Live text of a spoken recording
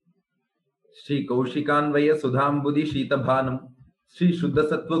श्री कौशिकान्वय सुधाम्बुदि शीतभानुं श्री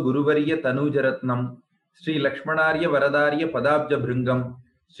शुद्धसत्व गुरुवर्य तनूजरत्नं श्री लक्ष्मणार्य वरदार्य पदाब्ज भृंगं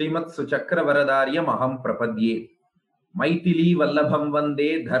श्रीमत् सुचक्र वरदार्य महं प्रपद्ये। मैथिली वल्लभं वंदे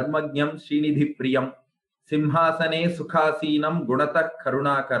धर्मज्ञं श्रीनिधि प्रियं सिंहासने सुखासीनं गुणतः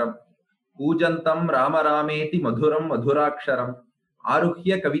करुणाकरं पूजन्तं राम रामेति मधुरं मधुराक्षरं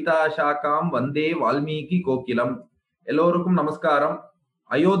आरुह्य कविता शाखां वंदे वाल्मीकि कोकिलम। எல்லோருக்கும் நமஸ்காரம்.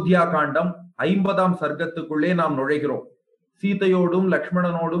 அயோத்தியா காண்டம் 50ஆம் சர்க்கத்துக்குள்ளே நாம் நுழைகிறோம். சீதையோடும்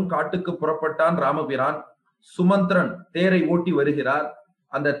லக்ஷ்மணனோடும் காட்டுக்கு புறப்பட்டான் ராமபிரான். சுமந்திரன் தேரை ஓட்டி வருகிறார்.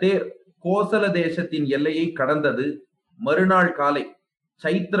 அந்த தேர் கோசல தேசத்தின் எல்லையை கடந்தது. மறுநாள் காலை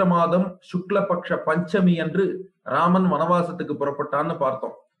சைத்திர மாதம் சுக்லபக்ஷ பஞ்சமி அன்று ராமன் வனவாசத்துக்கு புறப்பட்டான்னு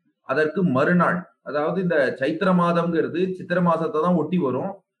பார்த்தோம். அதற்கு மறுநாள், அதாவது இந்த சைத்திர மாதம்ங்கிறது சித்திர மாசத்தை தான் ஒட்டி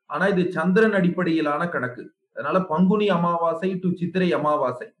வரும். ஆனா இது சந்திரன் அடிப்படையிலான கணக்கு. அதனால பங்குனி அமாவாசை டு சித்திரை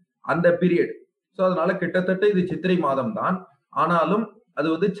அமாவாசை அந்த பீரியட். சோ அதனால கிட்டத்தட்ட இது சித்திரை மாதம் தான். ஆனாலும்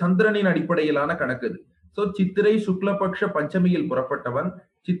அது சந்திரனின் அடிப்படையிலான கணக்கு. சோ சித்திரை சுக்லபக்ஷ பஞ்சமியில் புறப்பட்டவன்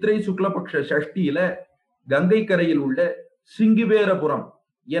சித்திரை சுக்லபக்ஷ ஷஷ்டியில கங்கை கரையில் உள்ள சிங்கிவேரபுரம்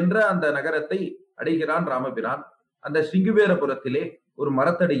என்ற அந்த நகரத்தை அடைகிறான் ராமபிரான். அந்த சிங்கிவேரபுரத்திலே ஒரு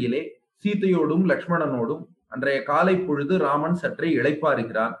மரத்தடியிலே சீதையோடும் லக்ஷ்மணனோடும் அன்றைய காலை பொழுது ராமன் சற்றே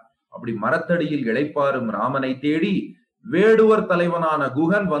இளைப்பாறுகிறான். அப்படி மரத்தடியில் இளைப்பாறும் ராமனை தேடி வேடுவர் தலைவனான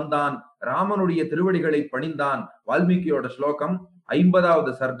குகன் வந்தான். ராமனுடைய திருவடிகளை பணிந்தான். வால்மீகியோட ஸ்லோகம்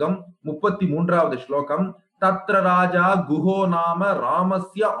 50வது சர்க்கம் 33வது ஸ்லோகம். தத்ர ராஜா குஹோ நாம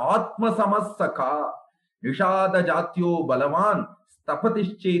ராமஸ்ய ஆத்ம சமஸ்ஸகா நிஷாத ஜாத்யோ பலவான்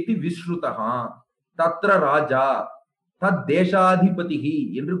ஸ்தபதிஷ்சேதி விஸ்ருதஹா. தத்ர ராஜா தத் தேசாதிபதிஹி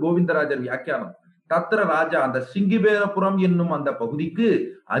என்று கோவிந்தராஜர் வியாக்கியானம். தத்ர ராஜா அந்த சிங்கிவேரபுரம் என்னும் அந்த பகுதிக்கு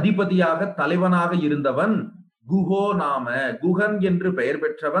அதிபதியாக தலைவனாக இருந்தவன் குஹோ நாம குகன் என்று பெயர்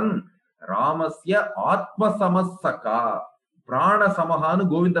பெற்றவன். ராமஸ்ய ஆத்ம சமஸ்ஸகா பிராண சமகான்னு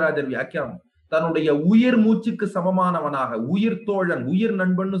கோவிந்தராஜர் வியாக்கியானம். தன்னுடைய உயிர் மூச்சுக்கு சமமானவனாக, உயிர் தோழன், உயிர்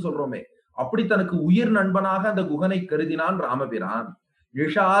நண்பன் சொல்றோமே, அப்படி தனக்கு உயிர் நண்பனாக அந்த குகனை கருதினான் ராமபிரான்.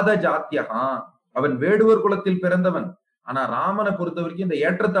 நிஷாத ஜாத்தியகா அவன் வேடுவர் குலத்தில் பிறந்தவன். ஆனா ராமனை பொறுத்த வரைக்கும் இந்த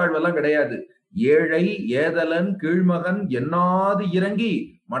ஏற்றத்தாழ்வு எல்லாம் கிடையாது. ஏழை ஏதலன் கீழ்மகன் என்னாது இறங்கி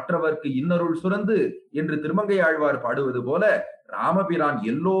மற்றவர்க்கு இன்னருள் சுரந்து என்று திருமங்கை ஆழ்வார் பாடுவது போல ராமபிரான்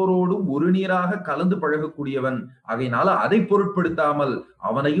எல்லோரோடும் ஒரு நீராக கலந்து பழகக்கூடியவன். ஆகையினால அதை பொருட்படுத்தாமல்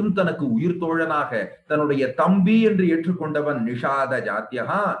அவனையும் தனக்கு உயிர் தோழனாக தன்னுடைய தம்பி என்று ஏற்றுக்கொண்டவன். நிஷாத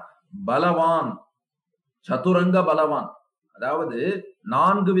ஜாத்தியகா பலவான் சதுரங்க பலவான். அதாவது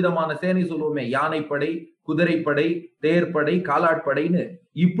 4 விதமான சேனை சொல்லுவோமே, யானைப்படை, குதிரைப்படை, தேர்ப்படை, காலாட்படைன்னு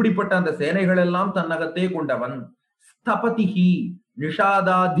இப்படிப்பட்ட அந்த சேனைகள் எல்லாம் தன்னகத்தே கொண்டவன். ஸ்தபதிஹி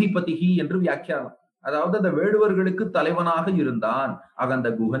நிஷாதாதிபதிஹி என்று வியாக்கியானம். அதாவது அந்த வேடுவர்களுக்கு தலைவனாக இருந்தான். அந்த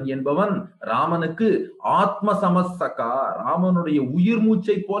குகன் என்பவன் ராமனுக்கு ஆத்ம சமஸ்ஸகா ராமனுடைய உயிர்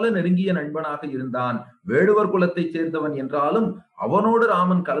மூச்சை போல நெருங்கிய நண்பனாக இருந்தான். வேடுவர் குலத்தை சேர்ந்தவன் என்றாலும் அவனோடு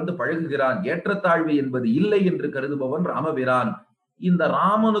ராமன் கலந்து பழகுகிறான். ஏற்றத்தாழ்வு என்பது இல்லை என்று கருதுபவன் ராமபிரான். இந்த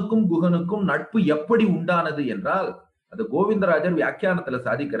ராமனுக்கும் குகனுக்கும் நட்பு எப்படி உண்டானது என்றால் அது கோவிந்தராஜர் வியாக்கியானத்துல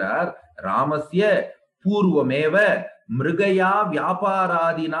சாதிக்கிறார். ராமஸ்ய பூர்வமேவ மிருகயா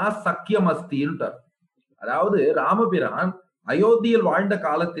வியாபாராதினா சக்கியமஸ்தின்றார். அதாவது ராமபிரான் அயோத்தியில் வாழ்ந்த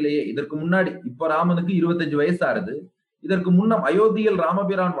காலத்திலேயே, இதற்கு முன்னாடி, இப்ப ராமனுக்கு 25 வயசாருது, இதற்கு முன்னம் அயோத்தியில்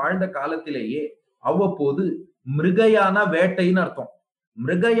ராமபிரான் வாழ்ந்த காலத்திலேயே அவ்வப்போது மிருகயான வேட்டைன்னு அர்த்தம்.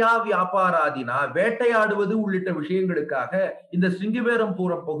 மிருகயா வியாபாராதினா வேட்டையாடுவது உள்ளிட்ட விஷயங்களுக்காக இந்த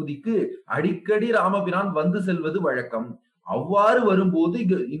சிங்கிவேரம்புரம் பகுதிக்கு அடிக்கடி ராமபிரான் வந்து செல்வது வழக்கம். அவ்வாறு வரும்போது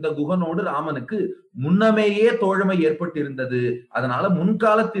இந்த குகனோடு ராமனுக்கு முன்னமேயே தோழமை ஏற்பட்டிருந்தது. அதனால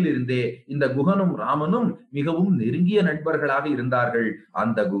முன்காலத்தில் இருந்தே இந்த குகனும் ராமனும் மிகவும் நெருங்கிய நண்பர்களாக இருந்தார்கள்.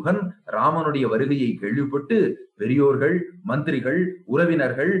 அந்த குகன் ராமனுடைய வருகையை கேள்விப்பட்டு பெரியோர்கள், மந்திரிகள்,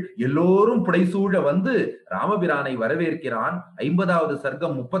 உறவினர்கள் எல்லோரும் புடைசூழ வந்து ராமபிரானை வரவேற்கிறான். 50வது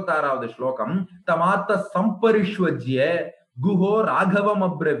சர்க்கம் 36வது ஸ்லோகம். தமாத்த சம்பரிஷ்வஜ்ய குஹோ ராகவம்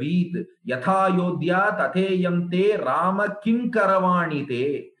அப்ரவீத் யதாயோத்யா ததேயம் தே ராம கிம் கரவாணி தே.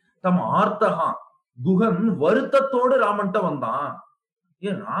 தம் ஆர்த்தகா குகன் வருத்தத்தோடு ராமன்ட்ட வந்தான்.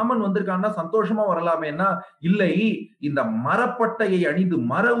 ஏன் ராமன் வந்திருக்கான்னா சந்தோஷமா வரலாமேன்னா இல்லை, இந்த மரப்பட்டையை அணிந்து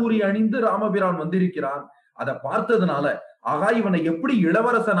மர உரி அணிந்து ராமபிரான் வந்திருக்கிறான். அதை பார்த்ததுனால ஆகா இவனை எப்படி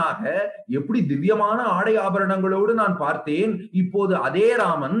இளவரசனாக எப்படி திவ்யமான ஆடை ஆபரணங்களோடு நான் பார்த்தேன், இப்போது அதே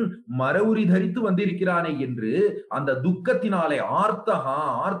ராமன் மரவுரி தரித்து வந்திருக்கிறானே என்று அந்த துக்கத்தினாலே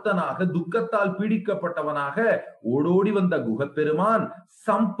ஆர்த்தனாக துக்கத்தால் பீடிக்கப்பட்டவனாக ஓடோடி வந்த குகப்பெருமான்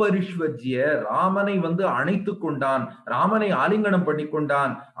சம்பரிஷ்வஜ்ய ராமனை அணைத்து கொண்டான். ராமனை ஆலிங்கனம் பண்ணி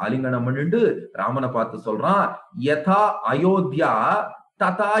கொண்டான். ஆலிங்கனம் பண்ணிட்டு ராமனை பார்த்து சொல்றான், யதா அயோத்தியா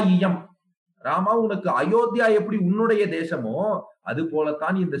ததா இயம். ராமா, உனக்கு அயோத்தியா எப்படி உன்னுடைய தேசமோ அது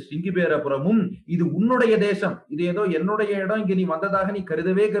போலத்தான் இந்த ஸ்ருங்கிபேரபுரமும் இது உன்னுடைய தேசம். இது ஏதோ என்னுடைய இடம், இங்க நீ வந்ததாக நீ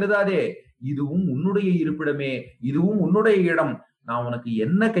கருதவே கருதாதே. இதுவும் உன்னுடைய இருப்பிடமே, இதுவும் உன்னுடைய இடம். நான் உனக்கு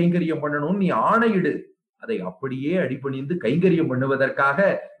என்ன கைங்கரியம் பண்ணணும் நீ ஆணையிடு, அதை அப்படியே அடிபணிந்து கைங்கரியம் பண்ணுவதற்காக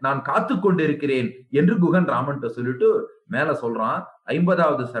நான் காத்து கொண்டிருக்கிறேன் என்று குகன் ராமன் சொல்லிட்டு மேல சொல்றான்.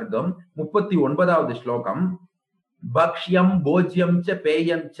 50வது சர்க்கம் 39வது ஸ்லோகம். பக்ஷ்யம் போஜ்யம் ச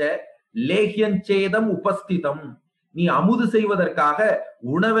பேயம் ச லேஹ்யஞ்சேதம் உபஸ்திதம். நீ அமுது செய்வதற்காக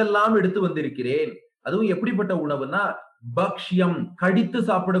உணவெல்லாம் எடுத்து வந்திருக்கிறேன். அதுவும் எப்படிப்பட்ட உணவுனா, பக்ஷ்யம் கடித்து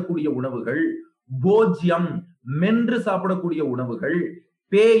சாப்பிடக்கூடிய உணவுகள், போஜ்யம் மென்று சாப்பிடக்கூடிய உணவுகள்,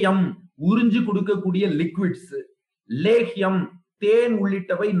 பேயம் உறிஞ்சு கொடுக்கக்கூடிய லிக்விட்ஸ், லேஹ்யம் தேன்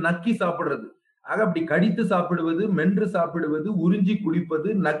உள்ளிட்டவை நக்கி சாப்பிடுறது. ஆக அப்படி கடித்து சாப்பிடுவது, மென்று சாப்பிடுவது, உறிஞ்சி குடிப்பது,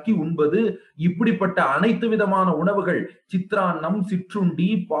 நக்கி உண்பது, இப்படிப்பட்ட அனைத்து விதமான உணவுகள், சித்ரான்னம், சிற்றுண்டி,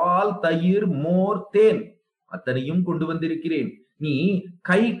 பால், தயிர், மோர், தேன் அத்தனையும் கொண்டு வந்திருக்கிறேன். நீ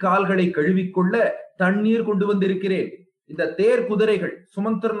கை கால்களை கழுவிக்கொள்ள தண்ணீர் கொண்டு வந்திருக்கிறேன். இந்த தேர் குதிரைகள்,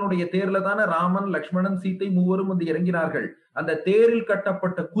 சுமந்திரனுடைய தேர்ல தானே ராமன், லக்ஷ்மணன், சீத்தை மூவரும் வந்து இறங்கினார்கள். அந்த தேரில்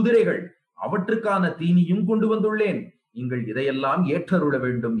கட்டப்பட்ட குதிரைகள், அவற்றுக்கான தீனியும் கொண்டு வந்துள்ளேன். நீங்கள் இதையெல்லாம் ஏற்றருள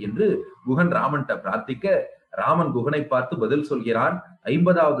வேண்டும் என்று குகன் ராமன்ட்ட பிரார்த்திக்க, ராமன் குகனை பார்த்து பதில் சொல்கிறான்.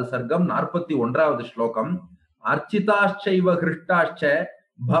 50வது சர்க்கம் 41வது ஸ்லோகம். அர்ச்சிதாச்சைவ ஹிருஷ்டாச்ச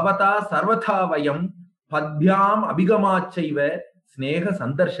பவதா சர்வதா வயம் பத்யாம் அபிகமாச்சைவ ஸ்நேக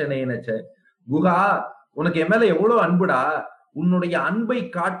சந்தர்ஷனேனச்ச. குஹா, உனக்கு என் மேல எவ்வளவு அன்புடா. உன்னுடைய அன்பை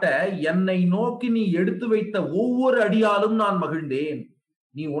காட்ட என்னை நோக்கி நீ எடுத்து வைத்த ஒவ்வொரு அடியாலும் நான் மகிழ்ந்தேன்.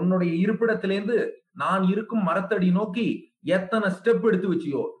 நீ உன்னுடைய இருப்பிடத்திலேருந்து நான் இருக்கும் மரத்தடி நோக்கி எத்தனை ஸ்டெப் எடுத்து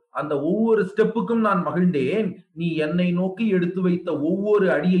வச்சியோ அந்த ஒவ்வொரு ஸ்டெப்புக்கும் நான் மகிழ்ந்தேன். நீ என்னை நோக்கி எடுத்து வைத்த ஒவ்வொரு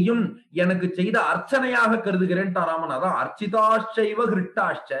அடியையும் எனக்கு செய்த அர்ச்சனையாக கருதுகிறேன் ராமன். அதான் அர்ச்சிதாச்சைவ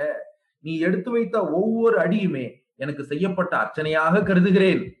ஹிருஷ்டாச்ச. நீ எடுத்து வைத்த ஒவ்வொரு அடியுமே எனக்கு செய்யப்பட்ட அர்ச்சனையாக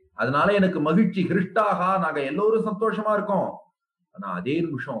கருதுகிறேன். அதனால எனக்கு மகிழ்ச்சி. ஹிருஷ்டாகா, நாங்க எல்லோரும் சந்தோஷமா இருக்கோம். ஆனா அதே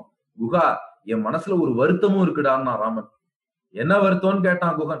நிமிஷம் குஹா, என் மனசுல ஒரு வருத்தமும் இருக்குடான்னா ராமன். என்ன வருத்தம்னு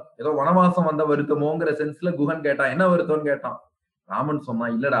கேட்டான் குகன். ஏதோ வனவாசம் வந்த வருத்தமோங்கிற சென்ஸ்ல குகன் கேட்டான். என்ன வருத்தம்னு கேட்டான். ராமன்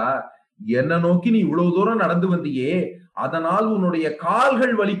சொன்னான், இல்லடா, என்ன நோக்கி நீ இவ்வளவு தூரம் நடந்து வந்தியே, அதனால் உன்னுடைய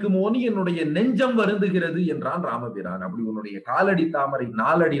கால்கள் வலிக்குமோன்னு என்னுடைய நெஞ்சம் வருந்துகிறது என்றான் ராமபிரான். அப்படி உன்னுடைய காலடி தாமரை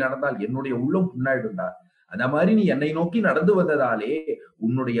 4 அடி நடந்தால் என்னுடைய உள்ளம் புண்ணாயிடும்டா. அந்த மாதிரி நீ என்னை நோக்கி நடந்து வந்ததாலே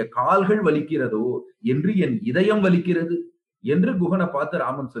உன்னுடைய கால்கள் வலிக்கிறதோ என்று என் இதயம் வலிக்கிறது என்று குகனை பார்த்து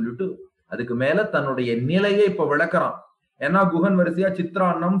ராமன் சொல்லிட்டு அதுக்கு மேல தன்னுடைய நிலையை இப்ப விளக்குறான். ஏன்னா குகன் வரிசையா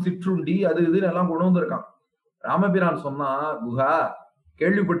சித்ரான்னம், சிற்றுண்டி, அது இதுன்னு எல்லாம் கொண்டு வந்திருக்கான். ராமபிரான் சொன்னா, குஹா,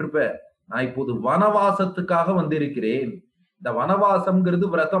 கேள்விப்பட்டிருப்ப, நான் இப்போது வனவாசத்துக்காக வந்திருக்கிறேன். இந்த வனவாசம்ங்கிறது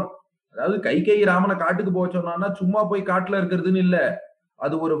விரதம். அதாவது கைகேயி ராமனை காட்டுக்கு போக சொன்னான்னா சும்மா போய் காட்டுல இருக்கிறதுன்னு இல்ல.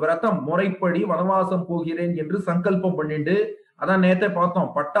 அது ஒரு விரதம். முறைப்படி வனவாசம் போகிறேன் என்று சங்கல்பம் பண்ணிட்டு, அதான் நேத்தே பார்த்தோம்,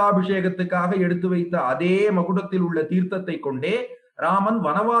 பட்டாபிஷேகத்துக்காக எடுத்து வைத்த அதே மகுடத்தில் உள்ள தீர்த்தத்தை கொண்டே ராமன்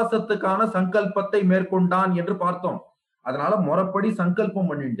வனவாசத்துக்கான சங்கல்பத்தை மேற்கொண்டான் என்று பார்த்தோம். அதனால முறைப்படி சங்கல்பம்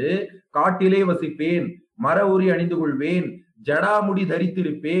பண்ணிட்டு, காட்டிலே வசிப்பேன், மர உரி அணிந்து கொள்வேன், ஜடாமுடி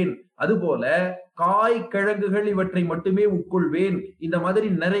தரித்திருப்பேன், அதுபோல காய் கிழங்குகள் இவற்றை மட்டுமே உட்கொள்வேன். இந்த மாதிரி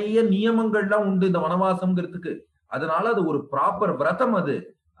நிறைய நியமங்கள்லாம் உண்டு இந்த வனவாசம்ங்கிறதுக்கு. அதனால அது ஒரு ப்ராப்பர் விரதம் அது.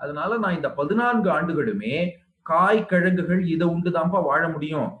 அதனால நான் இந்த 14 ஆண்டுகளுமே காய் கிழங்குகள் இதை உண்டுதான்ப்பா வாழ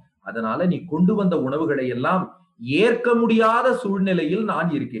முடியும். அதனால நீ கொண்டு வந்த உணவுகளை எல்லாம் ஏற்க முடியாத சூழ்நிலையில் நான்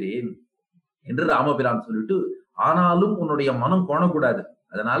இருக்கிறேன் என்று ராமபிரான் சொல்லிட்டு, ஆனாலும் உன்னுடைய மனம் கோணக்கூடாது.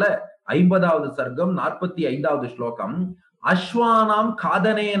 அதனால 50வது சர்க்கம் 45வது ஸ்லோகம். அஸ்வானாம்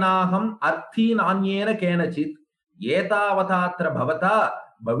காதனேனாகம் அர்த்தி நான்யேன கேனசித் ஏதாவதாத்ர பவதா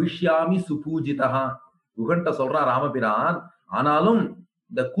பவிஷ்யாமி சுபூஜிதா. குகன்ட்ட சொல்றான் ராமபிரான், ஆனாலும்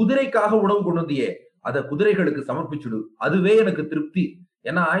இந்த குதிரைக்காக உணவு கொண்டு வந்தியே அதை குதிரைகளுக்கு சமர்ப்பிச்சுடு, அதுவே எனக்கு திருப்தி.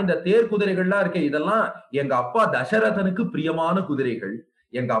 ஏன்னா இந்த தேர் குதிரைகள்லாம் இருக்க, இதெல்லாம் எங்க அப்பா தசரதனுக்கு பிரியமான குதிரைகள்.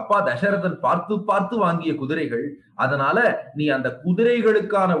 எங்க அப்பா தசரதன் பார்த்து பார்த்து வாங்கிய குதிரைகள். அதனால நீ அந்த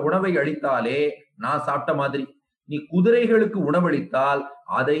குதிரைகளுக்கான உணவை அளித்தாலே நான் சாப்பிட்ட மாதிரி. நீ குதிரைகளுக்கு உணவளித்தால்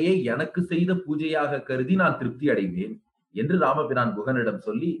அதையே எனக்கு செய்த பூஜையாக கருதி நான் திருப்தி அடைவேன் என்று ராமபிரான் குகனிடம்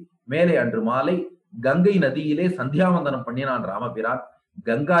சொல்லி, மேலே அன்று மாலை கங்கை நதியிலே சந்தியாவந்தனம் பண்ணினான் ராமபிரான்.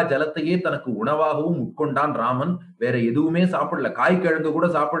 கங்கா ஜலத்தையே தனக்கு உணவாகவும் உட்கொண்டான் ராமன். வேற எதுவுமே சாப்பிடல, காய்கிழங்கு கூட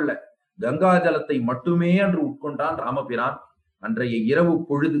சாப்பிடல, கங்கா ஜலத்தை மட்டுமே அன்று உட்கொண்டான் ராமபிரான். அன்றைய இரவு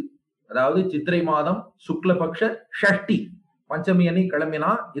பொழுது, அதாவது சித்திரை மாதம் சுக்லபக்ஷ ஷஷ்டி, பஞ்சமி அணி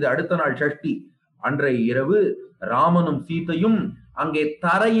கிளம்பினா இது அடுத்த நாள் ஷஷ்டி. அன்றைய இரவு ராமனும் சீதையும் அங்கே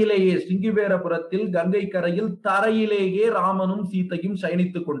தரையிலேயே, ஸ்ருங்கிபேரபுரத்தில் கங்கை கரையில் தரையிலேயே ராமனும் சீதையும்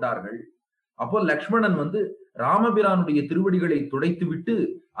சயனித்துக் கொண்டார்கள். அப்போ லக்ஷ்மணன் வந்து ராமபிரானுடைய திருவடிகளை துடைத்து விட்டு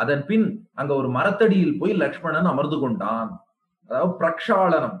அதன் பின் அங்க ஒரு மரத்தடியில் போய் லக்ஷ்மணன் அமர்ந்து கொண்டான். அதாவது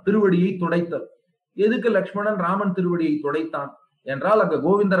பிரக்ஷாளனம், திருவடியை துடைத்தல். எதுக்கு லக்ஷ்மணன் ராமன் திருவடியை துடைத்தான் என்றால் அங்க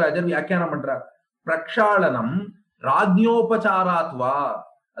கோவிந்தராஜர் வியாக்கியானம் பண்றார். பிரக்ஷாளனம் ராஜ்யோபசாராத்வா,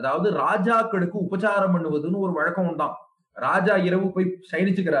 அதாவது ராஜாக்களுக்கு உபசாரம் பண்ணுவதுன்னு ஒரு வழக்கம் உண்டாம். ராஜா இரவு போய்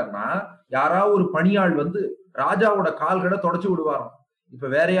சயனிச்சுக்கிறார்னா யாராவது ஒரு பணியாள் வந்து ராஜாவோட கால்களை தொடச்சு விடுவாராம். இப்ப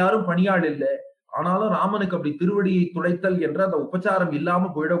வேற யாரும் பணியாள் இல்லை, ஆனாலும் ராமனுக்கு அப்படி திருவடியை துடைத்தல் என்ற அந்த உபச்சாரம்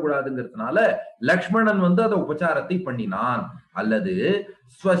இல்லாம போயிடக்கூடாதுங்கிறதுனால லக்ஷ்மணன் வந்து அந்த உபச்சாரத்தை பண்ணினான். அல்லது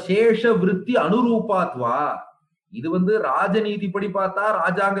ஸ்வசேஷ விருத்தி அனுரூபாத்வா, இது வந்து ராஜநீதிப்படி பார்த்தா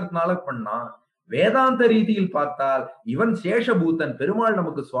ராஜாங்கிறதுனால பண்ணான். வேதாந்த ரீதியில் பார்த்தால் இவன் சேஷபூத்தன், பெருமாள்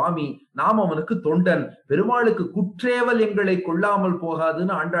நமக்கு சுவாமி, நாம் அவனுக்கு தொண்டன், பெருமாளுக்கு குற்றேவல் எங்களை கொள்ளாமல்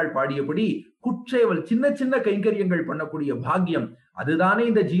போகாதுன்னு ஆண்டாள் பாடியபடி குற்றேவல் சின்ன சின்ன கைங்கரியங்கள் பண்ணக்கூடிய பாக்கியம் அதுதானே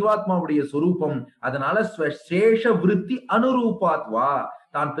இந்த ஜீவாத்மாவுடைய சொரூபம். அதனால சேஷ விருத்தி அனுரூபாத்வா,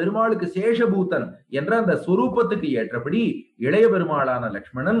 தான் பெருமாளுக்கு சேஷபூத்தன் என்ற அந்த சொரூபத்துக்கு ஏற்றபடி இளைய பெருமாளான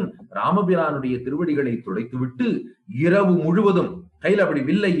லக்ஷ்மணன் ராமபிரானுடைய திருவடிகளை துடைத்துவிட்டு இரவு முழுவதும் கையில் அப்படி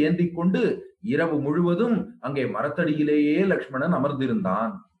வில்லை ஏந்தி கொண்டு இரவு முழுவதும் அங்கே மரத்தடியிலேயே லக்ஷ்மணன்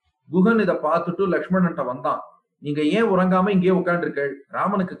அமர்ந்திருந்தான். குகன் இதை பார்த்துட்டு லக்ஷ்மணன் வந்தான். நீங்க ஏன் உறங்காம இங்கே உட்கார்ந்து இருக்க?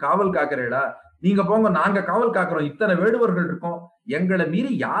 ராமனுக்கு காவல் காக்கிறேடா, நீங்க போங்க, நாங்க காவல் காக்கிறோம், இத்தனை வேடுவர்கள் இருக்கோம், எங்களை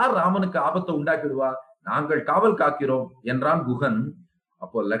மீறி யார் ராமனுக்கு ஆபத்தை உண்டாக்கிடுவா, நாங்கள் காவல் காக்கிறோம் என்றான் குகன்.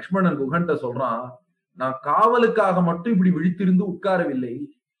 அப்போ லக்ஷ்மணன் குகன்ட்ட சொல்றான், நான் காவலுக்காக மட்டும் இப்படி விழித்திருந்து உட்காரவில்லை,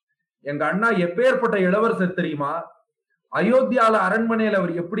 எங்க அண்ணா எப்பேற்பட்ட இளவரசர் தெரியுமா, அயோத்தியால அரண்மனையில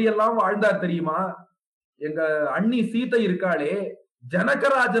அவர் எப்படியெல்லாம் வாழ்ந்தார் தெரியுமா, எங்க அண்ணி சீதை இருக்காளே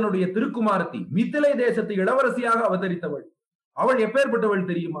ஜனகராஜனுடைய திருக்குமாரத்தி, மித்திலை தேசத்து இளவரசியாக அவதரித்தவள், அவள் எப்பேற்பட்டவள்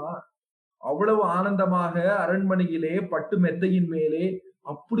தெரியுமா, அவ்வளவு ஆனந்தமாக அரண்மனையிலே பட்டு மெத்தையின் மேலே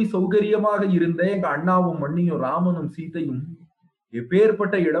அப்படி சௌகரியமாக இருந்த எங்க அண்ணாவும் மண்ணியும் ராமனும் சீதையும்,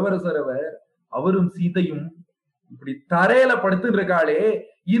 எப்பேற்பட்ட இளவரசர் அவர், அவரும் சீதையும் இப்படி தரையில படுத்து இருக்காளே,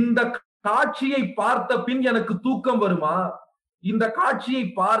 இந்த காட்சியை பார்த்த பின் எனக்கு தூக்கம் வருமா, இந்த காட்சியை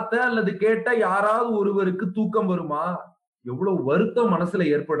பார்த்த அல்லது கேட்ட யாராவது ஒருவருக்கு தூக்கம் வருமா, எவ்வளவு வருத்தம் மனசுல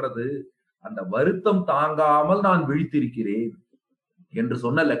ஏற்படுறது, அந்த வருத்தம் தாங்காமல் நான் விழித்திருக்கிறேன் என்று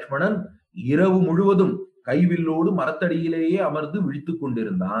சொன்ன லக்ஷ்மணன் இரவு முழுவதும் கைவில்லோடு மரத்தடியிலேயே அமர்ந்து விழித்துக்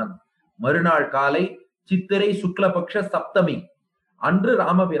கொண்டிருந்தான். மறுநாள் காலை சித்திரை சுக்லபக்ஷ சப்தமி அன்று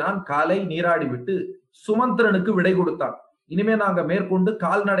ராமபிரான் காலை நீராடி விட்டு சுமந்திரனுக்கு விடை கொடுத்தான். இனிமே நாங்க மேற்கொண்டு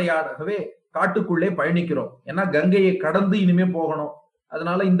கால்நடையாகவே காட்டுக்குள்ளே பயணிக்கிறோம், ஏன்னா கங்கையை கடந்து இனிமே போகணும்,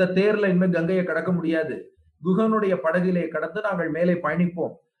 அதனால இந்த தேர்ல இனிமே கங்கையை கடக்க முடியாது, குகனுடைய படகிலே கடந்து நாங்கள் மேலே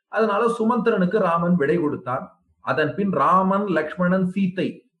பயணிப்போம். அதனால சுமந்திரனுக்கு ராமன் விடை கொடுத்தான். அதன் பின் ராமன், லக்ஷ்மணன், சீதை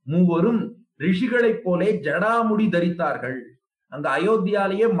மூவரும் ரிஷிகளைப் போலே ஜடாமுடி தரித்தார்கள். அங்க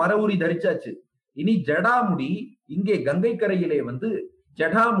அயோத்தியாலேயே மரவுரி தரிச்சாச்சு, இனி ஜடாமுடி இங்கே கங்கை கரையிலே வந்து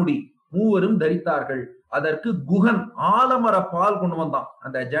ஜடாமுடி மூவரும் தரித்தார்கள். அதற்கு குகன் ஆலமர பால் கொண்டு வந்தான்.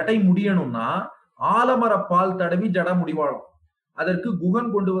 அந்த ஜடை முடியணும்னா ஆலமர பால் தடவி ஜட முடிவாளும். அதற்கு குகன்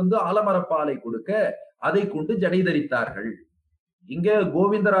கொண்டு வந்து ஆலமர பாலை கொடுக்க அதை கொண்டு ஜடை தரித்தார்கள். இங்க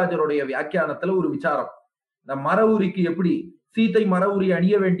கோவிந்தராஜருடைய வியாக்கியானத்துல ஒரு விசாரம், இந்த மரவுரிக்கு எப்படி சீதை மரவுரி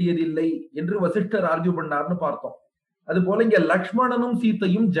அணிய வேண்டியதில்லை என்று வசிஷ்டர் ஆர்கியூ பண்ணார்னு பார்த்தோம். அது போல இங்க லக்ஷ்மணனும்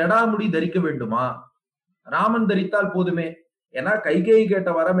சீத்தையும் ஜடாமுடி தரிக்க வேண்டுமா, ராமன் தரித்தால் போதுமே, ஏன்னா கைகேயி கேட்ட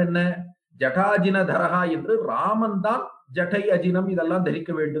வரம் என்ன, ஜடாஜின தரஹா என்று, ராமன் தான் ஜடை அஜினம் இதெல்லாம்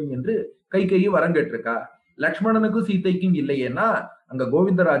தரிக்க வேண்டும் என்று கைகேயி வரம் கேட்டிருக்கா. லக்ஷ்மணனுக்கும் சீதைக்கும் இல்லையேன்னா அங்க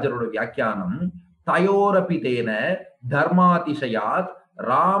கோவிந்தராஜரோட வியாக்கியானம், தயோரபிதேன தர்மாதிசயாத்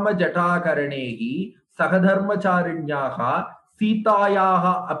ராம ஜட்டாகரணேகி சகதர்மச்சாரிண்யாக சீதாயாக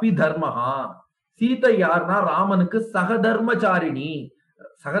அபி தர்மஹா. சீதை யார்னா ராமனுக்கு சகதர்மச்சாரிணி,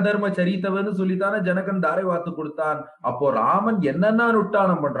 சகதர்ம சரித்தவன்னு சொல்லித்தானே ஜனகன் தாரை வார்த்து கொடுத்தான். அப்போ ராமன் என்னென்ன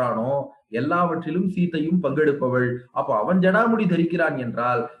அனுஷ்டானம் பண்றானோ எல்லாவற்றிலும் சீதையும் பங்கெடுப்பவள். அப்போ அவன் ஜடாமுடி தரிக்கிறான்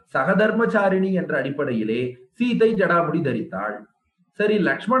என்றால் சகதர்மச்சாரிணி என்ற அடிப்படையிலே சீதை ஜடாமுடி தரித்தாள். சரி,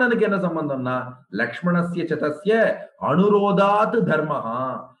 லக்ஷ்மணனுக்கு என்ன சம்பந்தம்னா, லக்ஷ்மணஸ்ய சதஸ்ய அனுரோதாத் தர்மஹா,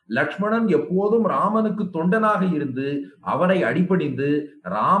 லக்ஷ்மணன் எப்போதும் ராமனுக்கு தொண்டனாக இருந்து அவனை அடிபணிந்து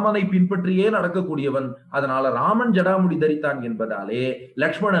ராமனை பின்பற்றியே நடக்கக்கூடியவன். அதனால ராமன் ஜடாமுடி தரித்தான் என்பதாலே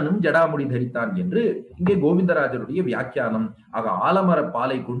லக்ஷ்மணனும் ஜடாமுடி தரித்தான் என்று இங்கே கோவிந்தராஜருடைய வியாக்கியானம். ஆக ஆலமர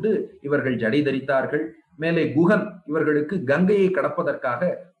பாலை கொண்டு இவர்கள் ஜடை தரித்தார்கள். மேலே குகன் இவர்களுக்கு கங்கையை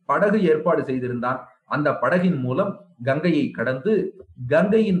கடப்பதற்காக படகு ஏற்பாடு செய்திருந்தான். அந்த படகின் மூலம் கங்கையை கடந்து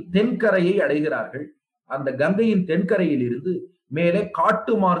கங்கையின் தென்கரையை அடைகிறார்கள். அந்த கங்கையின் தென்கரையில் இருந்து மேலே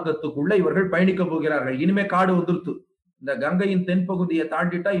காட்டு மார்க்கத்துக்குள்ள இவர்கள் பயணிக்க போகிறார்கள். இனிமே காடு வந்துருத்து, இந்த கங்கையின் தென்பகுதியை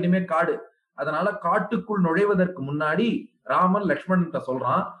தாண்டிட்டா இனிமே காடு. அதனால காட்டுக்குள் நுழைவதற்கு முன்னாடி ராமன் லக்ஷ்மணன்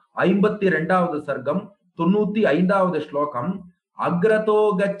சொல்றான், 52வது சர்க்கம் 95வது ஸ்லோகம். அக்ரதோ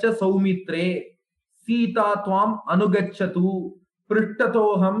கச்ச சௌமித்ரே சீதா துவாம் அனுகச்சது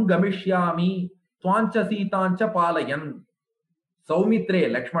பிருஷ்டதோஹம் கமிஷ்யாமி துவாஞ்ச சீதாஞ்ச பாலயன். சௌமித்ரே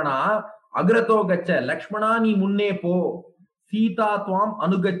லக்ஷ்மணா, அக்ரதோ கச்ச லக்ஷ்மணா நீ முன்னே போ, சீதா துவாம்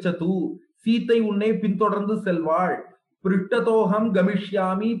அனுகச்சது சீத்தை உன்னை பின்தொடர்ந்து செல்வாள், பிருஷ்டதோஹம்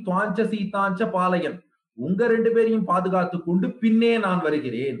கமிஷ்யாமி துவாஞ்ச சீதாஞ்ச பாலயன் உங்க ரெண்டு பேரையும் பாதுகாத்து கொண்டு பின்னே நான்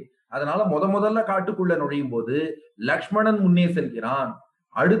வருகிறேன். அதனால முதல்ல காட்டுக்குள்ள நுழையும் போது லக்ஷ்மணன் முன்னே செல்கிறான்,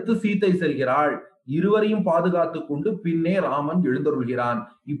 அடுத்து சீத்தை செல்கிறாள், இருவரையும் பாதுகாத்து கொண்டு பின்னே ராமன் எழுந்தருள்கிறான்.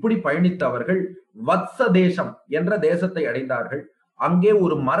 இப்படி பயணித்த அவர்கள் வத்ச தேசம் என்ற தேசத்தை அடைந்தார்கள். அங்கே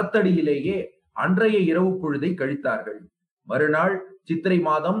ஒரு மரத்தடியிலேயே அன்றைய இரவு பொழுதை கழித்தார்கள். மறுநாள் சித்திரை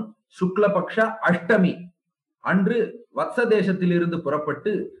மாதம் சுக்லபக்ஷ அஷ்டமி அன்று வத்ச தேசத்தில் இருந்து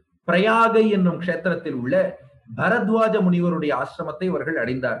புறப்பட்டு பிரயாகை என்னும் க்ஷேத்திரத்தில் உள்ள பரத்வாஜ முனிவருடைய ஆசிரமத்தை அவர்கள்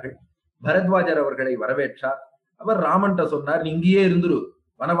அடைந்தார்கள். பரத்வாஜர் அவர்களை வரவேற்றார். அவர் ராமன்ட்ட சொன்னார், நீ இங்கேயே இருந்துரு,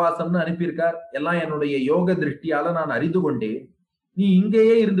 வனவாசம்னு அனுப்பியிருக்கார், எல்லாம் என்னுடைய யோக திருஷ்டியால நான் அறிந்து கொண்டேன், நீ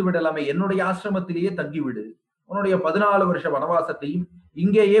இங்கேயே இருந்து விடலாமே, என்னுடைய ஆசிரமத்திலேயே தங்கிவிடு, உன்னுடைய 14 வருஷ வனவாசத்தையும்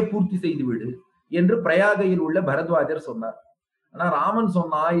இங்கேயே பூர்த்தி செய்து விடு என்று பிரயாகையில் உள்ள பரத்வாஜர் சொன்னார். ஆனா ராமன்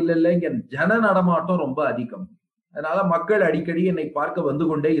சொன்னா, இல்ல இங்க ஜன நடமாட்டம் ரொம்ப அதிகம், அதனால மக்கள் அடிக்கடி என்னை பார்க்க வந்து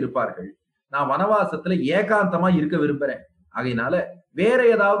கொண்டே இருப்பார்கள், நான் வனவாசத்துல ஏகாந்தமா இருக்க விரும்புறேன், ஆகையினால வேற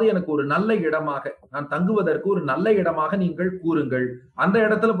ஏதாவது எனக்கு ஒரு நல்ல இடமாக, நான் தங்குவதற்கு ஒரு நல்ல இடமாக நீங்கள் கூறுங்கள், அந்த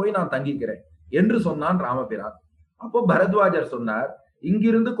இடத்துல போய் நான் தங்கிக்கிறேன் என்று சொன்னான் ராமபிரான். அப்போ பரத்வாஜர் சொன்னார்,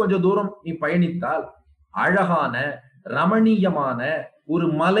 இங்கிருந்து கொஞ்சம் தூரம் நீ பயணித்தால் அழகான ரமணீயமான ஒரு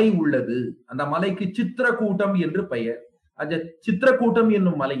மலை உள்ளது, அந்த மலைக்கு சித்திரக்கூட்டம் என்று பெயர், அந்த சித்திரக்கூட்டம்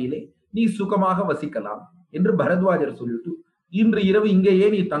என்னும் மலையிலே நீ சுகமாக வசிக்கலாம் என்று பரத்வாஜர் சொல்லிட்டு, இன்று இரவு இங்கேயே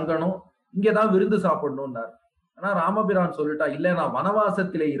நீ தங்கணும், இங்கேதான் விருந்து சாப்பிடணும்னார். ஆனா ராமபிரான் சொல்லிட்டா, இல்ல நான்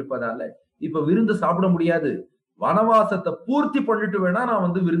வனவாசத்திலே இருப்பதால இப்ப விருந்து சாப்பிட முடியாது, வனவாசத்தை பூர்த்தி பண்ணிட்டு வேணா நான்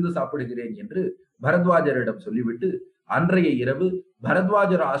வந்து விருந்து சாப்பிடுகிறேன் என்று பரத்வாஜரிடம் சொல்லிவிட்டு அன்றைய இரவு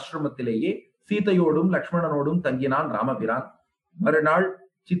பரத்வாஜர் ஆசிரமத்திலேயே சீதையோடும் லக்ஷ்மணனோடும் தங்கினான் ராமபிரான். மறுநாள்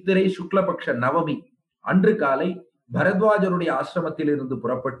சித்திரை சுக்லபக்ஷ நவமி அன்று காலை பரத்வாஜருடைய ஆசிரமத்தில் இருந்து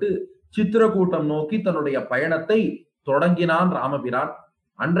புறப்பட்டு சித்திரக்கூட்டம் நோக்கி தன்னுடைய பயணத்தை தொடங்கினான் ராமபிரான்.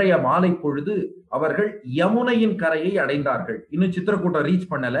 அன்றைய மாலை பொழுது அவர்கள் யமுனையின் கரையை அடைந்தார்கள். இன்னும் சித்திரக்கூட்டம் ரீச்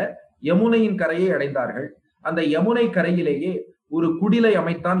பண்ணல, யமுனையின் கரையை அடைந்தார்கள். அந்த யமுனை கரையிலேயே ஒரு குடிலை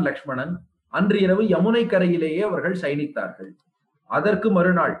அமைத்தான் லக்ஷ்மணன். அன்று இரவு யமுனை கரையிலேயே அவர்கள் சயனித்தார்கள். அதற்கு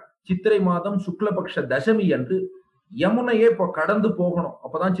மறுநாள் சித்திரை மாதம் சுக்லபக்ஷ தசமி அன்று யமுனையே இப்போ கடந்து போகணும்,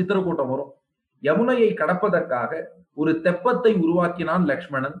 அப்பதான் சித்திரக்கூட்டம் வரும். யமுனையை கடப்பதற்காக ஒரு தெப்பத்தை உருவாக்கினான்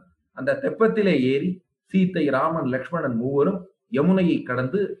லக்ஷ்மணன். அந்த தெப்பத்திலே ஏறி சீத்தை, ராமன், லக்ஷ்மணன் மூவரும் யமுனையை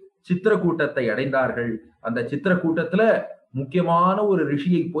கடந்து சித்திரக்கூட்டத்தை அடைந்தார்கள். அந்த சித்திரக்கூட்டத்துல முக்கியமான ஒரு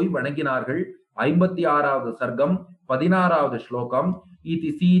ரிஷியை போய் வணங்கினார்கள். 56வது சர்க்கம் 16வது ஸ்லோகம்.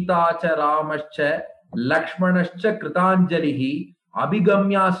 இதி சீதாச்ச ராமச்ச லக்ஷ்மணச்ச கிருதாஞ்சலிஹி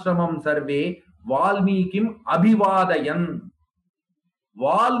அபிகம்யாஸ்ரமம் சர்வே வால்மீகிம் அபிவாதயன்.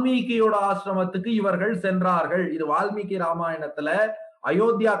 வால்மீகியோட ஆசிரமத்துக்கு இவர்கள் சென்றார்கள். இது வால்மீகி ராமாயணத்துல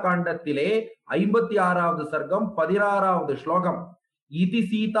அயோத்தியா காண்டத்திலே 56வது சர்க்கம் 16வது ஸ்லோகம். இதி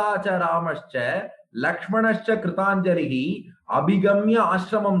சீதாச்ச ராமச்ச லக்ஷ்மணச்ச கிருதாஞ்சலிஹி அபிகம்ய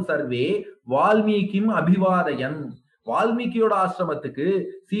ஆசிரமம் சர்வே வால்மீகிம் அபிவாதயன். வால்மீகியோட ஆசிரமத்துக்கு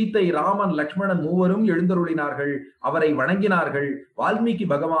சீத்தை, ராமன், லக்ஷ்மணன் மூவரும் எழுந்தருளினார்கள், அவரை வணங்கினார்கள். வால்மீகி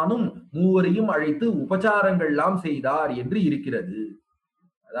பகவானும் மூவரையும் அழைத்து உபச்சாரங்கள் எல்லாம் செய்தார் என்று இருக்கிறது.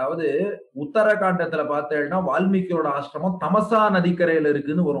 அதாவது உத்தரகாண்டத்துல பார்த்தேன்னா வால்மீகியோட ஆசிரமம் தமசா நதிக்கரையில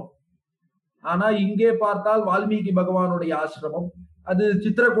இருக்குன்னு வரும். ஆனா இங்கே பார்த்தால் வால்மீகி பகவானுடைய ஆசிரமம் அது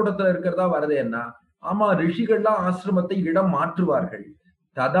சித்திரக்கூட்டத்துல இருக்கிறதா வருது. என்ன? ஆமா, ரிஷிகள்லாம் ஆசிரமத்தை இடம் மாற்றுவார்கள்.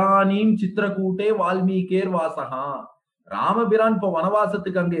 ததானீம் சித்திரக்கூட்டே வால்மீகேர் வாசகா. ராமபிரான் இப்ப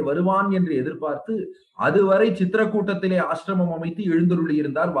வனவாசத்துக்கு அங்கே வருவான் என்று எதிர்பார்த்து அதுவரை சித்திரக்கூட்டத்திலே ஆசிரமம் அமைத்து எழுந்தருளி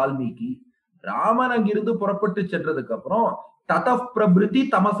இருந்தார் வால்மீகி. ராமன் அங்கிருந்து புறப்பட்டு சென்றதுக்கு அப்புறம் ததப் பிரபிருதி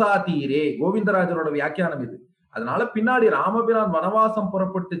தமசா தீரே, கோவிந்தராஜரோட வியாக்கியானம் இது. அதனால பின்னாடி ராமபிரான் வனவாசம்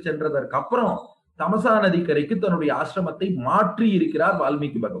புறப்பட்டு சென்றதற்கு அப்புறம் தமசா நதிக்கரைக்கு தன்னுடைய ஆசிரமத்தை மாற்றி இருக்கிறார்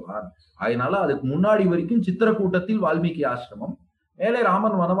வால்மீகி பகவான். அதனால அதுக்கு முன்னாடி வரைக்கும் சித்திரக்கூட்டத்தில் வால்மீகி ஆசிரமம், மேலே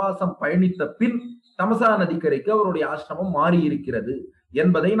ராமன் வனவாசம் பயணித்த பின் தமசா நதிக்கரைக்கு அவருடைய ஆசிரமம் மாறி இருக்கிறது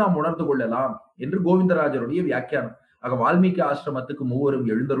என்பதை நாம் உணர்ந்து கொள்ளலாம் என்று கோவிந்தராஜருடைய வியாக்கியானம். ஆக வால்மீகி ஆசிரமத்துக்கு மூவரும்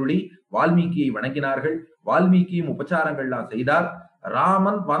எழுந்தருளி வால்மீகியை வணங்கினார்கள். வால்மீகியும் உபச்சாரங்கள்லாம் செய்தார்.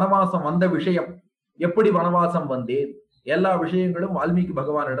 ராமன் வனவாசம் வந்த விஷயம், எப்படி வனவாசம் வந்தேன், எல்லா விஷயங்களும் வால்மீகி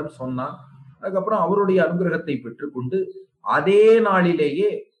பகவானிடம் சொன்னான். அதுக்கப்புறம் அவருடைய அனுகிரகத்தை பெற்றுக்கொண்டு அதே நாளிலேயே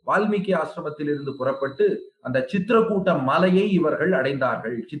வால்மீகி ஆசிரமத்திலிருந்து புறப்பட்டு அந்த சித்திரக்கூட்ட மலையை இவர்கள்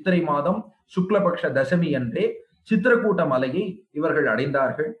அடைந்தார்கள். சித்திரை மாதம் சுக்லபக்ஷ தசமி அன்றே சித்திரக்கூட்ட மலையை இவர்கள்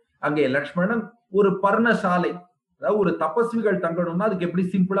அடைந்தார்கள். அங்கே லக்ஷ்மணன் ஒரு பர்ணசாலை, அதாவது ஒரு தபஸ்விகள் தங்கணும்னா அதுக்கு எப்படி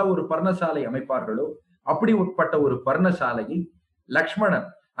சிம்பிளா ஒரு பர்ணசாலை அமைப்பார்களோ அப்படி உட்பட்ட ஒரு பர்ணசாலையை லக்ஷ்மணன்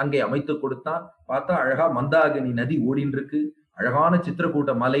அங்கே அமைத்து கொடுத்தான். பார்த்தா அழகா மந்தாகினி நதி ஓடின்னு இருக்கு, அழகான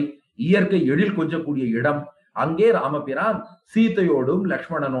சித்திரக்கூட்ட மலை, இயற்கை எழில் கொஞ்சக்கூடிய இடம். அங்கே ராமபிரான் சீதையோடும்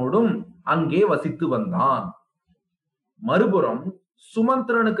லக்ஷ்மணனோடும் அங்கே வசித்து வந்தான். மறுபுறம்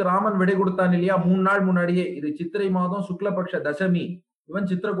சுமந்திரனுக்கு ராமன் விடை கொடுத்தான் இல்லையா 3 நாள் முன்னாடியே. இது சித்திரை மாதம் சுக்லபக்ஷ தசமி, இவன்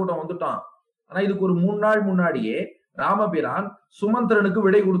சித்திரக்கூட்டம் வந்துட்டான். ஆனா இதுக்கு ஒரு 3 நாள் முன்னாடியே ராமபிரான் சுமந்திரனுக்கு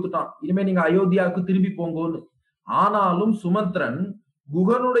விடை கொடுத்துட்டான், இனிமே நீங்க அயோத்தியாவுக்கு திரும்பி போங்கன்னு. ஆனாலும் சுமந்திரன்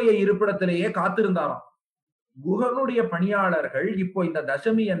குகனுடைய இருப்பிடத்திலேயே காத்திருந்தாராம். குகனுடைய பணியாளர்கள் இப்போ இந்த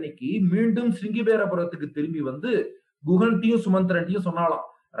தசமி அன்னைக்கு மீண்டும் சிங்கிபேரபுரத்துக்கு திரும்பி வந்து குகன்டையும் சுமந்திரன்டையும் சொன்னாலாம்,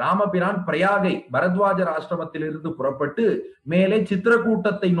 ராமபிரான் பிரயாகை பரத்வாஜர் ஆசிரமத்திலிருந்து புறப்பட்டு மேலே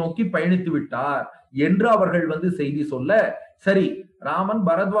சித்திரக்கூட்டத்தை நோக்கி பயணித்து விட்டார் என்று அவர்கள் வந்து செய்தி சொல்ல, சரி ராமன்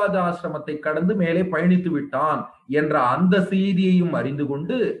பரத்வாஜ ஆசிரமத்தை கடந்து மேலே பயணித்து விட்டான் என்ற அந்த செய்தியையும் அறிந்து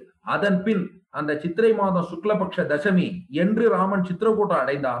கொண்டு, அதன் பின் அந்த சித்திரை மாதம் சுக்லபக்ஷ தசமி என்று ராமன் சித்திரக்கூட்டம்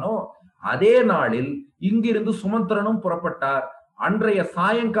அடைந்தானோ அதே நாளில் இங்கிருந்து சுமந்திரனும் புறப்பட்டார். அன்றைய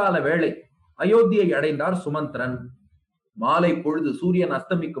சாயங்கால வேளை அயோத்தியை அடைந்தார் சுமந்திரன். மாலை பொழுது சூரியன்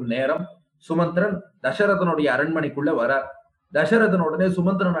அஸ்தமிக்கும் நேரம் சுமந்திரன் தசரதனுடைய அரண்மனைக்குள்ள வர. தசரதன் உடனே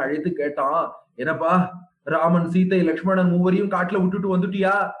சுமந்திரனை அழைத்து கேட்டான், என்னப்பா ராமன் சீதை லக்ஷ்மணன் மூவரையும் காட்டுல விட்டுட்டு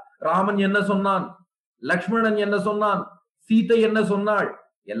வந்துட்டியா? ராமன் என்ன சொன்னான், லக்ஷ்மணன் என்ன சொன்னான், சீதை என்ன சொன்னாள்,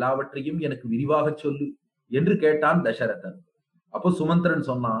 எல்லாவற்றையும் எனக்கு விரிவாக சொல்லு என்று கேட்டான் தசரதன். அப்போ சுமந்திரன்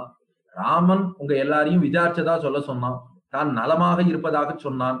சொன்னான், ராமன் உங்க எல்லாரையும் விசாரிச்சதா சொல்ல சொன்னான், தான் நலமாக இருப்பதாக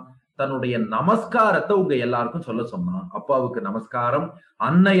சொன்னான், தன்னுடைய நமஸ்காரத்தை உங்க எல்லாருக்கும் சொல்ல சொன்னான். அப்பாவுக்கு நமஸ்காரம்,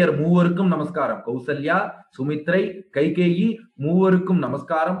 அன்னையர் மூவருக்கும் நமஸ்காரம், கௌசல்யா சுமித்ரை கைகேயி மூவருக்கும்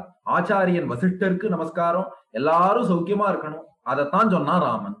நமஸ்காரம், ஆச்சாரியன் வசிஷ்டருக்கு நமஸ்காரம், எல்லாரும் சௌக்கியமா இருக்கணும், அதைத்தான் சொன்னான்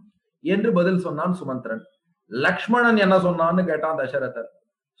ராமன் என்று பதில் சொன்னான் சுமந்திரன். லக்ஷ்மணன் என்ன சொன்னான்னு கேட்டான் தசரதன்.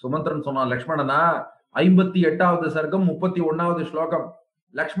 சுமந்திரன் சொன்னான், லக்ஷ்மணனா 58வது சர்க்கம் 31வது ஸ்லோகம்.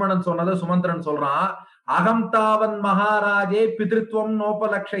 லக்ஷ்மணன் சொன்னதை சுமந்திரன் சொல்றான், அகம் தாவன் மகாராஜே பிதிருத்துவம்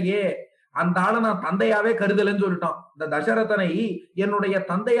நோபலக்ஷயே. அந்த ஆளை நான் தந்தையாவே கருதலன்னு சொல்லிட்டான். இந்த தசரதனை என்னுடைய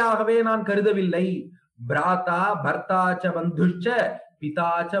தந்தையாகவே நான் கருதவில்லை. பிராத்தா பர்த்தாச்ச பந்துஷ்ச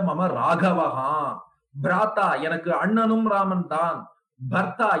பிதாச்ச மம ராகவஹா. பிராத்தா எனக்கு அண்ணனும் ராமன் தான்,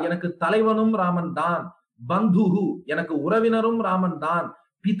 பர்த்தா எனக்கு தலைவனும் ராமன் தான், பந்துஹு எனக்கு உறவினரும் ராமன் தான்,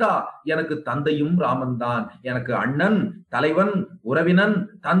 பிதா எனக்கு தந்தையும் ராமன் தான். எனக்கு அண்ணன் தலைவன் உறவினன்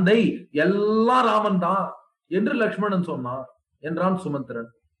தந்தை எல்லாம் ராமன் தான் என்று லக்ஷ்மணன் சொன்னான் என்றான் சுமந்திரன்.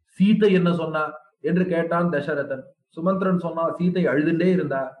 சீதை என்ன சொன்னா என்று கேட்டான் தசரதன். சுமந்திரன் சொன்னா, சீதை அழுதுண்டே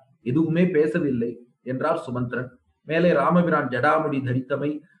இருந்தா, எதுவுமே பேசவில்லை என்றார் சுமந்திரன். மேலே ராமபிரான் ஜடாமுடி தரித்தமை,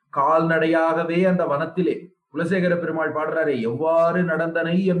 கால்நடையாகவே அந்த வனத்திலே குலசேகர பெருமாள் பாடுறாரே, எவ்வாறு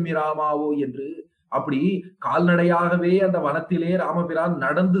நடந்தனை எம்மி ராமாவோ என்று, அப்படி கால்நடையாகவே அந்த வனத்திலே ராமபிரான்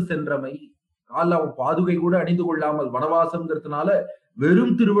நடந்து சென்றமை. கால் அவன் பாதுகை கூட அணிந்து கொள்ளாமல் வனவாசம்ங்கிறதுனால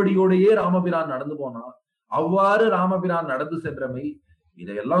வெறும் திருவடியோடையே ராமபிரான் நடந்து போனான். அவ்வாறு ராமபிரான் நடந்து சென்றமை,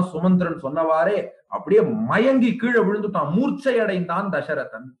 இதையெல்லாம் சுமந்திரன் சொன்னவாறே அப்படியே மயங்கி கீழே விழுந்துட்டான், மூர்ச்சை அடைந்தான்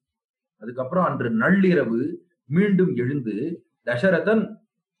தசரதன். அதுக்கப்புறம் அன்று நள்ளிரவு மீண்டும் எழுந்து தசரதன்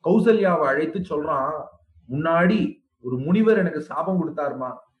கௌசல்யாவை அழைத்து சொல்றான், முன்னாடி ஒரு முனிவர் எனக்கு சாபம் கொடுத்தாருமா,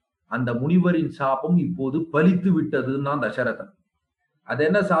 அந்த முனிவரின் சாபம் இப்போது பலித்து விட்டதுன்னா தசரதன். அது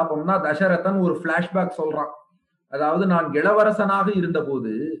என்ன சாபம்னா, தசரதன் ஒரு பிளாஷ்பேக் சொல்றான். அதாவது, நான் இளவரசனாக இருந்த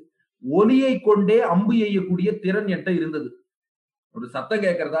போது ஒலியை கொண்டே அம்பு எய்யக்கூடிய திறன் என்கிட்ட இருந்தது. ஒரு சத்தம்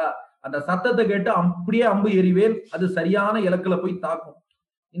கேட்கிறதா, அந்த சத்தத்தை கேட்டு அப்படியே அம்பு எறிவேன், அது சரியான இலக்குல போய் தாக்கும்.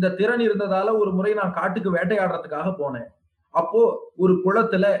 இந்த திறன் இருந்ததால ஒரு முறை நான் காட்டுக்கு வேட்டையாடுறதுக்காக போனேன். அப்போ ஒரு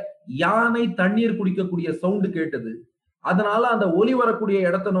குளத்துல யானை தண்ணீர் குடிக்கக்கூடிய சவுண்டு கேட்டது. அதனால அந்த ஒலி வரக்கூடிய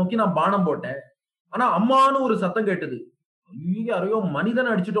இடத்தை நோக்கி நான் பானம் போட்டேன். ஆனா அம்மானு ஒரு சத்தம் கேட்டது. யாரையோ மனிதன்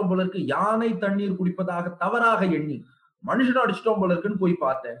அடிச்சிட்டோம் போல இருக்கு, யானை தண்ணீர் குடிப்பதாக தவறாக எண்ணி மனுஷன் அடிச்சிட்டோம் போல இருக்குன்னு போய்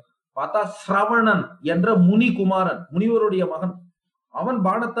பார்த்தேன். பார்த்தா சிரவணன் என்ற முனி குமாரன், முனிவருடைய மகன், அவன்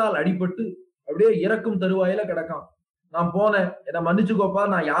பானத்தால் அடிபட்டு அப்படியே இறக்கும் தருவாயில கிடக்கான். நான் போனேன், என்ன மன்னிச்சுக்கோப்பா,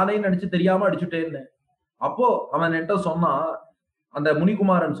 நான் யானைன்னு அடிச்சு தெரியாம அடிச்சுட்டேன்னு. அப்போ அவன் என்கிட்ட சொன்னான், அந்த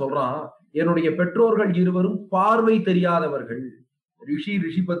முனிகுமாரன் சொல்றான், என்னுடைய பெற்றோர்கள் இருவரும் பார்வை தெரியாதவர்கள்,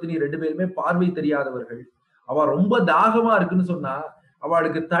 ரிஷி பத்னி 2 பேருமே பார்வை தெரியாதவர்கள். அவ ரொம்ப தாகமா இருக்குன்னு சொன்னா,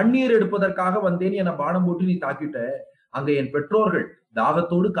 அவளுக்கு தண்ணீர் எடுப்பதற்காக வந்தேன், என பானம் போட்டு நீ தாக்கிட்ட. அங்க என் பெற்றோர்கள்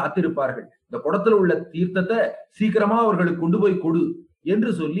தாகத்தோடு காத்திருப்பார்கள், இந்த குடத்துல உள்ள தீர்த்தத்தை சீக்கிரமா அவர்களுக்கு கொண்டு போய் கொடு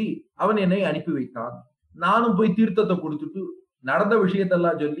என்று சொல்லி அவன் என்னை அனுப்பி வைத்தான். நானும் போய் தீர்த்தத்தை கொடுத்துட்டு நடந்த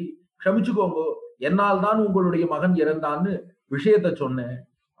விஷயத்தெல்லாம் சொல்லி க்ஷமிச்சுக்கோங்க, என்னால் தான் உங்களுடைய மகன் இறந்தான்னு விஷயத்த சொன்னேன்.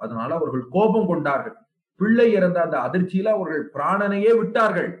 அதனால அவர்கள் கோபம் கொண்டார்கள். பிள்ளை இறந்த அந்த அதிர்ச்சியில அவர்கள் பிராணனையே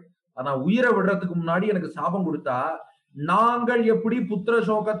விட்டார்கள். ஆனா உயிரை விடுறதுக்கு முன்னாடி எனக்கு சாபம் கொடுத்தா, நாங்கள் எப்படி புத்திர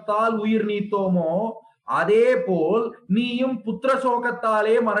சோகத்தால் உயிர் நீத்தோமோ அதே போல் நீயும் புத்திர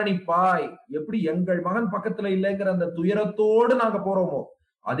சோகத்தாலே மரணிப்பாய். எப்படி எங்கள் மகன் பக்கத்துல இல்லைங்கிற அந்த துயரத்தோடு நாங்க போறோமோ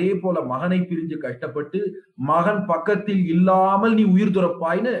அதே போல மகனை பிரிஞ்சு கஷ்டப்பட்டு மகன் பக்கத்தில் இல்லாமல் நீ உயிர்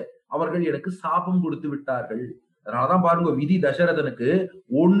துறப்பாய்ன்னு அவர்கள் எனக்கு சாபம் கொடுத்து விட்டார்கள். அதனாலதான் பாருங்க, விதி தசரதனுக்கு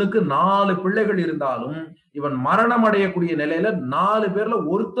 1க்கு 4 பிள்ளைகள் இருந்தாலும் இவன் மரணம் அடையக்கூடிய நிலையில 4 பேர்ல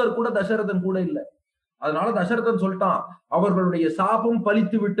ஒருத்தர் கூட தசரதன் கூட இல்ல. அதனால தசரதன் சொல்லிட்டான், அவர்களுடைய சாபம்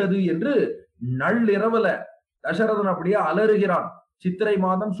பலித்து விட்டது என்று. நள்ளிரவுல தசரதன் அப்படியே அலறுகிறான். சித்திரை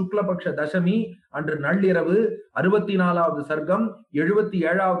மாதம் சுக்லபக்ஷ தசமி அன்று நள்ளிரவு 64வது சர்க்கம்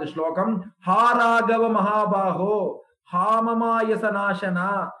 77வது ஸ்லோகம். ஹா ராகவ மகாபாகோ ஹா மமாயச நாசனா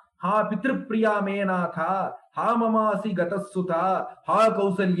ஹா பித்ருப்ரியா மேநாதா ஹா மமாசி கதசுதா ஹா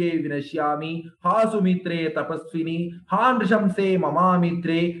கௌசல்யே வினஷ்யாமி ஹா சுமித்ரே தபஸ்வினி ஹா நிருஷம்சே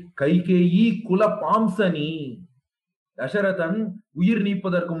மமாமித்ரே கைகேயி குல பாம்சனி. தசரதன் உயிர்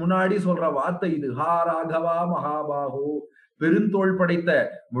நீப்பதற்கு முன்னாடி சொல்ற வார்த்தை இது. ஹா ராகவா மகாபாகோ, பெருந்தோள் படைத்த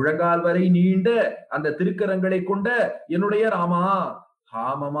முழங்கால் வரை நீண்ட அந்த திருக்கரங்களை கொண்ட என்னுடைய ராமா.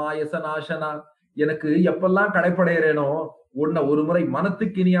 ஹாமமாயச நாசனா, எனக்கு எப்பெல்லாம் களைப்படைகிறேனோ உன்னை ஒரு முறை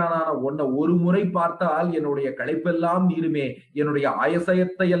மனத்துக்கினியானான உன்னை ஒரு முறை பார்த்தால் என்னுடைய களைப்பெல்லாம் நீருமே, என்னுடைய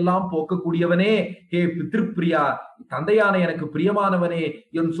ஆயசயத்தை எல்லாம் போக்கக்கூடியவனே, ஹே பித்ருப்பிரியா, தந்தையான எனக்கு பிரியமானவனே,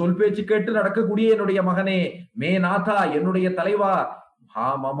 என் சொல் பேச்சு கேட்டு நடக்கக்கூடிய என்னுடைய மகனே, மே நாதா, என்னுடைய தலைவா, ஹா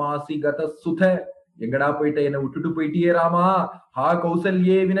மமாசி கத சுத, எங்கடா போயிட்ட, என்னை விட்டுட்டு போயிட்டியே ராமா. ஹா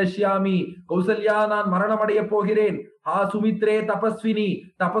கௌசல்யே வினஷ்யாமி, கௌசல்யா நான் மரணம் அடைய போகிறேன். ஹா சுமித்ரே தபஸ்வினி,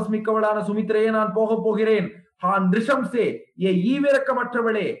 தபஸ்மிக்கவளான சுமித்ரே நான் போக போகிறேன். ஹா நிருஷம்சே, ஏ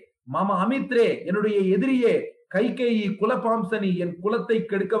ஈவிரக்கமற்றவளே, மம அமித்ரே, என்னுடைய எதிரியே, கைகேயி குலபாம்சனி, என் குலத்தை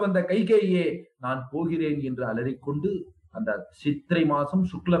கெடுக்க வந்த கைகேயே, நான் போகிறேன் என்று அலறிக்கொண்டு அந்த சித்திரை மாசம்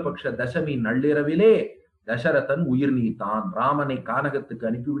சுக்லபக்ஷ தசமி நள்ளிரவிலே தசரதன் உயிர் நீத்தான். ராமனை கானகத்துக்கு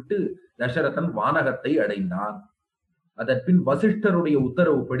அனுப்பிவிட்டு தசரதன் வானகத்தை அடைந்தான். அதற்பின் வசிஷ்டருடைய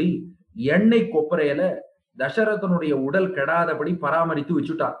உத்தரவுப்படி எண்ணெய் கொப்பரையில தசரதனுடைய உடல் கெடாதபடி பராமரித்து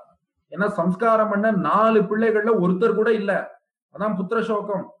வச்சுட்டார். ஏன்னா சம்ஸ்காரம் பண்ண 4 பிள்ளைகள்ல ஒருத்தர் கூட இல்ல. அதான் புத்திர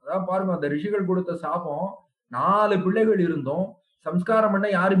சோகம். அதான் பாருங்க, அந்த ரிஷிகள் கொடுத்த சாபம். 4 பிள்ளைகள் இருந்தோம், சம்ஸ்காரம் பண்ண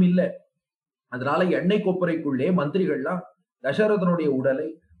யாரும் இல்ல. அதனால எண்ணெய் கொப்பரைக்குள்ளே மந்திரிகள்லாம் தசரதனுடைய உடலை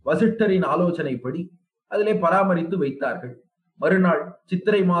வசிஷ்டரின் ஆலோசனைப்படி அதிலே பராமரித்து வைத்தார்கள். மறுநாள்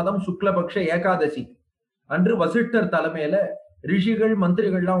சித்திரை மாதம் சுக்லபக்ஷ ஏகாதசி அன்று வசிஷ்டர் தலைமையில ரிஷிகள்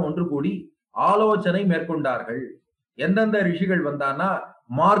மந்திரிகள்லாம் ஒன்று கூடி ஆலோசனை மேற்கொண்டார்கள். எந்தெந்த ரிஷிகள் வந்தானா,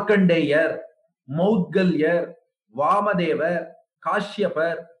 மார்க்கண்டேயர், மௌத்கல்யர், வாமதேவர்,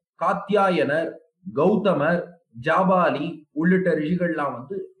 காஷ்யபர், காத்தியாயனர், கௌதமர், ஜாபாலி உள்ளிட்ட ரிஷிகள்லாம்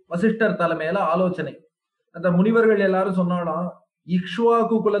வந்து வசிஷ்டர் தலைமையில ஆலோசனை. அந்த முனிவர்கள் எல்லாரும் சொன்னாலும்,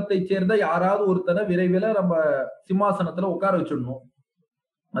 இக்ஷ்வாகு குலத்தை சேர்ந்த யாராவது ஒருத்தனை விரைவில் நம்ம சிம்மாசனத்துல உட்கார வச்சிடணும்,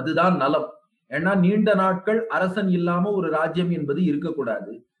 அதுதான் நலம். ஏன்னா நீண்ட நாட்கள் அரசன் இல்லாம ஒரு ராஜ்யம் என்பது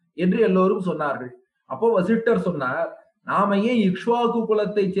இருக்கக்கூடாது என்று எல்லோரும் சொன்னார்கள். அப்போ வசிஷ்டர் சொன்னார், நாம ஏன் இக்ஷ்வாகு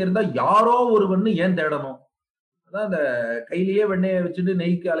குலத்தை சேர்ந்த யாரோ ஒருவன் ஏன் தேடணும்? அதான் அந்த கையிலேயே வெண்ணைய வச்சுட்டு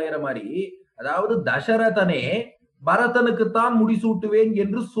நெய்க்கு அலையிற மாதிரி, அதாவது தசரதனே பரதனுக்குத்தான் முடிசூட்டுவேன்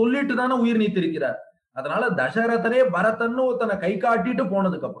என்று சொல்லிட்டு தானே உயிர் நீத்திருக்கிறார். அதனால தசரதனே பரதன்னு ஒருத்தனை கை காட்டிட்டு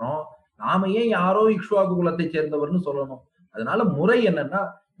போனதுக்கு அப்புறம் நாம ஏன் யாரோ இக்ஷ்வாகு குலத்தை சேர்ந்தவர்னு சொல்லணும்? அதனால முறை என்னன்னா,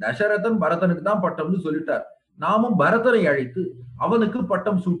 தசரதன் பரதனுக்கு தான் பட்டம்னு சொல்லிட்டார், நாமும் பரதனை அழைத்து அவனுக்கு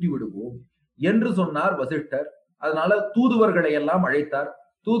பட்டம் சூட்டி விடுவோம் என்று சொன்னார் வசிஷ்டர். அதனால தூதுவர்களை எல்லாம் அழைத்தார்.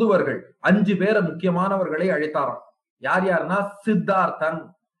 தூதுவர்கள் 5 பேரை முக்கியமானவர்களை அழைத்தாராம். யார் யாருன்னா, சித்தார்த்தன்,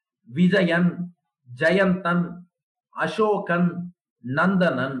 விஜயன், ஜெயந்தன், அசோகன்,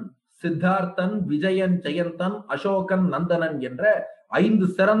 நந்தனன். சித்தார்த்தன், விஜயன், ஜெயந்தன், அசோகன், நந்தனன் என்ற 5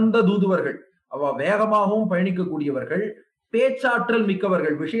 சிறந்த தூதுவர்கள். அவ வேகமாகவும் பயணிக்கக்கூடியவர்கள், பேச்சாற்றல்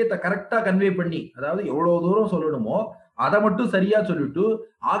மிக்கவர்கள். விஷயத்தை கரெக்டா கன்வே பண்ணி, அதாவது எவ்வளவு தூரம் சொல்லணுமோ அதை மட்டும் சரியா சொல்லிட்டு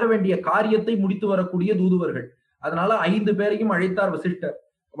ஆக வேண்டிய காரியத்தை முடித்து வரக்கூடிய தூதுவர்கள். அதனால 5 பேரையும் அழைத்தார் வசிஷ்டர்.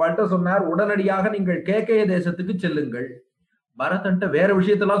 அவள்கிட்ட சொன்னார், உடனடியாக நீங்கள் கேகய தேசத்துக்கு செல்லுங்கள். பரதன்ட்ட வேற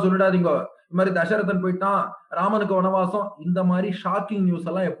விஷயத்தெல்லாம் சொல்லிடாதீங்க. இந்த மாதிரி தசரதன் போயிட்டான், ராமனுக்கு வனவாசம், இந்த மாதிரி ஷாக்கிங் நியூஸ்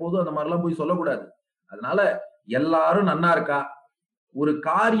எல்லாம் எப்போதும் அந்த மாதிரிலாம் போய் சொல்லக்கூடாது. அதனால எல்லாரும் நன்னா இருக்கா, ஒரு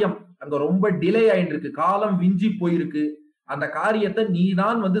காரியம் அங்க ரொம்ப டிலே ஆயிட்டு இருக்கு, காலம் விஞ்சி போயிருக்கு, அந்த காரியத்தை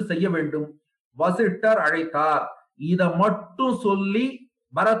நீதான் வந்து செய்ய வேண்டும். வசிஷ்டர் அழைத்தார், இத மட்டும் சொல்லி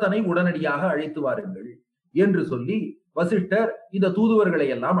பரதனை உடனடியாக அழைத்து வாருங்கள் என்று சொல்லி வசிஷ்டர் இந்த தூதுவர்களை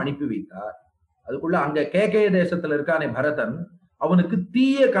எல்லாம் அனுப்பி வைத்தார். அதுக்குள்ள அங்க கேகய தேசத்துல இருக்கானே பரதன், அவனுக்கு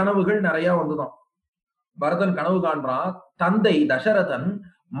தீய கனவுகள் நிறைய வந்துதான். பரதன் கனவு காண்றான், தந்தை தசரதன்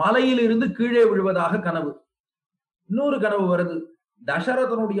மலையிலிருந்து கீழே விழுவதாக கனவு. இன்னொரு கனவு வருது,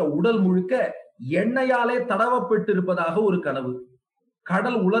 தசரதனுடைய உடல் முழுக்க எண்ணெயாலே தடவப்பட்டிருப்பதாக ஒரு கனவு.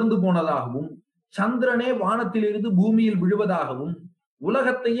 கடல் உலர்ந்து போனதாகவும், சந்திரனே வானத்திலிருந்து பூமியில் விழுவதாகவும்,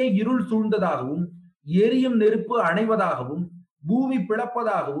 உலகத்தையே இருள் சூழ்ந்ததாகவும், எரியும் நெருப்பு அணைவதாகவும், பூமி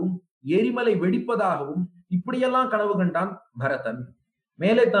பிளப்பதாகவும், எரிமலை வெடிப்பதாகவும் இப்படியெல்லாம் கனவு கண்டான் பரதன்.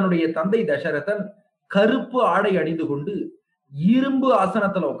 மேலே தன்னுடைய தந்தை தசரதன் கருப்பு ஆடை அணிந்து கொண்டு இரும்பு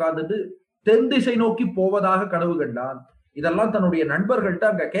ஆசனத்துல உட்கார்ந்துட்டு தென் திசை நோக்கி போவதாக கனவு கண்டான். இதெல்லாம் தன்னுடைய நண்பர்கள்ட்ட,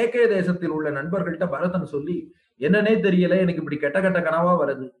 அங்க கேகய தேசத்தில் உள்ள நண்பர்கள்ட்ட பரதன் சொல்லி, என்னன்னே தெரியல, எனக்கு இப்படி கெட்ட கெட்ட கனவா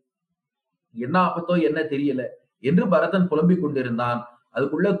வருது, என்ன ஆபத்தோ என்ன தெரியல என்று பரதன் புலம்பிக் கொண்டிருந்தான்.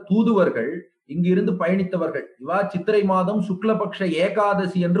 அதுக்குள்ள தூதுவர்கள் இங்கிருந்து பயணித்தவர்கள், இவா சித்திரை மாதம் சுக்லபக்ஷ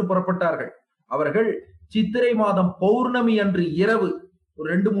ஏகாதசி என்று புறப்பட்டார்கள். அவர்கள் சித்திரை மாதம் பௌர்ணமி அன்று இரவு, ஒரு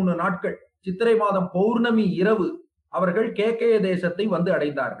 2-3 நாட்கள், சித்திரை மாதம் பௌர்ணமி இரவு அவர்கள் கேகய தேசத்தை வந்து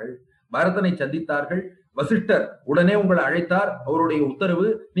அடைந்தார்கள். பரதனை சந்தித்தார்கள். வசிஷ்டர் உடனே உங்களை அழைத்தார், அவருடைய உத்தரவு,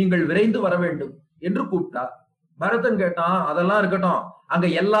 நீங்கள் விரைந்து வர வேண்டும் என்று கூப்பிட்டார். பரதன் கேட்டான், அதெல்லாம் இருக்கட்டும், அங்க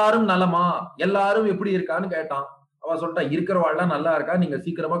எல்லாரும் நலமா, எல்லாரும் எப்படி இருக்கான்னு கேட்டான். அவ சொல்லிட்டா, இருக்கிறவாள்லாம் நல்லா இருக்கா, நீங்க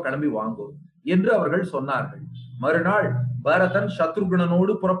சீக்கிரமா கிளம்பி வாங்கும் என்று அவர்கள் சொன்னார்கள். மறுநாள் பரதன்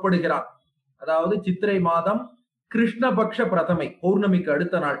சத்ருகுணனோடு புறப்படுகிறான். அதாவது சித்திரை மாதம் கிருஷ்ணபக்ஷ பிரதமை, பௌர்ணமிக்கு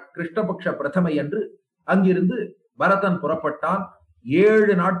அடுத்த நாள் கிருஷ்ணபக்ஷ பிரதமை என்று அங்கிருந்து பரதன் புறப்பட்டான்.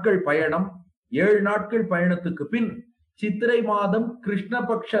 7 நாட்கள் பயணம். 7 நாட்கள் பயணத்துக்கு பின் சித்திரை மாதம்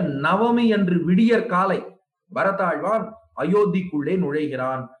கிருஷ்ணபக்ஷ நவமி என்று விடியற் காலை பரதாழ்வான் அயோத்திக்குள்ளே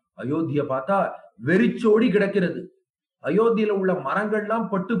நுழைகிறான். அயோத்திய பார்த்தா வெறிச்சோடி கிடக்கிறது. அயோத்தியில உள்ள மரங்கள்லாம்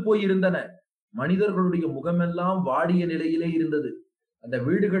பட்டு போய் இருந்தன. மனிதர்களுடைய முகமெல்லாம் வாடிய நிலையிலே இருந்தது. அந்த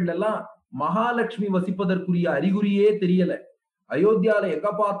வீடுகள் எல்லாம் மகாலட்சுமி வசிப்பதற்குரிய அறிகுறியே தெரியல. அயோத்தியால எங்க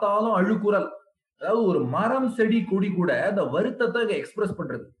பார்த்தாலும் அழுக்குறல். அதாவது ஒரு மரம் செடி கொடி கூட அந்த வருத்தத்தை எக்ஸ்பிரஸ்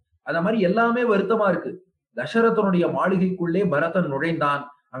பண்றது. அந்த மாதிரி எல்லாமே வருத்தமா இருக்கு. தசரதனுடைய மாளிகைக்குள்ளே பரதன் நுழைந்தான்.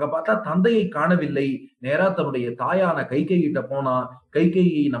 அங்க பார்த்தா தந்தையை காணவில்லை. நேரா தன்னுடைய தாயான கைகேயிட்ட போனான்.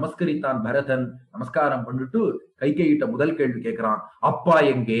 கைகேயை நமஸ்கரித்தான் பரதன். நமஸ்காரம் பண்ணிட்டு கைகேயிட்ட முதல் கேள்வி கேட்கிறான், அப்பா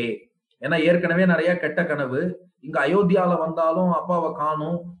எங்கே? ஏன்னா ஏற்கனவே நிறைய கெட்ட கனவு. இங்க அயோத்தியால வந்தாலும் அப்பாவை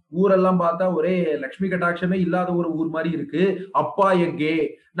காணும். ஊரெல்லாம் பார்த்தா ஒரே லட்சுமி கட்டாட்சமே இல்லாத ஒரு ஊர் மாதிரி இருக்கு. அப்பா எங்கே?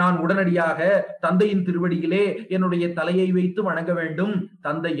 நான் உடனடியாக தந்தையின் திருவடியிலே என்னுடைய தலையை வைத்து வணங்க வேண்டும்.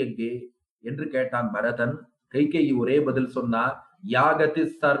 தந்தை எங்கே என்று கேட்டான் பரதன். கைகேயி ஒரே பதில் சொன்னார், யாகதி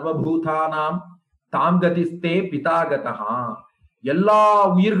சர்வபூதானாம் தாங்கதிஸ்தே பிதாகதா. எல்லா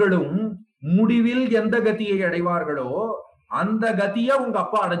உயிர்களும் முடிவில் எந்த கதியை அடைவார்களோ அந்த கதிய உங்க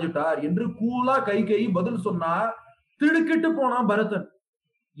அப்பா அடைஞ்சிட்டார் என்று கூலா கைகேயி பதில் சொன்னா. திடுக்கிட்டு போனான் பரதன்.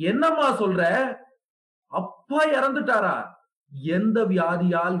 என்னம்மா சொல்ற? அப்பா இறந்துட்டாரா? எந்த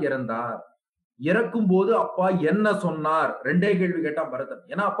வியாதியால் இறந்தார்? இறக்கும் போது அப்பா என்ன சொன்னார்? 2 கேள்வி கேட்டான் பரதன்.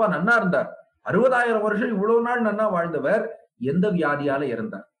 ஏன்னா அப்பா நன்னா இருந்தார், 60,000 வருஷம் இவ்வளவு நாள் நன்னா வாழ்ந்தவர். எந்த வியாதியால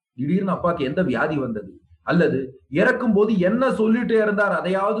இறந்தார்? திடீர்னு அப்பாக்கு எந்த வியாதி வந்தது? அல்லது இறக்கும் போது என்ன சொல்லிட்டு இறந்தார்,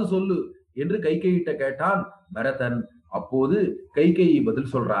 அதையாவது சொல்லு என்று கைகேயிட்ட கேட்டான் பரதன். அப்போது கைகேயி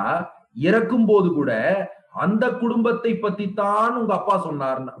பதில் சொல்றா, இறக்கும் போது கூட அந்த குடும்பத்தை பத்தி தான் உங்க அப்பா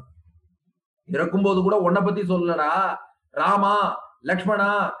சொன்னார்னா. இறக்கும் போது கூட உன்னை பத்தி சொல்லடா, ராமா, லக்ஷ்மணா,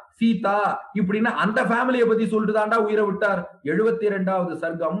 சீதா இப்படின்னு அந்த ஃபேமிலியை பத்தி சொல்லிட்டு தாண்டா உயிரை விட்டார். 72வது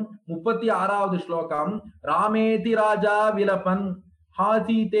சர்க்கம் 36வது ஸ்லோகம். ராமேதி ராஜா விலபன்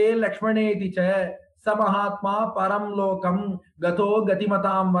ஹாசீதே லக்ஷ்மணேதி ச சமஹாத்மா பரம் லோகம் கதோ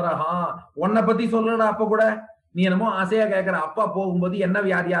கதிமதாம் வரஹா. உன்னை பத்தி சொல்லடா. அப்ப கூட நீ என்னமோ ஆசையா கேட்கிற, அப்பா போகும்போது என்ன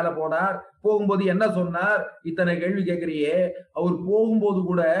வியாதியால போனார், போகும்போது என்ன சொன்னார், இத்தனை கேள்வி கேட்கிறியே. அவர் போகும்போது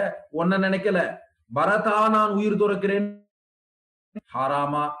கூட ஒன்ன நினைக்கல, பரதா நான் உயிர் துறக்கிறேன், ஹா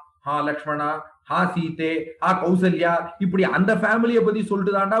ராமா, ஹா லக்ஷ்மணா, ஹா சீதே, ஹா கௌசல்யா இப்படி அந்த ஃபேமிலியை பத்தி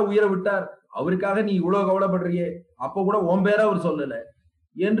சொல்லிட்டு தாண்டா உயிரை விட்டார். அவருக்காக நீ இவ்வளவு கவலைப்படுறியே, அப்ப கூட உன் பேர அவர் சொல்லல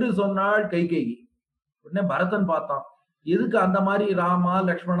என்று சொன்னாள் கைகேயி. உடனே பரதன் பார்த்தான், எதுக்கு அந்த மாதிரி ராமா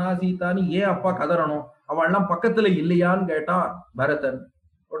லக்ஷ்மணா சீதான்னு ஏன் அப்பா கதறணும், அவள்லாம் பக்கத்துல இல்லையான்னு கேட்டான் பரதன்.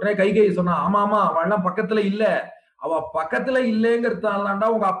 உடனே கைகேயி சொன்னா, ஆமா ஆமா அவள்லாம் பக்கத்துல இல்ல, அவ பக்கத்துல இல்லைங்கிறதுனாலதான்டா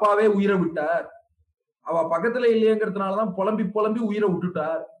உங்க அப்பாவே உயிரை விட்டார், அவ பக்கத்துல இல்லையங்கிறதுனாலதான் புலம்பி புலம்பி உயிரை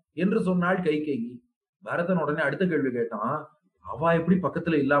விட்டுட்டார் என்று சொன்னாள் கைகேயி. பரதன் உடனே அடுத்த கேள்வி கேட்டான், அவ எப்படி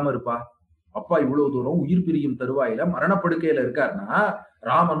பக்கத்துல இல்லாம இருப்பா? அப்பா இவ்வளவு தூரம் உயிர் பிரியும் தருவாயில மரணப்படுக்கையில இருக்காருன்னா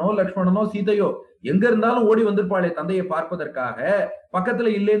ராமனோ லக்ஷ்மணனோ சீதையோ எங்க இருந்தாலும் ஓடி வந்திருப்பாளே தந்தையை பார்ப்பதற்காக,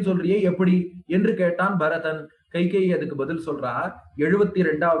 பக்கத்துல இல்லைன்னு சொல்றியே எப்படி என்று கேட்டான் பரதன். கைகேயி அதுக்கு பதில் சொல்றா.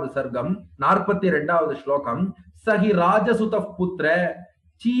 72வது சர்க்கம் 42வது ஸ்லோகம். சகி ராஜசுத புத்திர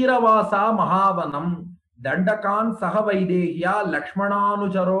சீரவாசா மகாவனம் தண்டகான் சக வைதேகியா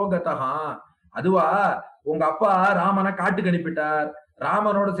லக்ஷ்மணானுச்சரோகதா. அதுவா உங்க அப்பா ராமனை காட்டுக்கு அனுப்பிட்டார்.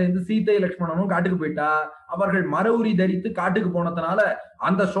 ராமனோட சேர்ந்து சீதை லக்ஷ்மணனும் காட்டுக்கு போயிட்டா. அவர்கள் மர உரி தரித்து காட்டுக்கு போனதுனால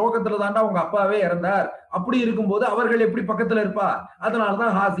அந்த சோகத்துல தாண்டா உங்க அப்பாவே இறந்தார். அப்படி இருக்கும்போது அவர்கள் எப்படி பக்கத்துல இருப்பா?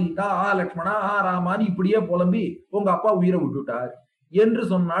 அதனாலதான் ஹா சீதா, ஆ லக்ஷ்மணா, ஆ ராமான்னு இப்படியே புலம்பி உங்க அப்பா உயிரை விட்டுட்டார் என்று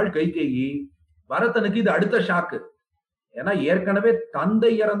சொன்னாள் கைகேயி. பரதனுக்கு இது அடுத்த ஷாக்கு. ஏன்னா ஏற்கனவே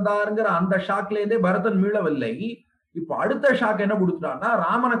தந்தை இறந்தாருங்கிற அந்த ஷாக்ல இருந்தே பரதன் மீளவில்லை. இப்ப அடுத்த ஷாக் என்ன கொடுத்துட்டான்னா,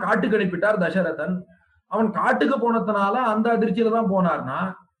 ராமனை காட்டுக்கு அனுப்பிட்டார் தசரதன். அவன் காட்டுக்கு போனதுனால அந்த அதிர்ச்சியில தான் போனார்னா,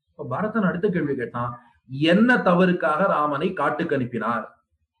 இப்ப பரதன் அடுத்த கேள்வி கேட்டான், என்ன தவறுக்காக ராமனை காட்டுக்கு அனுப்பினார்?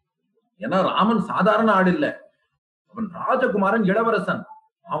 ஏன்னா ராமன் சாதாரண ஆள் இல்ல, அவன் ராஜகுமாரன், இளவரசன்.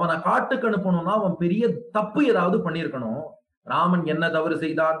 அவனை காட்டுக்கு அனுப்பணும்னா அவன் பெரிய தப்பு ஏதாவது பண்ணிருக்கணும். ராமன் என்ன தவறு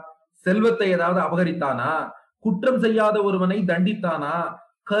செய்தான்? செல்வத்தை ஏதாவது அபகரித்தானா? குற்றம் செய்யாத ஒருவனை தண்டித்தானா?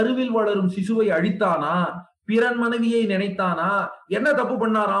 கருவில் வளரும் சிசுவை அழித்தானா? பிறன் மனைவியை நினைத்தானா? என்ன தப்பு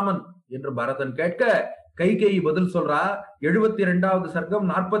பண்ணா ராமன் என்று பரதன் கேட்க, கைகேயி பதில் சொல்றா. 72வது சர்க்கம்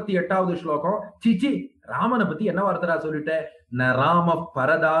 48வது ஸ்லோகம். சிச்சி, ராமனை பத்தி என்ன வார்த்தரா சொல்லிட்ட? ந ராம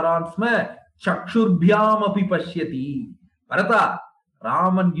பரதாரான்ஸ்ம சக்ஷுர்பியாம் அபி பஷ்யதி. பரதா,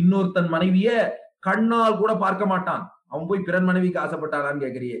 ராமன் இன்னொருத்தன் மனைவிய கண்ணால் கூட பார்க்க மாட்டான். அவன் போய் பிறன் மனைவிக்கு ஆசைப்பட்டாரான்னு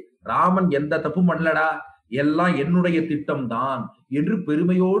கேக்குறியே. ராமன் எந்த தப்பும் பண்ணலடா, எல்லாம் என்னுடைய திட்டம் தான் என்று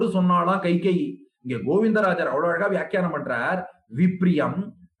பெருமையோடு சொன்னாலாம் கைகேயி. இங்க கோவிந்தராஜர் அவ்வளவு அழகா வியாக்கியானம் பண்றார். விப்ரியம்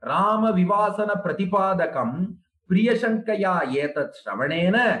ராம விவாசன பிரதிபாதகம் பிரியசங்கயா ஏதத்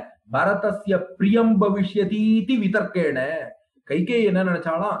ஸ்ரவணேன பரதஸ்ய பிரியம் பவிஷ்யதீதி விதர்க்கேன. கைகேயி என்ன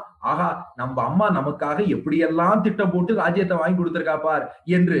நினைச்சாலாம், ஆஹா, நம்ம அம்மா நமக்காக எப்படியெல்லாம் திட்டம் போட்டு ராஜ்யத்தை வாங்கி கொடுத்திருக்கா பார்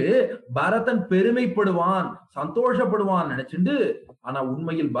என்று பரதன் பெருமைப்படுவான், சந்தோஷப்படுவான் நினைச்சுண்டு. ஆனா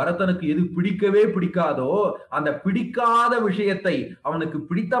உண்மையில் பரதனுக்கு எது பிடிக்கவே பிடிக்காதோ அந்த பிடிக்காத விஷயத்தை அவனுக்கு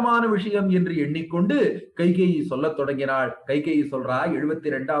பிடித்தமான விஷயம் என்று எண்ணிக்கொண்டு கைகேயி சொல்ல தொடங்கினாள். கைகேயி சொல்றா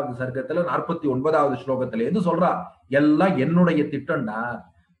 72வது சர்க்கத்துல 49வது ஸ்லோகத்துல இருந்து சொல்றா, எல்லாம் என்னுடைய திட்டம்டா.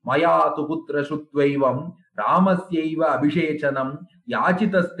 மயா து புத்திர சுத்வைவம் ராமஸ்யைவ அபிஷேச்சனம்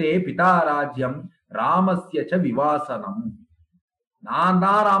யாச்சிதஸ்தே பிதா ராஜ்யம் ராமஸ்ய ச விவாசனம். நான்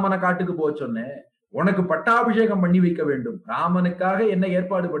தான் ராமனை காட்டுக்கு போக சொன்னேன், உனக்கு பட்டாபிஷேகம் பண்ணி வைக்க வேண்டும். ராமனுக்காக என்ன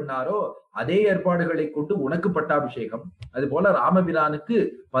ஏற்பாடு பண்ணாரோ அதே ஏற்பாடுகளை கொண்டு உனக்கு பட்டாபிஷேகம். அது போல ராமபிரானுக்கு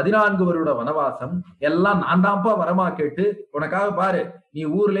 14 வருட வனவாசம் எல்லாம் நான் தான்ப்பா வரமா கேட்டு உனக்காக பாரு, நீ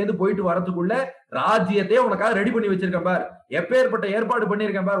ஊர்ல இருந்து போயிட்டு வரதுக்குள்ள ராஜ்யத்தையே உனக்காக ரெடி பண்ணி வச்சிருக்கேன் பார், எப்பேற்பட்ட ஏற்பாடு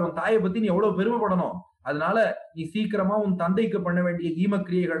பண்ணிருக்கேன் பார். உன் தாயை பத்தி நீ எவ்வளவு பெருமைப்படணும். அதனால நீ சீக்கிரமா உன் தந்தைக்கு பண்ண வேண்டிய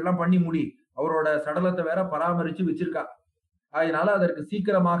ஈமக்கிரியைகள் எல்லாம் பண்ணி முடி. அவரோட சடலத்தை வேற பராமரிச்சு வச்சிருக்கா. அதனால அதற்கு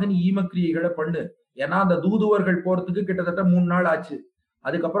சீக்கிரமாக நீ ஈமக்கிரியைகளை பண்ணு. ஏன்னா அந்த தூதுவர்கள் போறதுக்கு கிட்டத்தட்ட 3 நாள் ஆச்சு.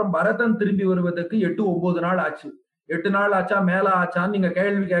 அதுக்கப்புறம் பரதன் திரும்பி வருவதற்கு 8-9 நாள் ஆச்சு. 8 நாள் ஆச்சா மேல ஆச்சான்னு நீங்க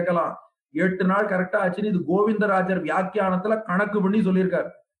கேள்வி கேட்கலாம். 8 நாள் கரெக்டா ஆச்சுன்னு இது கோவிந்தராஜர் வியாக்கியானத்துல கணக்கு பண்ணி சொல்லியிருக்கார்.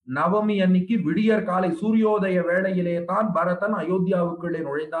 நவமி அன்னைக்கு விடியற் காலை சூரியோதய வேளையிலே தான் பரதன் அயோத்தியாவுக்குள்ளே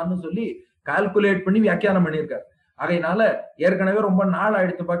நுழைந்தான்னு சொல்லி கால்குலேட் பண்ணி வியாக்கியானம் பண்ணியிருக்கார். ஆகையினால ஏற்கனவே ரொம்ப நாள்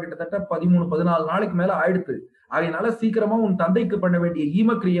ஆயிடுத்துப்பா, கிட்டத்தட்ட 13-14 நாளைக்கு மேல ஆயிடுத்து. ஆகையினால சீக்கிரமா உன் தந்தைக்கு பண்ண வேண்டிய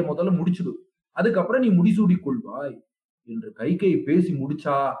ஈமக்கிரியை முதல்ல முடிச்சுடு, அதுக்கப்புறம் நீ முடிசூடி கொள்வாய் என்று கைகேயி பேசி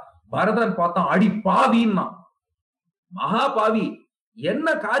முடிச்சா. பரதன் பார்த்தான், அடி பாவின்னா, மகா பாவி, என்ன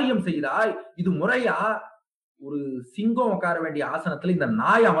காரியம் செய்தாய்? இது முறையா? ஒரு சிங்கம் உட்கார வேண்டிய ஆசனத்துல இந்த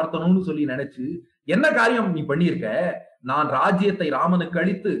நாய் அமர்த்தணும்னு சொல்லி நினைச்சு என்ன காரியம் நீ பண்ணியிருக்க? நான் ராஜ்யத்தை ராமனுக்கு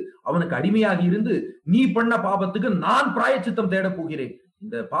அளித்து அவனுக்கு அடிமையாகி இருந்து நீ பண்ண பாபத்துக்கு நான் பிராயச்சித்தம் தேட போகிறேன்.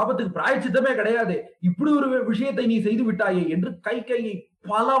 இந்த பாபத்துக்கு பிராயச்சித்தமே கிடையாது, இப்படி ஒரு விஷயத்தை நீ செய்து விட்டாயே என்று கைகேயை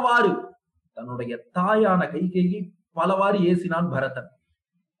பலவாறு, தன்னுடைய தாயான கைகேயை பலவாறு ஏசினான் பரதன்.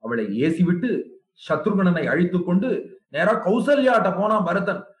 அவளை ஏசி விட்டு சத்ருகணனை அழித்துக் கொண்டு நேரா கௌசல்யாட்ட போனான்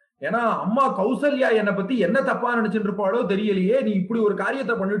பரதன். ஏன்னா அம்மா கௌசல்யா என்னை பத்தி என்ன தப்பா நினைச்சுட்டு இருப்பாளோ தெரியலையே, நீ இப்படி ஒரு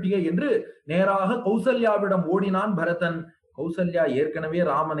காரியத்தை பண்ணிட்டியே என்று நேராக கௌசல்யாவிடம் ஓடினான் பரதன். கௌசல்யா ஏற்கனவே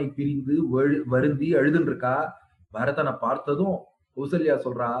ராமனை பிரிந்து வருந்தி அழுதுன்னு இருக்கா. பரதனை பார்த்ததும் கௌசல்யா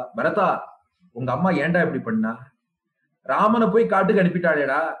சொல்றா, பரதா, உங்க அம்மா ஏன்டா இப்படி பண்ணா? ராமனை போய் காட்டுக்கு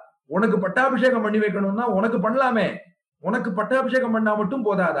அனுப்பிட்டாளேடா, உனக்கு பட்டாபிஷேகம் பண்ணி வைக்கணும்னா உனக்கு பண்ணலாமே, உனக்கு பட்டாபிஷேகம் பண்ணா மட்டும்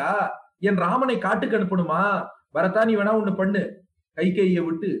போதாதா? என் ராமனை காட்டுக்கு அனுப்பணுமா? பரதா, நீ வேணா ஒண்ணு பண்ணு, கைகேயை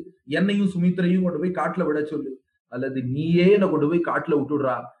விட்டு என்னையும் சுமித்திரையும் கொண்டு போய் காட்டுல விட சொல்லு, அல்லது நீயே என்ன கொண்டு போய் காட்டுல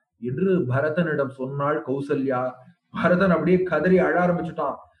விட்டுடுறா என்று பரதனிடம் சொன்னாள் கௌசல்யா. பரதன் அப்படியே கதறி அழ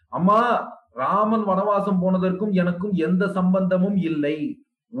ஆரம்பிச்சுட்டான். அம்மா, ராமன் வனவாசம் போனதற்கும் எனக்கும் எந்த சம்பந்தமும் இல்லை.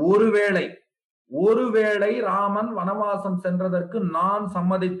 ஒருவேளை ராமன் வனவாசம் சென்றதற்கு நான்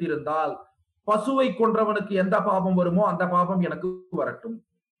சம்மதித்திருந்தால் பசுவை கொன்றவனுக்கு எந்த பாபம் வருமோ அந்த பாபம் எனக்கு வரட்டும்.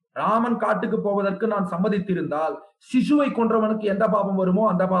 ராமன் காட்டுக்கு போவதற்கு நான் சம்மதித்திருந்தால் சிசுவை கொன்றவனுக்கு எந்த பாபம் வருமோ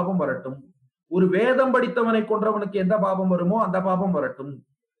அந்த பாபம் வரட்டும். ஒரு வேதம் படித்தவனை கொன்றவனுக்கு எந்த பாபம் வருமோ அந்த பாபம் வரட்டும்.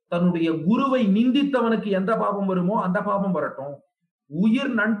 தன்னுடைய குருவை நிந்தித்தவனுக்கு எந்த பாபம் வருமோ அந்த பாபம் வரட்டும்.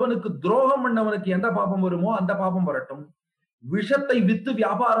 உயிர் நண்பனுக்கு துரோகம் பண்ணவனுக்கு எந்த பாபம் வருமோ அந்த பாபம் வரட்டும். விஷத்தை வித்து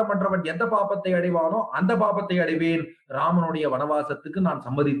வியாபாரம் பண்றவன் எந்த பாபத்தை அடைவானோ அந்த பாபத்தை அடைவேன். ராமனுடைய வனவாசத்துக்கு நான்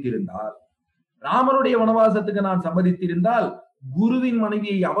சம்மதித்திருந்தால் குருவின்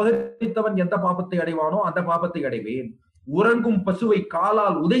மனைவியை அபகரித்தவன் எந்த பாபத்தை அடைவானோ அந்த பாபத்தை அடைவேன். உறங்கும் பசுவை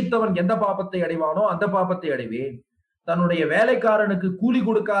காலால் உதைத்தவன் எந்த பாபத்தை அடைவானோ அந்த பாபத்தை அடைவேன். தன்னுடைய வேலைக்காரனுக்கு கூலி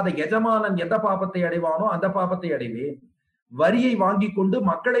கொடுக்காத எஜமானன் எந்த பாபத்தை அடைவானோ அந்த பாபத்தை அடைவேன். வரியை வாங்கி கொண்டு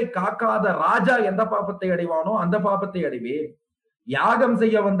மக்களை காக்காத ராஜா எந்த பாபத்தை அடைவானோ அந்த பாபத்தை அடைவேன். யாகம்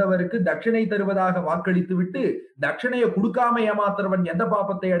செய்ய வந்தவருக்கு தட்சிணை தருவதாக வாக்களித்து விட்டு தட்சிணையை கொடுக்காம ஏமாத்துறவன் எந்த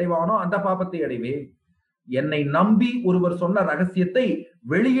பாபத்தை அடைவானோ அந்த பாபத்தை அடைவேன். என்னை நம்பி ஒருவர் சொன்ன ரகசியத்தை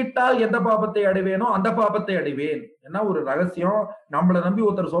வெளியிட்டால் எந்த பாபத்தை அடைவேனோ அந்த பாபத்தை அடைவேன். ஏன்னா ஒரு ரகசியம் நம்மளை நம்பி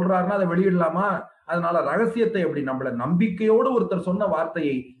ஒருத்தர் சொல்றாருன்னா அதை வெளியிடலாமா? அதனால ரகசியத்தை எப்படி நம்மள நம்பிக்கையோடு ஒருத்தர் சொன்ன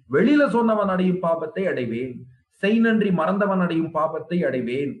வார்த்தையை வெளியில சொன்னவன் அடையும் பாபத்தை அடைவேன். செய் நன்றி மறந்தவன் அடையும் பாபத்தை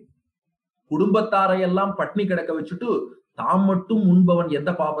அடைவேன். குடும்பத்தாரை எல்லாம் பட்னி கிடக்க வச்சுட்டு தாம் மட்டும் உண்பவன்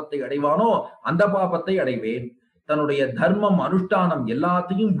எந்த பாபத்தை அடைவானோ அந்த பாபத்தை அடைவேன். தன்னுடைய தர்மம் அனுஷ்டானம்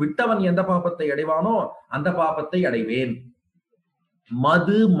எல்லாத்தையும் விட்டவன் எந்த பாபத்தை அடைவானோ அந்த பாபத்தை அடைவேன்.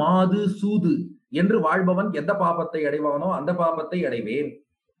 மது மாது சூது என்று வாழ்பவன் எந்த பாபத்தை அடைவானோ அந்த பாபத்தை அடைவேன்.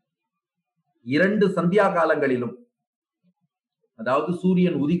 2 சந்தியா காலங்களிலும், அதாவது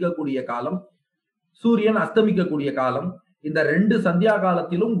சூரியன் உதிக்கக்கூடிய காலம், சூரியன் அஸ்தமிக்கக்கூடிய காலம், இந்த 2 சந்தியா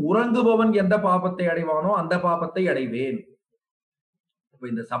காலத்திலும் உறங்குபவன் எந்த பாபத்தை அடைவானோ அந்த பாபத்தை அடைவேன். இப்ப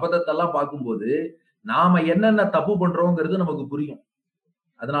இந்த சபதத்தெல்லாம் பார்க்கும்போது நாம என்னென்ன தப்பு பண்றோங்கிறது நமக்கு புரியும்.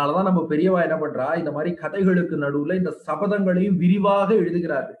 அதனாலதான் நம்ம பெரியவா என்ன பண்றா, இந்த மாதிரி கதைகளுக்கு நடுவுல இந்த சபதங்களையும் விரிவாக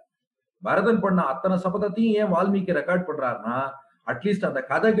எழுதுகிறார்கள். பரதன் பண்ண அத்தனை சபதத்தையும் ஏன் வால்மீகி ரெக்கார்ட் பண்றாருன்னா, அட்லீஸ்ட் அந்த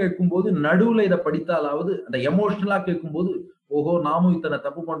கதை கேட்கும் போது நடுவுல இதை படித்தாலாவது அந்த எமோஷனலா கேட்கும் போது ஓஹோ நாமும் இத்தனை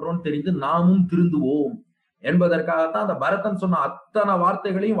தப்பு பண்றோம்னு தெரிந்து நாமும் திருந்துவோம் என்பதற்காகத்தான் அந்த பரதன் சொன்ன அத்தனை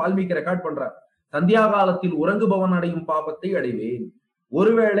வார்த்தைகளையும் வால்மீகி ரெக்கார்ட் பண்றார். சந்தியா காலத்தில் உறங்குபவன் அடையும் பாபத்தை அடைவேன்.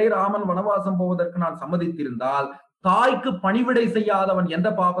 ஒருவேளை ராமன் வனவாசம் போவதற்கு நான் சம்மதித்திருந்தால் தாய்க்கு பணிவிடை செய்யாதவன் எந்த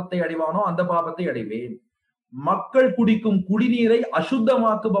பாபத்தை அடைவானோ அந்த பாபத்தை அடைவேன். மக்கள் குடிக்கும் குடிநீரை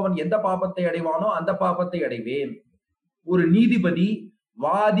அசுத்தமாக்குபவன் எந்த பாபத்தை அடைவானோ அந்த பாபத்தை அடைவேன். ஒரு நீதிபதி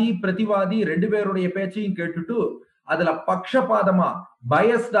வாதி பிரதிவாதி 2 பேருடைய பேச்சையும் கேட்டுட்டு அதுல பக்ஷபாதமா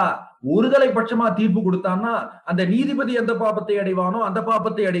பயஸ்டா ஒருதலை பட்சமா தீர்ப்பு கொடுத்தான்னா அந்த நீதிபதி எந்த பாபத்தை அடைவானோ அந்த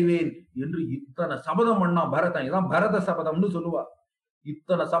பாபத்தை அடைவேன் என்று இத்தனை சபதம் பண்ணா பரதன். இதான் பரத சபதம்னு சொல்லுவா.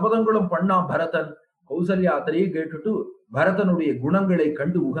 இத்தனை சபதங்களும் பண்ணா பரதன். கௌசல்யா அத்தனையும் கேட்டுட்டு பரதனுடைய குணங்களை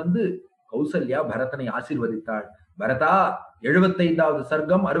கண்டு உகந்து கௌசல்யா பரதனை ஆசீர்வதித்தாள். பரதா 75வது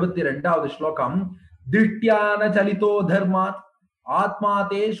சர்க்கம் 62வது ஸ்லோகம். திஷ்டியான சலிதோ தர்மாத்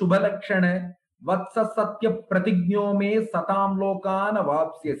ஆத்மாதே சுபலக்ஷண வத்ச சத்ய பிரதிஜ்ஞோமே சதாம் லோகான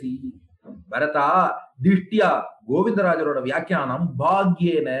வாப்ஸ்யசி. பரதா திஷ்டியா, கோவிந்தராஜரோட வியாக்கியானம்,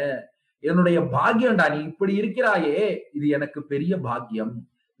 பாக்யேன, என்னுடைய பாக்கியம்டா, நீ இப்படி இருக்கிறாயே இது எனக்கு பெரிய பாக்கியம்.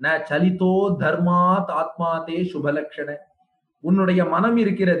 ந சலிதோ தர்மாத் ஆத்மாதே சுபலக்ஷண. உன்னுடைய மனம்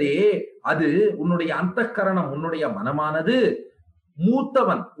இருக்கிறதே அது, உன்னுடைய அந்தக்கரணம், உன்னுடைய மனமானது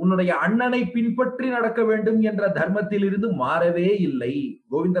மூத்தவன் உன்னுடைய அண்ணனை பின்பற்றி நடக்க வேண்டும் என்ற தர்மத்தில் இருந்து மாறவே இல்லை.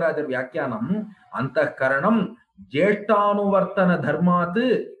 கோவிந்தராஜர் வியாக்கியானம், அந்தக்கரணம் ஜேஷ்டானுவர்த்தன தர்மாத்து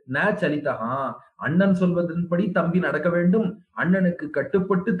ந சலிதஹா. அண்ணன் சொல்வதன்படி தம்பி நடக்க வேண்டும், அண்ணனுக்கு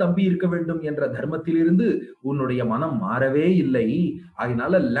கட்டுப்பட்டு தம்பி இருக்க வேண்டும் என்ற தர்மத்தில் இருந்து உன்னுடைய மனம் மாறவே இல்லை.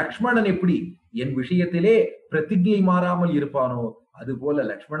 அதனால லக்ஷ்மணன் எப்படி என் விஷயத்திலே பிரதிஜை மாறாமல் இருப்பானோ அதுபோல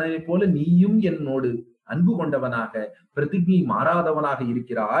லக்ஷ்மணனை போல நீயும் என்னோடு அன்பு கொண்டவனாக பிரதிஜை மாறாதவனாக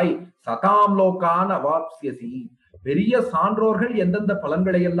இருக்கிறாய். சதாம் லோகான அவாப்ஸ்யசி. பெரிய சான்றோர்கள் எந்தெந்த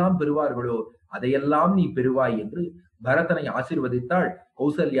பலன்களை எல்லாம் பெறுவார்களோ அதையெல்லாம் நீ பெறுவாய் என்று பரதனை ஆசீர்வதித்தாள்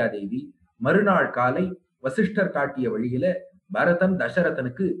கௌசல்யா தேவி. மறுநாள் காலை வசிஷ்டர் காட்டிய வழியில பரதன்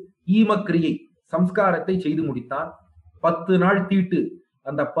தசரதனுக்கு ஈமக்கிரியை சம்ஸ்காரத்தை செய்து முடித்தான். 10 நாள் தீட்டு.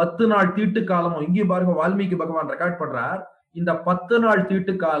 அந்த 10 நாள் தீட்டு காலமும் இங்கேயும் பாருங்க வால்மீகி பகவான் ரெக்கார்ட் பண்றார். இந்த 10 நாள்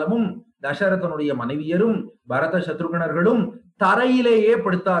தீட்டு காலமும் தசரதனுடைய மனைவியரும் பரத சத்ருகணர்களும் தரையிலேயே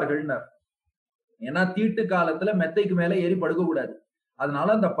படுத்தார்கள். ஏன்னா தீட்டு காலத்துல மெத்தைக்கு மேல ஏறி படுக்க கூடாது. அதனால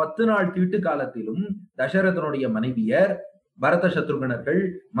அந்த 10 நாள் தீட்டு காலத்திலும் தசரதனுடைய மனைவியர், பரத சத்ருகணர்கள்,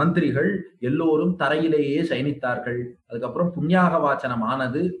 மந்திரிகள் எல்லோரும் தரையிலேயே சயனித்தார்கள். அதுக்கப்புறம் புண்ணியாக வாச்சனம்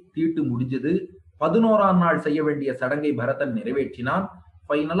ஆனது, தீட்டு முடிஞ்சது. 11ஆம் நாள் செய்ய வேண்டிய சடங்கை பரதன் நிறைவேற்றினான்.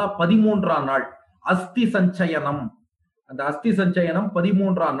 ஃபைனலா 13ஆம் நாள் அஸ்தி சஞ்சயனம். அந்த அஸ்தி சஞ்சயனம்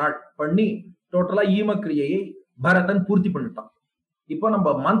 13ஆம் நாள் பண்ணி டோட்டலா ஈமக்கிரியையை பரதன் பூர்த்தி பண்ணிட்டான். இப்போ நம்ம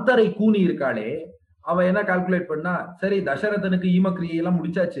மந்தரை கூனி இருக்காளே, அவ என்ன கால்குலேட் பண்ணா, சரி தசரதனுக்கு ஈமக்கிரியெல்லாம்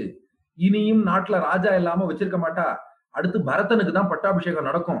முடிச்சாச்சு. இனியும் நாட்டுல ராஜா இல்லாம வச்சிருக்க மாட்டா. அடுத்து பரதனுக்கு தான் பட்டாபிஷேகம்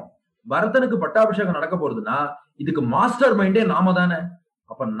நடக்கும். பரதனுக்கு பட்டாபிஷேகம் நடக்க போறதுன்னா, இதுக்கு மாஸ்டர் மைண்டே நாம தானே.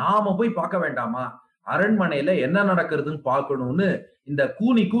 அப்ப நாம போய் பார்க்க வேண்டாமா? அரண்மனையில என்ன நடக்கிறதுன்னு பார்க்கணும்னு இந்த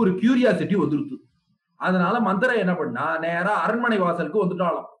கூனிக்கு ஒரு கியூரியாசிட்டி வந்துருச்சு. அதனால மந்தரை என்ன பண்ணா, நேரா அரண்மனை வாசலுக்கு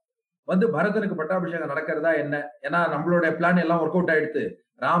வந்துட்டாளாம். வந்து பரதனுக்கு பட்டாபிஷேகம் நடக்கிறதா என்ன? ஏன்னா நம்மளோட பிளான் எல்லாம் ஒர்க் அவுட் ஆயிடுத்து.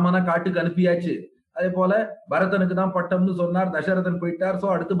 ராமனை காட்டுக்கு அனுப்பியாச்சு. அதே போல பரதனுக்கு தான் பட்டம்னு சொன்னார். தசரதன் போயிட்டார். சோ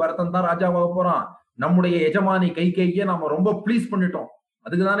அடுத்து பரதன் தான் ராஜாவாக போறான். நம்முடைய எஜமானி கைகேயியை நாம ரொம்ப ப்ளீஸ் பண்ணிட்டோம்.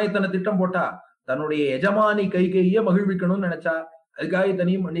 அதுக்குதானே இத்தனை திட்டம் போட்டா. தன்னுடைய எஜமானி கைகேயியை மகிழ்விக்கணும்னு நினைச்சா. அதுக்காக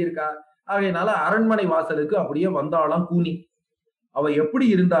இத்தனையும் பண்ணியிருக்கா. ஆகையினால அரண்மனை வாசலுக்கு அப்படியே வந்தாளாம் கூனி. அவ எப்படி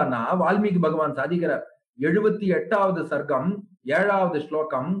இருந்தான்னா, வால்மீகி பகவான் சாதிக்கிறார். 78வது சர்க்கம் 7வது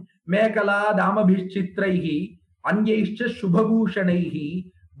ஸ்லோகம். மேகலா தாமபிச்சித்ரைஹி அன்யைஷ்ச சுபபூஷணைஹி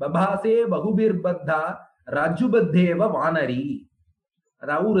பபாசே பகுபிர்பத்தா ரஜுபத்தேவ வானரி.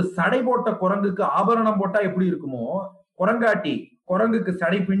 அதாவது ஒரு சடை போட்ட குரங்குக்கு ஆபரணம் போட்டா எப்படி இருக்குமோ, குரங்காட்டி குரங்குக்கு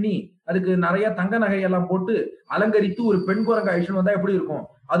சடை பின்னி அதுக்கு நிறைய தங்க நகையெல்லாம் போட்டு அலங்கரித்து ஒரு பெண் குரங்கு அழிச்சு வந்தா எப்படி இருக்கும்,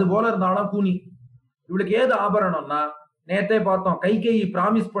 அது போல இருந்தாலும் கூனி. இவளுக்கு ஏது ஆபரணம்னா, நேத்தே பார்த்தோம், கைகேயி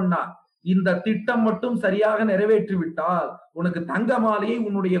பிராமிஸ் பண்ணா, இந்த திட்டம் மட்டும் சரியாக நிறைவேற்றி விட்டால் உனக்கு தங்க மாலையை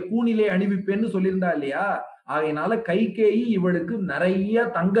உன்னுடைய கூனிலே அணிவிப்பேன்னு சொல்லியிருந்தா இல்லையா. ஆகையினால கைகேயி இவளுக்கு நிறைய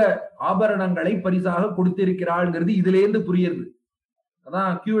தங்க ஆபரணங்களை பரிசாக கொடுத்திருக்கிறாள்ங்கிறது இதுல இருந்து புரியுது.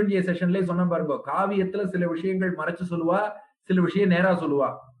 அதான் Q&A செஷன்லயே சொன்ன பாருங்க, காவியத்துல சில விஷயங்கள் மறைச்சு சொல்லுவா, சில விஷயம் நேரா சொல்லுவா.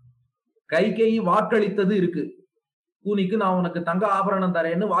 கைகேயி வாக்களித்தது இருக்கு. கூனிக்கு நான் உனக்கு தங்க ஆபரணம்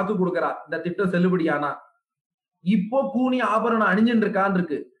தரேன்னு வாக்கு கொடுக்கறா, இந்த திட்டம் செல்லுபடியானா. இப்போ கூனி ஆபரணம் அணிஞ்சுட்டு இருக்கான்னு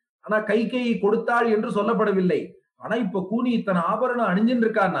இருக்கு. ஆனா கைகேயி கொடுத்தாள் என்று சொல்லப்படவில்லை. ஆனா இப்ப கூனி இத்தனை ஆபரணம் அணிஞ்சுட்டு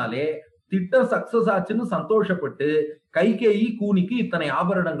இருக்கானாலே திட்டம் சக்சஸ் ஆச்சுன்னு சந்தோஷப்பட்டு கைகேயி கூனிக்கு இத்தனை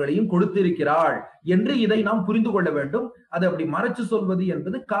ஆபரணங்களையும் கொடுத்திருக்கிறாள் என்று இதை நாம் புரிந்து கொள்ள வேண்டும். அது அப்படி மறைச்சு சொல்வது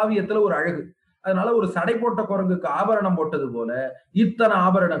என்பது காவியத்துல ஒரு அழகு. அதனால ஒரு சடை போட்ட குரங்குக்கு ஆபரணம் போட்டது போல இத்தனை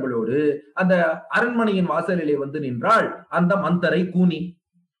ஆபரணங்களோடு அந்த அரண்மனையின் வாசலிலே வந்து நின்றாள் அந்த மந்தரை கூனி.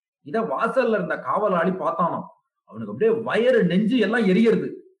 இத வாசல்ல இருந்த காவலாளி பார்த்தானாம். அவனுக்கு அப்படியே வயறு நெஞ்சு எல்லாம் எரியறது.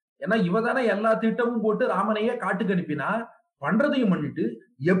 ஏன்னா இவதானே எல்லா திட்டமும் போட்டு ராமனையே காட்டுக்கு அனுப்பினா, பண்றதையும் பண்ணிட்டு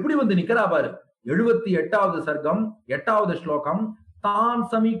எப்படி வந்து நிக்கிறா பாரு. 78வது சர்க்கம் 8வது ஸ்லோகம். தான்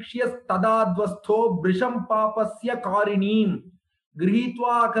சமீக்ஷ்ய ததாத்வஸ்தோ பிரிஷம் பாபஸ்ய காரிணீம்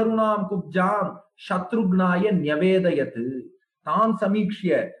கிரஹீத்வா கருணாம் குப்ஜாம் சத்ருக்னாய ன்யவேதயத். தான்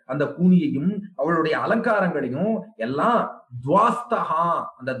சமீக்ஷ்ய, அந்த கூனியையும் அவளுடைய அலங்காரங்களையும் எல்லாம், துவாஸ்தஹா,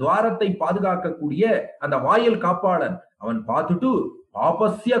 அந்த துவாரத்தை பாதுகாக்கக்கூடிய அந்த வாயில் காப்பாளன், அவன் பார்த்துட்டு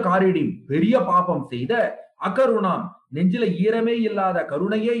பாபஸ்ய காரிடி, பெரிய பாபம் செய்த, அகருணாம், நெஞ்சில ஈரமே இல்லாத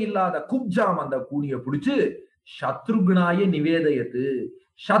கருணையே இல்லாத குப்ஜாம், அந்த கூனிய பிடிச்சு சத்ருக்னாய நிவேதயத்து,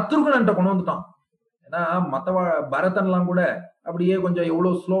 சத்ருகன் கொண்டு வந்துட்டான். ஏன்னா மத்தவ பரதன் எல்லாம் கூட அப்படியே கொஞ்சம்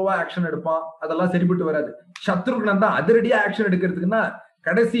எவ்வளவு ஸ்லோவா ஆக்ஷன் எடுப்பான், அதெல்லாம் சரிபட்டு வராது. சத்ருகன் தான் அதிரடியா ஆக்ஷன் எடுக்கிறதுக்குன்னா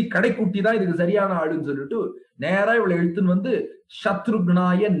கடைசி கடைக்குட்டி தான் இதுக்கு சரியான ஆளுன்னு சொல்லிட்டு நேரா இவளை இழுத்துன்னு வந்து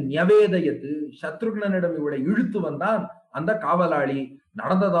சத்ருக்னாய நிவேதயத்து, சத்ருகனிடம் இவளை இழுத்து வந்தான் அந்த காவலாளி.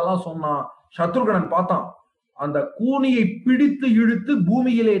 நடந்ததெல்லாம் சொன்னான். சத்ருகனன் பார்த்தான். அந்த கூனியை பிடித்து இழுத்து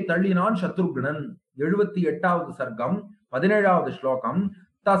பூமியிலே தள்ளினான் சத்ருகனன். 78வது சர்க்கம் 17வது ஸ்லோகம்.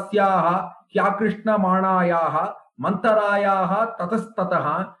 தஸ்யாக ஹ்யாகிருஷ்ணமாணாயாக மந்தராயாக ததஸ்ததஹ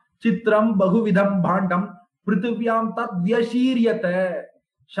சித்ரம் பகுவிதம் பாண்டம் பிருத்திவ்யாம் தத்யசீரியத.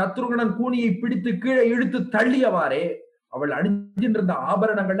 சத்ருகனன் கூனியை பிடித்து கீழே இழுத்து தள்ளியவாறே அவள் அணிஞ்சிருந்த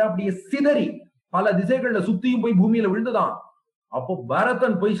ஆபரணங்கள்ல அப்படியே சிதறி பல திசைகள்ல சுத்தியும் போய் பூமியில விழுந்துதான். அப்போ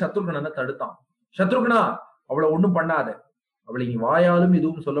பரதன் போய் சத்ருகனனை தடுத்தான். சத்ருகனா, அவளை ஒண்ணும் பண்ணாத, அவளை நீ வாயாலும்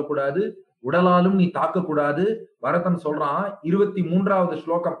எதுவும் சொல்லக்கூடாது, உடலாலும் நீ தாக்க கூடாது. பரதன் சொல்றான் 23வது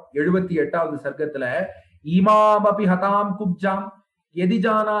ஸ்லோகம் 78வது சர்க்கத்துல, இமாமபி ஹதாம் குப்ஜாம் யதி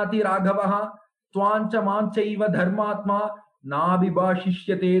ஜானாதி ராகவஹ த்வாஞ்ச மாஞ்சைவ தர்மாத்மா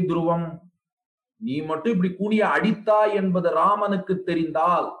நாபிபாஷிஷ்யதே துருவம். நீ மட்டும் இப்படி கூனிய அடித்தாய் என்பது ராமனுக்கு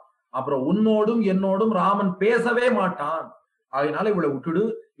தெரிந்தால் அப்புறம் உன்னோடும் என்னோடும் ராமன் பேசவே மாட்டான். அதனால இவளை விட்டுடு,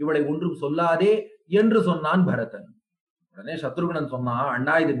 இவளை ஒன்றும் சொல்லாதே என்று சொன்னான் பரதன். உடனே சத்ருகனன் சொன்னா,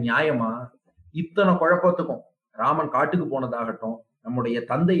 அண்ணா இது நியாயமா? இத்தனை குழப்பத்துக்கும் ராமன் காட்டுக்கு போனதாகட்டும், நம்முடைய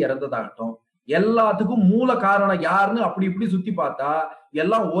தந்தை இறந்ததாகட்டும், எல்லாத்துக்கும் மூல காரணம் யாருன்னு அப்படி இப்படி சுத்தி பார்த்தா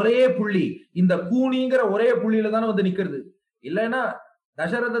எல்லாம் ஒரே புள்ளி, இந்த கூனிங்கிற ஒரே புள்ளியில தானே வந்து நிக்கிறது. இல்லைன்னா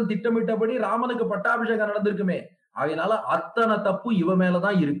தசரதன் திட்டமிட்டபடி ராமனுக்கு பட்டாபிஷேகம் நடந்திருக்குமே. அதனால அத்தனை தப்பு இவ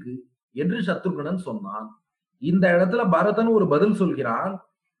மேலதான் இருக்கு என்று சத்ருகனன் சொன்னான். இந்த இடத்துல பரதன் ஒரு பதில் சொல்கிறான்.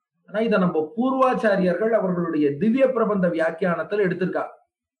 ஆனா இத நம்ம பூர்வாச்சாரியர்கள் அவர்களுடைய திவ்ய பிரபந்த வியாக்கியானத்தில் எடுத்திருக்கா.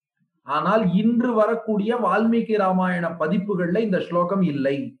 ஆனால் இன்று வரக்கூடிய வால்மீகி ராமாயண பதிப்புகள்ல இந்த ஸ்லோகம்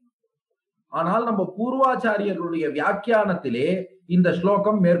இல்லை. ஆனால் நம்ம பூர்வாச்சாரியர்களுடைய வியாக்கியானத்திலே இந்த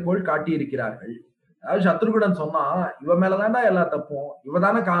ஸ்லோகம் மேற்கோள் காட்டியிருக்கிறார்கள். அதாவது சத்ருகுடன் சொன்னா, இவ மேலதான்டா எல்லா தப்பும்,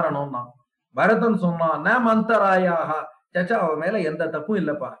 இவதான காரணம்னா. பரதன் சொன்னா, ந மந்தராயாக, சச்சா அவ மேல எந்த தப்பும்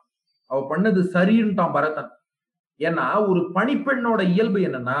இல்லப்பா, அவ பண்ணது சரின்ட்டான் பரதன். ஏன்னா ஒரு பணிப்பெண்ணோட இயல்பு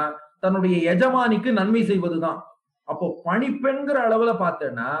என்னன்னா, தன்னுடைய எஜமானிக்கு நன்மை செய்வதுதான். அப்போ பணிப்பெண்கிற அளவுல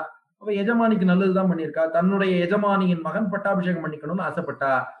பார்த்தேன்னா, அவ எஜமானிக்கு நல்லதுதான் பண்ணியிருக்கா. தன்னுடைய எஜமானியின் மகன் பட்டாபிஷேகம் பண்ணிக்கணும்னு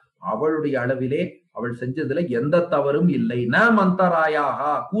ஆசைப்பட்டா. அவளுடைய அளவிலே அவள் செஞ்சதுல எந்த தவறும் இல்லை. ந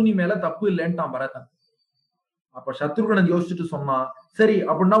மந்தராயாகா, கூனி மேல தப்பு இல்லைன்ட்டான் பரதன். அப்ப சத்ருகனன் யோசிச்சுட்டு சொன்னா, சரி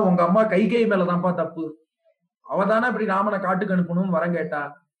அப்படின்னா உங்க அம்மா கைகை மேலதான்ப்பா தப்பு, அவதானே இப்படி ராமனை காட்டுக்கு அனுப்பணும்னு வரம் கேட்டா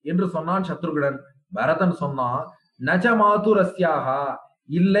என்று சொன்னான் சத்ருகனன். பரதன் சொன்னான், நஜ மாதுரஸ்யாகா,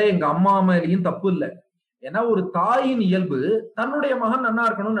 இல்ல எங்க அம்மா மேலேயும் தப்பு இல்ல. ஏன்னா ஒரு தாயின் இயல்பு தன்னுடைய மகன் நன்னா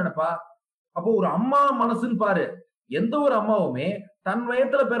இருக்கணும்னு நினைப்பா. அப்போ ஒரு அம்மா மனசுன்னு பாரு, எந்த ஒரு அம்மாவுமே தன்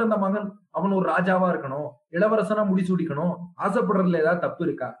வயத்துல பிறந்த மகன் அவன் ஒரு ராஜாவா இருக்கணும், இளவரசனா முடிசூடிக்கணும் ஆசைப்படுறதுல ஏதாவது தப்பு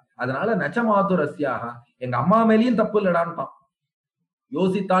இருக்கா? அதனால நச்ச மாதுரஸ்யாக, எங்க அம்மா மேலேயும் தப்பு இல்லடான்ட்டான்.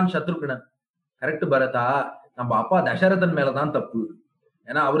 யோசித்தான் சத்ருகனன். கரெக்ட் பரதா, நம்ம அப்பா தசரதன் மேலதான் தப்பு.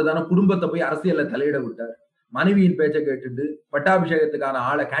 ஏன்னா அவரு தானே குடும்பத்தை போய் அரசியல்ல தலையிட விட்டார். மனைவியின் பேச்சை கேட்டுட்டு பட்டாபிஷேகத்துக்கான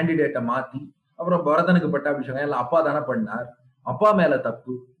ஆளை கேண்டிடேட்டை மாத்தி அப்புறம் பரதனுக்கு பட்டாபிஷேகம் எல்லாம் அப்பா தானே பண்ணார், அப்பா மேல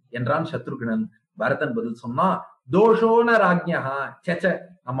தப்பு என்றான் சத்ருகனன். பரதன் பதில் சொன்னா, தோஷோன ராஜ்யா, சச்ச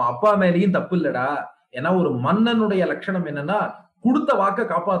நம்ம அப்பா மேலேயும் தப்பு இல்லடா. ஏன்னா ஒரு மன்னனுடைய லட்சணம் என்னன்னா, கொடுத்த வாக்க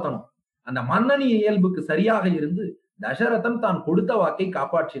காப்பாற்றணும். அந்த மன்னனின் இயல்புக்கு சரியாக இருந்து தசரதன் தான் கொடுத்த வாக்கை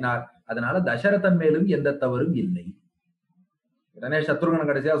காப்பாற்றினார். அதனால தசரதன் மேலும் எந்த தவறும் இல்லை. உடனே சத்ருகனன்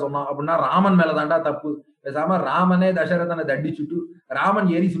கடைசியா சொன்னான், அப்படின்னா ராமன் மேலதான்டா தப்பு. பேசாம ராமனே தசரதனை தண்டிச்சுட்டு ராமன்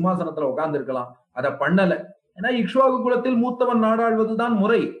ஏறி சிம்மாசனத்துல உட்கார்ந்து இருக்கலாம், அதை பண்ணல. ஏன்னா இக்ஷ்வாகு குலத்தில் மூத்தவன் நாடாழ்வதுதான்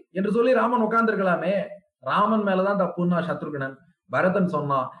முறை என்று சொல்லி ராமன் உட்கார்ந்து இருக்கலாமே, ராமன் மேலதான் தப்புன்னா சத்ருகனன். பரதன்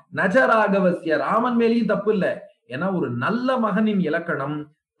சொன்னான், நஜராகவசிய, ராமன் மேலேயும் தப்பு இல்ல. ஏன்னா ஒரு நல்ல மகனின் இலக்கணம்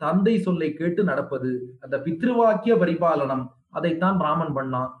தந்தை சொல்லை கேட்டு நடப்பது, அந்த பித்ருவாக்கிய பரிபாலனம், அதைத்தான் ராமன்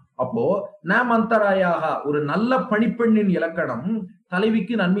பண்ணான். அப்போ ந மந்தராயாக, ஒரு நல்ல பணிப்பெண்ணின் இலக்கணம்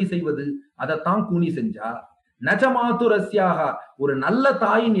தலைவிக்கு நன்மை செய்வது, அதைத்தான் கூனி செஞ்சா. நஜ மாதுரஸ்யாக, ஒரு நல்ல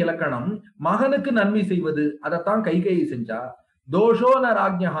தாயின் இலக்கணம் மகனுக்கு நன்மை செய்வது, அதைத்தான் கைகேயி செஞ்சா. தோஷோ ந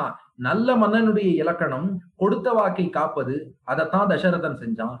ராஜ்யா, நல்ல மன்னனுடைய இலக்கணம் கொடுத்த வாக்கை காப்பது, அதைத்தான் தசரதன்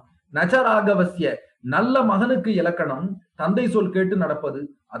செஞ்சான். நஜ ராகவசிய, நல்ல மகனுக்கு இலக்கணம் தந்தை சொல் கேட்டு நடப்பது,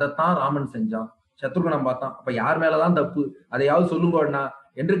 அதைத்தான் ராமன் செஞ்சான். சத்ருகனம் பார்த்தான், அப்ப யார் மேலதான் தப்பு, அதையாவது சொல்லுங்கண்ணா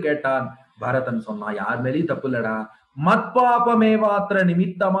என்று கேட்டான். பரதன் சொன்னான், யார் மேலேயும் தப்பு இல்லடா. மத்பாபமேவாத்திர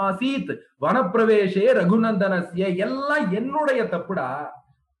நிமித்தமாசீத் வனப்பிரவேசே ரகுநந்தனசிய, எல்லாம் என்னுடைய தப்புடா.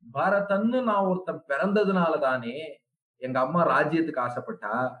 பரதன்னு நான் ஒருத்தன் பிறந்ததுனாலதானே எங்க அம்மா ராஜ்யத்துக்கு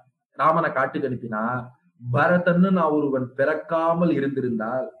ஆசைப்பட்டா, ராமனை காட்டுக்கு அனுப்பினா. பரதன்னு நான் ஒருவன் பிறக்காமல்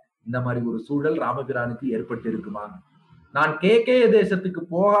இருந்திருந்தால் இந்த மாதிரி ஒரு சூழல் ராமபிரானுக்கு ஏற்பட்டு இருக்குமா? நான் கேகேய தேசத்துக்கு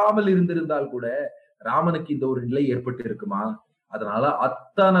போகாமல் இருந்திருந்தால் கூட ராமனுக்கு இந்த ஒரு நிலை ஏற்பட்டு இருக்குமா? அதனால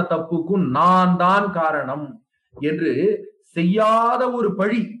அத்தனை தப்புக்கும் நான் தான் காரணம் என்று செய்யாத ஒரு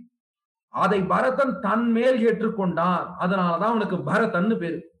பழி, அதை பரதன் தன் மேல் ஏற்றுக்கொண்டான். அதனாலதான் அவனுக்கு பரதன்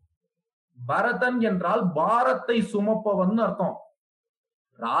பேரு. பரதன் என்றால் பாரத்தை சுமப்பவன் அர்த்தம்.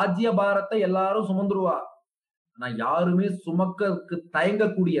 ராஜ்ய பாரத்தை எல்லாரும் சுமந்துருவா, ஆனா யாருமே சுமக்க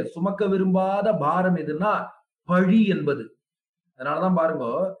தயங்கக்கூடிய, சுமக்க விரும்பாத பாரம் எதுன்னா பழி என்பது. அதனாலதான் பாருங்க,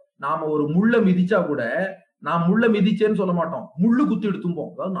 நாம ஒரு முள்ள மிதிச்சா கூட நான் முள்ள மிதிச்சேன்னு சொல்ல மாட்டோம், முள்ளு குத்தி எடுத்துப்போம்.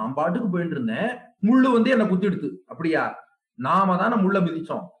 அதாவது நான் பாட்டுக்கு போயிட்டு இருந்தேன், முள்ளு வந்து என்ன குத்தி எடுத்து, அப்படியா? நாம தானே முள்ள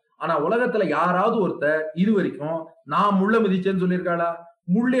மிதிச்சோம். ஆனா உலகத்துல யாராவது ஒருத்தர் இது வரைக்கும் நான் முள்ள மிதிச்சேன்னு சொல்லியிருக்காளா?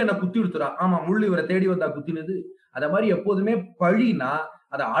 முள்ளு என்ன குத்தி எடுத்துறா, ஆமா முள்ளு இவரை தேடி வந்தா குத்தினது. அத மாதிரி எப்போதுமே பழினா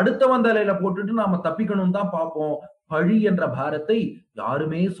அதை அடுத்தவன் தலையில போட்டுட்டு நாம தப்பிக்கணும் தான் பார்ப்போம். பழி என்ற பாரத்தை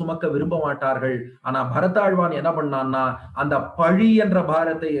யாருமே சுமக்க விரும்ப மாட்டார்கள். ஆனா பரதாழ்வான் என்ன பண்ணான்னா, அந்த பழி என்ற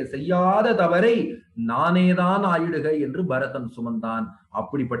பாரத்தை செய்யாத தவறை நானேதான் ஆயிடுக என்று பரதன் சுமந்தான்.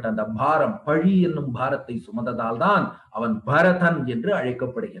 அப்படிப்பட்ட அந்த பாரம், பழி என்னும் பாரத்தை சுமந்ததால் தான் அவன் பரதன் என்று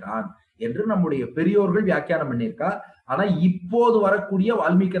அழைக்கப்படுகிறான் என்று நம்முடைய பெரியோர்கள் வியாக்கியானம் பண்ணியிருக்கா. ஆனா இப்போது வரக்கூடிய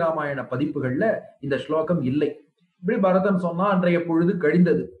வால்மீகி ராமாயண பதிப்புகள்ல இந்த ஸ்லோகம் இல்லை. இப்படி பரதன் சொன்னா அன்றைய பொழுது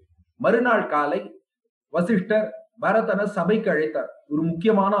கழிந்தது. மறுநாள் காலை வசிஷ்டர் பரதனை சபைக்கு அழைத்தார். ஒரு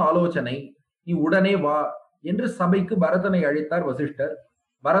முக்கியமான ஆலோசனை, நீ உடனே வா என்று சபைக்கு பரதனை அழைத்தார் வசிஷ்டர்.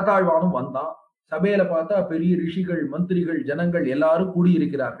 பரதாழ்வானும் வந்தான். சபையில பார்த்தா பெரிய ரிஷிகள், மந்திரிகள், ஜனங்கள் எல்லாரும்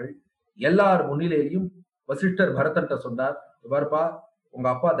கூடியிருக்கிறார்கள். எல்லார் முன்னிலையிலும் வசிஷ்டர் பரதன்ட்ட சொன்னார், பாருப்பா, உங்க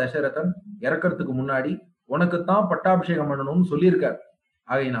அப்பா தசரதன் இறக்கிறதுக்கு முன்னாடி உனக்குத்தான் பட்டாபிஷேகம் பண்ணணும்னு சொல்லியிருக்கார்.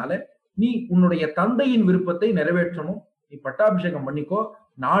 ஆகையினால நீ உன்னுடைய தந்தையின் விருப்பத்தை நிறைவேற்றணும், நீ பட்டாபிஷேகம் பண்ணிக்கோ,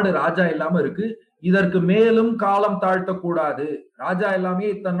 நாடு ராஜா இல்லாம இருக்கு. இதற்கு மேலும் காலம் தாழ்த்தக்கூடாது. ராஜா எல்லாமே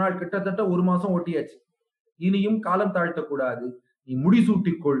இத்தனை நாள் கிட்டத்தட்ட 1 மாசம் ஓட்டியாச்சு. இனியும் காலம் தாழ்த்தக்கூடாது. நீ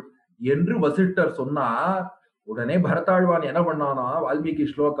முடிசூட்டிக்கொள் என்று வசிஷ்டர் சொன்னார். உடனே பரதாழ்வான் என்ன பண்ணானா, வால்மீகி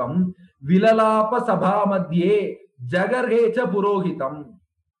ஸ்லோகம், விலலாப சபா மத்தியே ஜகர்ஹேச்ச புரோஹிதம்.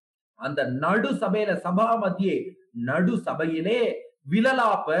 அந்த நடு சபையில, சபா மத்தியே நடு சபையிலே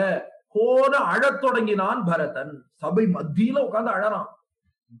விலலாப்ப கோர அழத் தொடங்கினான் பரதன். சபை மத்தியில உட்கார்ந்து அழறான்.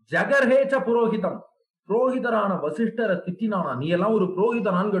 ஜகர்ஹேச்ச புரோஹிதம், புரோஹிதரான வசிஷ்டரை திட்டினானா. நீ எல்லாம் ஒரு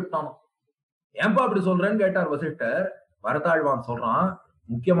புரோஹிதனான்னு கேட்டானோ. ஏன்பா அப்படி சொல்றேன்னு கேட்டார் வசிஷ்டர். பரதாழ்வான் சொல்றான்,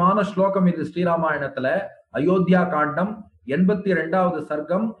 முக்கியமான ஸ்லோகம் இது ஸ்ரீராமாயணத்துல, அயோத்தியா காண்டம் 82வது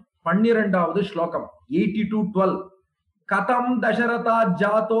சர்க்கம் 12வது ஸ்லோகம் 82:12. கதம் தசரதா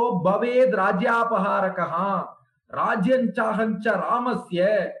ஜாதோ பவேத் ராஜ்யாபஹாரகஹ ராஜ்யஞ்சாஹஞ்ச ராமஸ்ய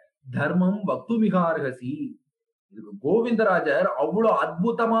தர்மம் வக்துமிகார்ஹசி. இதுக்கு கோவிந்தராஜர் அவ்வளவு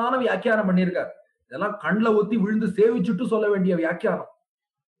அற்புதமான வியாக்கியானம் பண்ணியிருக்கார். இதெல்லாம் கண்ல ஊத்தி விழுந்து சேவிச்சுட்டு சொல்ல வேண்டிய வியாக்கியானம்.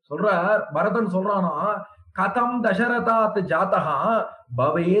 சொல்றார் பரதன் சொல்றானா, கதம் தசரதாத் ஜாதகா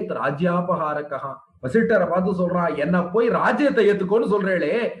பவேத் ராஜ்யாபஹாரகஹ. வசிஷ்டரை பார்த்து சொல்றான், என்ன போய் ராஜ்யத்தை ஏத்துக்கோன்னு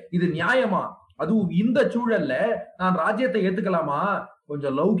சொல்றேளே, இது நியாயமா? அதுவும் இந்த சூழல்ல நான் ராஜ்யத்தை ஏத்துக்கலாமா?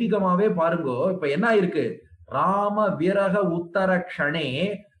 கொஞ்சம் லௌகிகமாவே பாருங்கோ. இப்ப என்ன இருக்கு, ராம விரக உத்தர க்ஷணே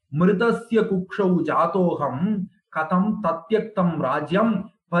மிருதஸ்ய குக்ஷௌ ஜாதோகம் கதம் தத்யக்தம் ராஜ்யம்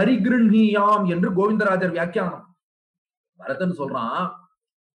பரிகிருஹீயாம் என்று கோவிந்தராஜர் வியாக்கியானம். பரதன் சொல்றான்,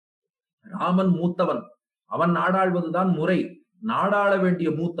 ராமன் மூத்தவன், அவன் நாடாள்வதுதான் முறை. நாடாள வேண்டிய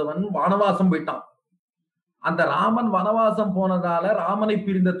மூத்தவன் வனவாசம் போயிட்டான். அந்த ராமன் வனவாசம் போனதால ராமனை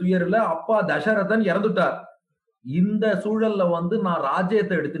பிரிந்த துயர்ல அப்பா தசரதன் இறந்துட்டார். இந்த சூழல்ல நான்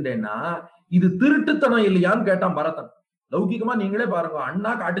ராஜ்யத்தை எடுத்துட்டேன்னா இது திருட்டுத்தனம் இல்லையான்னு கேட்டான் பரதன். லௌகிகமா நீங்களே பாருங்க,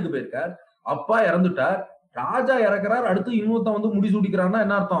 அண்ணா காட்டுக்கு போயிருக்கார், அப்பா இறந்துட்டார், ராஜா இறக்குறார், அடுத்து இன்னொருத்தன் முடிசூடிக்கிறான்னா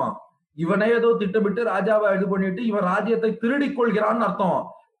என்ன அர்த்தம்? இவனே ஏதோ திட்டமிட்டு ராஜாவை இது பண்ணிட்டு இவன் ராஜ்யத்தை திருடிக் கொள்கிறான்னு அர்த்தம்.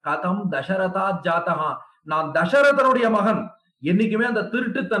 கதம் தசரதா ஜாதகா, நான் தசரதனுடைய மகன், என்னைக்குமே அந்த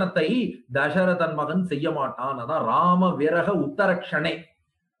திருட்டுத்தனத்தை தசரதன் மகன் செய்ய மாட்டான். அதான் ராம விரக உத்தரக்ஷணே,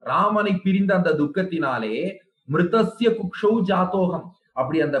 ராமனை பிரிந்த அந்த துக்கத்தினாலே மிருதஸ்ய குக்ஷௌ ஜாதோகம்,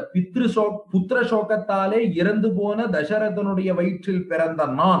 அப்படி அந்த புத்திர சோகத்தாலே இறந்து போன தசரதனுடைய வயிற்றில் பிறந்த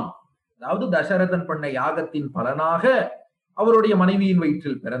நான், அதாவது தசரதன் பண்ண யாகத்தின் பலனாக அவருடைய மனைவியின்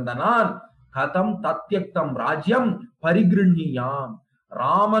வயிற்றில் பிறந்த நான், கதம் தத்யக்தம் ராஜ்யம் பரிகிருஹீயாம்,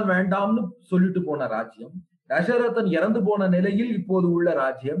 ராமன் வேண்டாம்னு சொல்லிட்டு போன ராஜ்யம், தசரதன் இறந்து போன நிலையில் இப்போது உள்ள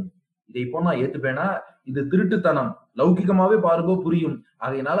ராஜ்யம், இதை இப்போ நான் ஏத்துப்பேனா? இது திருட்டுத்தனம். லௌகிகமாவே பாருங்கோ புரியும்.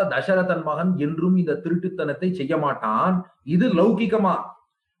 அதனால தசரதன் மகன் என்றும் இந்த திருட்டுத்தனத்தை செய்ய மாட்டான். இது லௌகிகமா.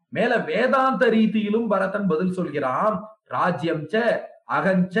 மேல வேதாந்த ரீதியிலும் பரதன் பதில் சொல்கிறான். ராஜ்யம் ச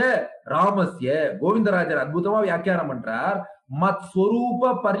அகஞ்ச ராமஸ்ய. கோவிந்தராஜர் அற்புதமா வியாக்கியானம் பண்றார். மத்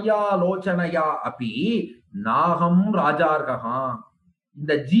ஸ்வரூப பர்யாலோசனையா அப்பி நாகம் ராஜார்கா.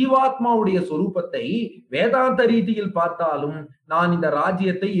 இந்த ஜீவாத்மாவுடைய சொரூபத்தை வேதாந்த ரீதியில் பார்த்தாலும் நான் இந்த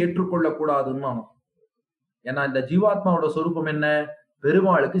ராஜ்யத்தை ஏற்றுக்கொள்ள கூடாதுன்னு. ஏன்னா இந்த ஜீவாத்மாவோட சொரூபம் என்ன?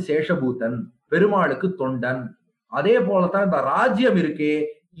 பெருமாளுக்கு சேஷபூதன், பெருமாளுக்கு தொண்டன். அதே போலதான் இந்த ராஜ்யம் இருக்கே,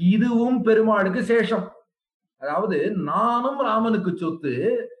 இதுவும் பெருமாளுக்கு சேஷம். அதாவது நானும் ராமனுக்கு சொத்து,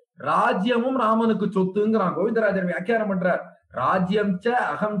 ராஜ்யமும் ராமனுக்கு சொத்துங்கிறான். கோவிந்தராஜர் வியாக்கியானம் பண்றார். ராஜ்யம் ச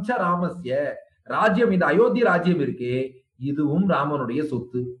அகம் ச ராமஸ்ய. ராஜ்யம், இந்த அயோத்தி ராஜ்யம் இருக்கே, இதுவும் ராமனுடைய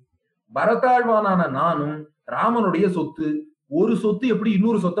சொத்து. பரதாழ்வானான நானும் ராமனுடைய சொத்து. ஒரு சொத்து எப்படி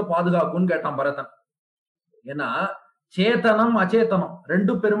இன்னொரு சொத்தை பாதுகாக்கும்னு கேட்டான் பரதன். ஏன்னா சேத்தனம் அச்சேதனம்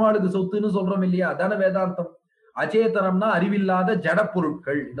ரெண்டும் பெருமாளுக்கு சொத்துன்னு சொல்றோம் இல்லையா? அதான வேதாந்தம். அச்சேதனம்னா அறிவில்லாத ஜட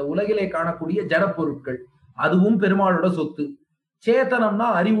பொருட்கள், இந்த உலகிலே காணக்கூடிய ஜட பொருட்கள், அதுவும் பெருமாளோட சொத்து. சேத்தனம்னா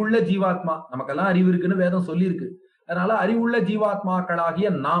அறிவுள்ள ஜீவாத்மா, நமக்கெல்லாம் அறிவு இருக்குன்னு வேதம் சொல்லியிருக்கு. அதனால அறிவுள்ள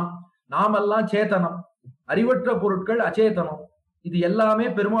ஜீவாத்மாக்களாகிய நாமெல்லாம் சேத்தனம், அறிவற்ற பொருட்கள் அச்சேதனம். இது எல்லாமே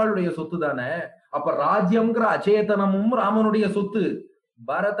பெருமாளுடைய சொத்து தானே. அப்ப ராஜ்யம்ங்கிற அச்சேதனமும் ராமனுடைய சொத்து,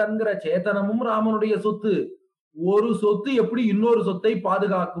 பரதன்கிற சேத்தனமும் ராமனுடைய சொத்து. ஒரு சொத்து எப்படி இன்னொரு சொத்தை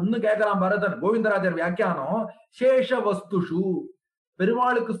பாதுகாக்கும்னு கேட்கிறான் பரதன். கோவிந்தராஜர் வியாக்கியானம், சேஷ வஸ்துஷு,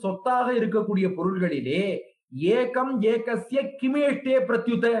 பெருமாளுக்கு சொத்தாக இருக்கக்கூடிய பொருள்களிலே ஏகம் ஏகஸ்ய கிமேஷ்டே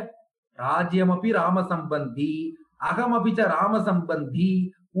பிரத்யுத ராஜ்யமபி ராம சம்பந்தி அகமபி ச ராம சம்பந்தி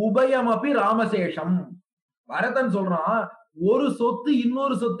உபயமபி ராமசேஷம். பரதன் சொல்றான், ஒரு சொத்து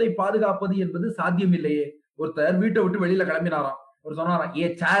இன்னொரு சொத்தை பாதுகாப்பது என்பது சாத்தியம் இல்லையே. ஒருத்தர் வீட்டை விட்டு வெளியில கிளம்பினாராம். ஒரு சொன்னாராம், ஏ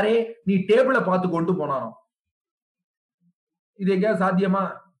சாரே நீ டேபிள பார்த்து கொண்டு போனாராம். இது எங்கேயாவது சாத்தியமா?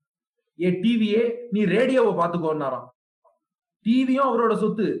 ஏ டிவியே நீ ரேடியோவை பார்த்துக்கோன்னாராம். டிவியும் அவரோட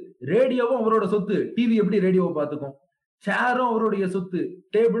சொத்து, ரேடியோவும் அவரோட சொத்து. டிவி எப்படி ரேடியோவை பார்த்துக்கும்? சேரும் அவருடைய சொத்து,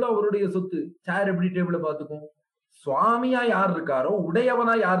 டேபிளும் அவருடைய சொத்து. சேர் எப்படி டேபிளை பார்த்துக்கும்? சுவாமியா யார் இருக்காரோ,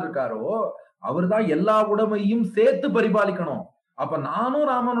 உடையவனா யார் இருக்காரோ, அவர்தான் எல்லா உடைமையும் சேர்த்து பரிபாலிக்கணும். அப்ப நானும்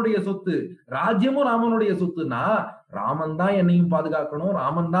ராமனுடைய சொத்து, ராஜ்யமும் ராமனுடைய சொத்துனா, ராமன் தான் என்னையும் பாதுகாக்கணும்,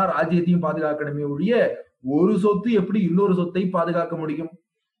 ராமன் தான் ராஜ்யத்தையும் பாதுகாக்கணுமே ஒழிய ஒரு சொத்து எப்படி இன்னொரு சொத்தை பாதுகாக்க முடியும்?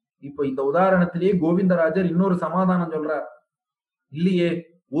 இப்ப இந்த உதாரணத்திலேயே கோவிந்தராஜர் இன்னொரு சமாதானம் சொல்றார். இல்லையே,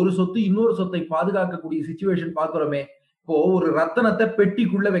 ஒரு சொத்து இன்னொரு சொத்தை பாதுகாக்கக்கூடிய சிச்சுவேஷன் பாக்குறோமே. இப்போ ஒரு ரத்தனத்தை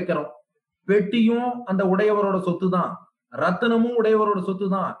பெட்டிக்குள்ள வைக்கிறோம். பெட்டியும் அந்த உடையவரோட சொத்து தான், ரத்தனமும் உடையவரோட சொத்து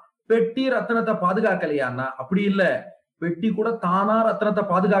தான். பெட்டி ரத்தனத்தை பாதுகாக்கலையான்னா அப்படி இல்ல. பெட்டி கூட தானா ரத்தனத்தை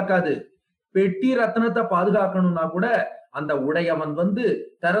பாதுகாக்காது. பெட்டி ரத்தனத்தை பாதுகாக்கணும்னா கூட அந்த உடையவன்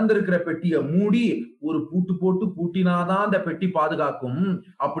திறந்திருக்கிற பெட்டியை மூடி ஒரு பூட்டு போட்டு பூட்டினாதான் அந்த பெட்டி பாதுகாக்கும்.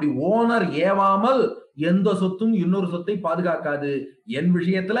 அப்படி ஓனர் ஏவாமல் எந்த சொத்தும் இன்னொரு சொத்தை பாதுகாக்காது. என்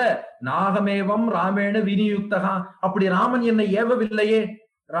விஷயத்துல நாகமேவம் ராமேண வினியுக்தகா, அப்படி ராமன் என்னை ஏவவில்லையே.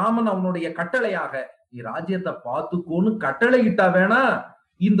 ராமன் அவனுடைய கட்டளையாக நீ ராஜ்யத்தை பார்த்துக்கோன்னு கட்டளை இட்டா வேணா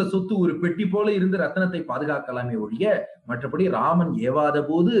இந்த சொத்து ஒரு பெட்டி போல இருந்து ரத்தனத்தை பாதுகாக்கலாமே ஒழிய, மற்றபடி ராமன் ஏவாத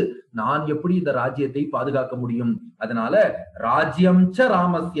போது நான் எப்படி இந்த ராஜ்யத்தை பாதுகாக்க முடியும்? அதனால ராஜ்யம் ச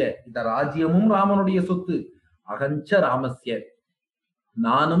ராமஸ்ய, இந்த ராஜ்யமும் ராமனுடைய சொத்து. அகஞ்ச ராமஸ்ய,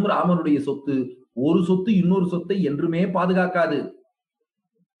 நானும் ராமனுடைய சொத்து. ஒரு சொத்து இன்னொரு சொத்தை என்றுமே பாதுகாக்காது.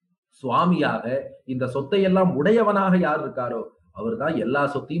 சுவாமியாக இந்த சொத்தை எல்லாம் உடையவனாக யார் இருக்காரோ அவர்தான் எல்லா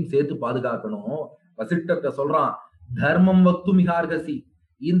சொத்தையும் சேர்த்து பாதுகாக்கணும். வசிஷ்டர்கிட்ட சொல்றான், தர்மம் வக்து மிகார்கசி,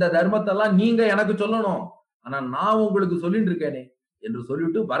 இந்த தர்மத்தெல்லாம் நீங்க எனக்கு சொல்லணும், ஆனா நான் உங்களுக்கு சொல்லிட்டு இருக்கேனே என்று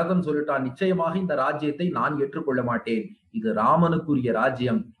சொல்லிட்டு பரதன் சொல்லிட்டான், நிச்சயமாக இந்த ராஜ்யத்தை நான் ஏற்றுக்கொள்ள மாட்டேன், இது ராமனுக்குரிய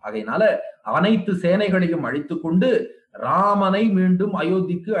ராஜ்யம். ஆகையினால அனைத்து சேனைகளையும் அழைத்துக் கொண்டு ராமனை மீண்டும்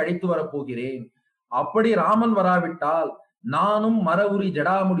அயோத்திக்கு அழைத்து வரப்போகிறேன். அப்படி ராமன் வராவிட்டால் நானும் மரவுரி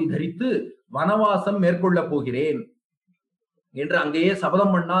ஜடாமுடி தரித்து வனவாசம் மேற்கொள்ள போகிறேன் என்று அங்கேயே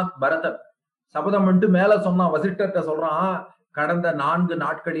சபதம் பண்ணா பரதன். சபதம் பண்ணிட்டு மேல சொன்னான், வசிஷ்டர்கிட்ட சொல்றான், கடந்த 4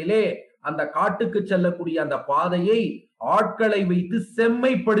 நாட்களிலே அந்த காட்டுக்கு செல்லக்கூடிய அந்த பாதையை ஆட்களை வைத்து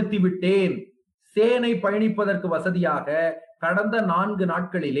செம்மைப்படுத்தி விட்டேன். சேனை பயணிப்பதற்கு வசதியாக கடந்த 4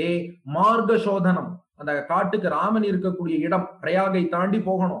 நாட்களிலே மார்க்க சோதனம், அந்த காட்டுக்கு ராமன் இருக்கக்கூடிய இடம் பிரயாகை தாண்டி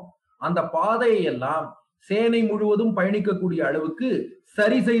போகணும், அந்த பாதையை எல்லாம் சேனை முழுவதும் பயணிக்கக்கூடிய அளவுக்கு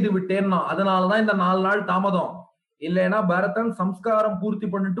சரி செய்து விட்டேன்னா. அதனாலதான் இந்த 4 நாள் தாமதம். இல்லைன்னா பரதன் சம்ஸ்காரம் பூர்த்தி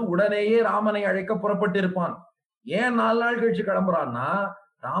பண்ணிட்டு உடனேயே ராமனை அழைக்க புறப்பட்டு இருப்பான். ஏன் 4 நாள் கழிச்சு கிளம்புறான்னா,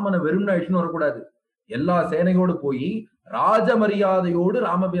 ராமனை வெறும் அழிச்சுன்னு வரக்கூடாது, எல்லா சேனையோடு போய் ராஜ மரியாதையோடு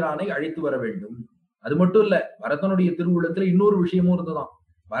ராமபிரானை அழைத்து வர வேண்டும். அது மட்டும் இல்ல, பரதனுடைய திருவுள்ளத்துல இன்னொரு விஷயமும் இருந்துதான்.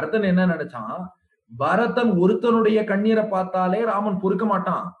 பரதன் என்ன நினைச்சான், பரதன் ஒருத்தனுடைய கண்ணீரை பார்த்தாலே ராமன் பொறுக்க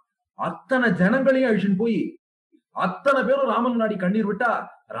மாட்டான், அத்தனை ஜனங்களையும் அழிச்சுன்னு போய் அத்தனை பேரும் ராமன் முன்னாடி கண்ணீர் விட்டா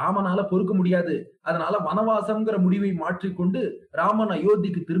ராமனால பொறுக்க முடியாது. அதனால வனவாசம்ங்கிற முடிவை மாற்றிக்கொண்டு ராமன்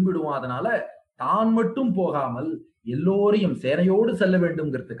அயோத்திக்கு திரும்பிடுவான். அதனால தான் மட்டும் போகாமல் எல்லோரையும் சேனையோடு செல்ல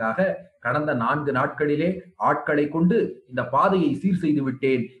வேண்டும்ங்கிறதுக்காக கடந்த 4 நாட்களிலே ஆட்களை கொண்டு இந்த பாதையை சீர் செய்து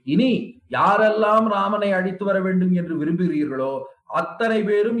விட்டேன். இனி யாரெல்லாம் ராமனை அழைத்து வர வேண்டும் என்று விரும்புகிறீர்களோ அத்தனை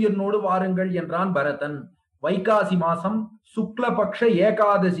பேரும் என்னோடு வாருங்கள் என்றான் பரதன். வைகாசி மாசம் சுக்லபக்ஷ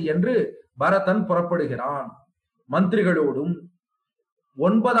ஏகாதசி என்று பரதன் புறப்படுகிறான். மந்திரிகளோடும்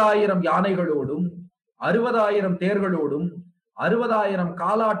 9000 யானைகளோடும் 60,000 தேர்களோடும் 60,000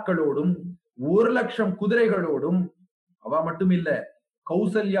 காலாட்களோடும் 1,00,000 குதிரைகளோடும், அவ மட்டும் இல்ல,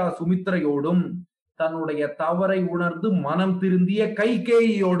 கௌசல்யா சுமித்ரையோடும் தன்னுடைய தவறை உணர்ந்து மனம் திருந்திய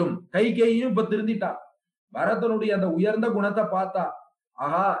கைகேயியோடும். கைகேயும் இப்ப திருந்திட்டா. பரதனுடைய அந்த உயர்ந்த குணத்தை பார்த்தா,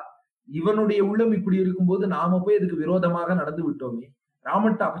 ஆஹா, இவனுடைய உள்ளம் இப்படி இருக்கும்போது நாம போய் இதுக்கு விரோதமாக நடந்து விட்டோமே,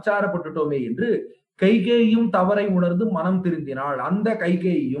 ராமன்ட்ட அபச்சாரப்பட்டுட்டோமே என்று கைகேயும் தவறை உணர்ந்து மனம் திருந்தினாள். அந்த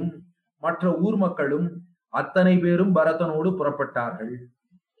கைகேயும் மற்ற ஊர் மக்களும் அத்தனை பேரும் பரதனோடு புறப்பட்டார்கள்.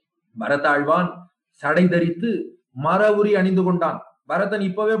 பரதாழ்வான் சடை தரித்து மர உரி அணிந்து கொண்டான். பரதன்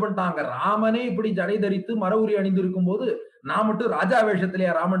இப்பவே பண்ணிட்டாங்க, ராமனே இப்படி ஜடை தரித்து மர உரி அணிந்து இருக்கும் போது நான் மட்டும் ராஜா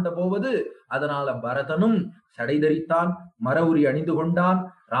வேஷத்திலேயே ராமன்ட்ட போவது? அதனால பரதனும் சடை தரித்தான், மர உரி அணிந்து கொண்டான்.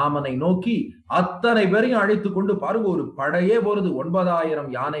 ராமனை நோக்கி அத்தனை பேரையும் அழைத்து கொண்டு பாருங்க, ஒரு படையே போறது. 9,000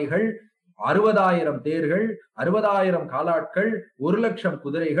 யானைகள், 60,000 தேர்கள், 60,000 காலாட்கள், 1,00,000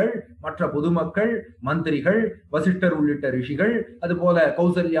 குதிரைகள், மற்ற பொதுமக்கள், மந்திரிகள், வசிஷ்டர் உள்ளிட்ட ரிஷிகள், அதுபோல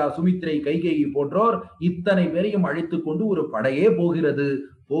கௌசல்யா சுமித்ரை கைகேயி போன்றோர் இத்தனை பேரையும் அழைத்து கொண்டு ஒரு படையே போகிறது.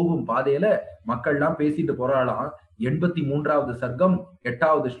 போகும் பாதையில மக்கள்லாம் பேசிட்டு போறாளாம். 83வது சர்க்கம்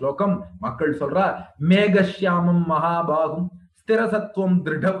 8வது ஸ்லோகம் மக்கள் சொல்றா, மேகஷ்யாமம் மகாபாகும் ஸ்திரசத்துவம்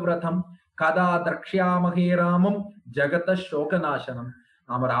திருடவிரதம் கதா திரக்ஷ்யாமகே ராமம் ஜகத சோகநாசனம்.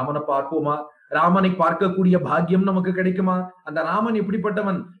 நாம ராமனை பார்ப்போமா? ராமனை பார்க்கக்கூடிய பாக்கியம் நமக்கு கிடைக்குமா? அந்த ராமன்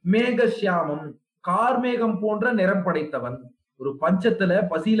எப்படிப்பட்டவன்? மேகஷ்யாமம், கார்மேகம் போன்ற நிறம் படைத்தவன். ஒரு பஞ்சத்துல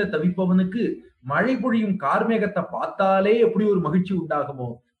பசியில தவிப்பவனுக்கு மழை பொழியும் கார்மேகத்தை பார்த்தாலே எப்படி ஒரு மகிழ்ச்சி உண்டாகுமோ,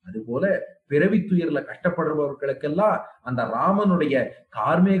 அது போல பிறவி துயர்ல கஷ்டப்படுறவர்களுக்கெல்லாம் அந்த ராமனுடைய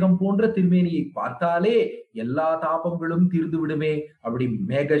கார்மேகம் போன்ற திருமேனியை பார்த்தாலே எல்லா தாபங்களும் தீர்ந்து விடுமே. அப்படி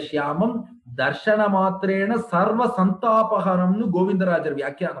மேகசியாமம் தர்ஷன மாத்திரேன சர்வ சந்தாபகரம்னு கோவிந்தராஜர்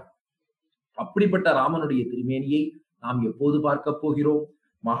வியாக்கியானம். அப்படிப்பட்ட ராமனுடைய திருமேனியை நாம் எப்போது பார்க்க போகிறோம்?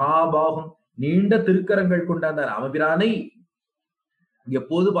 மகாபாகம் நீண்ட திருக்கரங்கள் கொண்ட அந்த ராமபிரானை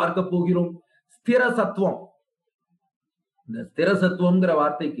எப்போது பார்க்க போகிறோம்? ஸ்திர சத்துவம். இந்த ஸ்திர சத்துவம்ங்கிற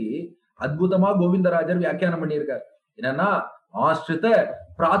வார்த்தைக்கு அற்புதமா கோவிந்தராஜர் வியாக்கியானம் பண்ணியிருக்கார். என்னன்னா, ஆஸ்ரித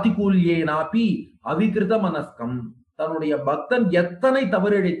பிராதிகூல்யேனாபி அவிகிருத மனஸ்கம். தன்னுடைய பக்தன் எத்தனை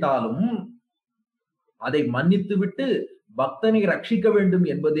தவறிழைத்தாலும் அதை மன்னித்து விட்டு பக்தனை ரட்சிக்க வேண்டும்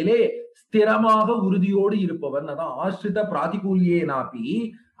என்பதிலே ஸ்திரமாக உறுதியோடு இருப்பவன். அதான் ஆஸ்ரித பிராதிகூல்யேனாபி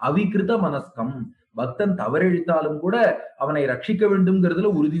அவிகிருத மனஸ்கம். பக்தன் தவறிழைத்தாலும் கூட அவனை ரட்சிக்க வேண்டும்ங்கிறதுல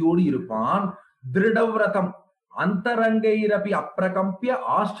உறுதியோடு இருப்பான். திருடவிரதம் அந்தரங்கைரபி அப்பிரகம்பிய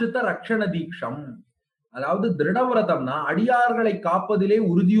ஆஸ்ரித ரக்ஷண தீக்ஷம். அதாவது திருடவிரதம்னா அடியார்களை காப்பதிலே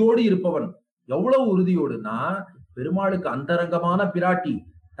உறுதியோடு இருப்பவன். எவ்வளவு உறுதியோடுனா, பெருமாளுக்கு அந்தரங்கமான பிராட்டி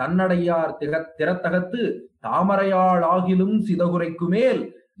தன்னடையார் திறத்தகத்து தாமரையாள் ஆகிலும் சிதகுரைக்கு மேல்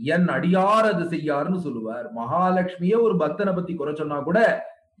என் அடியார் அது செய்யார்னு சொல்லுவார். மகாலட்சுமியே ஒரு பக்தனை பத்தி குறை சொன்னா கூட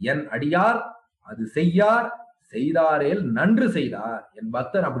என் அடியார் அது செய்யார், செய்தாரேல் நன்று செய்தார். என்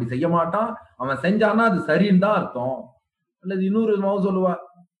பக்தன் அப்படி செய்ய மாட்டான், அவன் செஞ்சான்னா அது சரின்னு தான் அர்த்தம். அல்லது இன்னொரு விதமாவும் சொல்லுவா,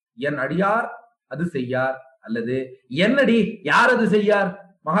 என் அடியார் அது செய்யார், அல்லது என்னடி யார் அது செய்யார்.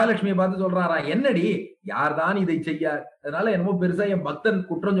 மகாலட்சுமியை பார்த்து சொல்றாரா, என்னடி யார் தான் இதை செய்யார். அதனால என்னமோ பெருசா என் பக்தன்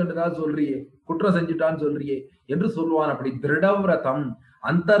குற்றம் சொன்னதா சொல்றியே, குற்றம் செஞ்சுட்டான்னு சொல்றியே என்று சொல்லுவான். அப்படி திருடவிரதம்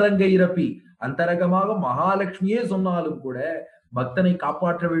அந்தரங்க இறப்பி, அந்தரங்கமாக மகாலட்சுமியே சொன்னாலும் கூட பக்தனை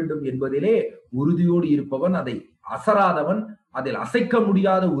காப்பாற்ற வேண்டும் என்பதிலே உறுதியோடு இருப்பவன், அதை அசராதவன், அதில் அசைக்க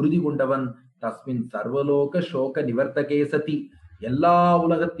முடியாத உறுதி கொண்டவன். தஸ்மின் சர்வலோக சோக நிவர்த்தகே சதி. எல்லா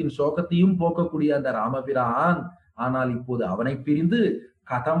உலகத்தின் சோகத்தையும் போக்கக்கூடிய அந்த ராமபிரான். ஆனால் இப்போது அவனை பிரிந்து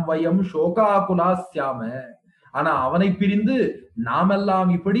கதம் வயம் சோகாகுலாஸ்யாம. ஆனா அவனை பிரிந்து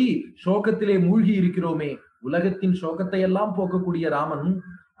நாமெல்லாம் இப்படி சோகத்திலே மூழ்கி இருக்கிறோமே. உலகத்தின் சோகத்தை எல்லாம் போக்கக்கூடிய ராமன்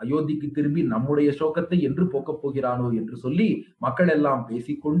அயோத்திக்கு திரும்பி நம்முடைய சோகத்தை என்று போக்கப் போகிறானோ என்று சொல்லி மக்கள் எல்லாம்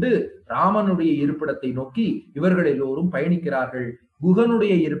பேசிக்கொண்டு ராமனுடைய இருப்பிடத்தை நோக்கி இவர்கள் எல்லோரும் பயணிக்கிறார்கள்.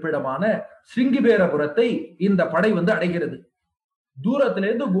 குகனுடைய இருப்பிடமான ஸ்ருங்கிபேரபுரத்தை இந்த படை அடைகிறது. தூரத்துல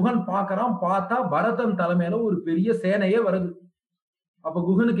இருந்து குகன் பாக்குறான். பார்த்தா பரதன் தலைமையில ஒரு பெரிய சேனையே வருது. அப்ப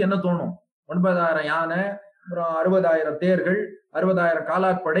குகனுக்கு என்ன தோணும்? 9,000 யானை, அப்புறம் 60,000 தேர்கள், 60,000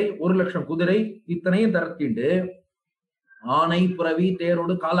 காலாட்படை, 1,00,000 குதிரை, இத்தனையும் திரட்டிண்டு ஆனை புறவி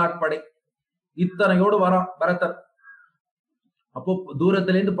தேரோடு காலாட்படை இத்தனையோடு வரான் பரதன். அப்போ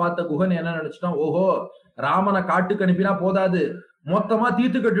தூரத்துல இருந்து பார்த்த குகன் என்ன நினைச்சிட்டான், ஓஹோ ராமனை காட்டுக்கு அனுப்பினா போதாது, மொத்தமா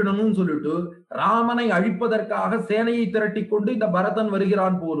தீர்த்து கட்டணும்னு சொல்லிட்டு ராமனை அழிப்பதற்காக சேனையை திரட்டி கொண்டு இந்த பரதன்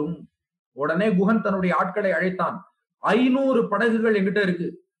வருகிறான் போலும். உடனே குகன் தன்னுடைய ஆட்களை அழைத்தான். 500 படகுகள் என்கிட்ட இருக்கு,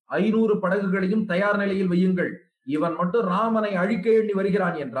 500 படகுகளையும் தயார் நிலையில் வையுங்கள். இவன் மட்டும் ராமனை அழிக்க எண்ணி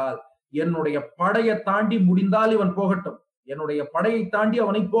வருகிறான் என்றால் என்னுடைய படையை தாண்டி முடிந்தால் இவன் போகட்டும், என்னுடைய படையை தாண்டி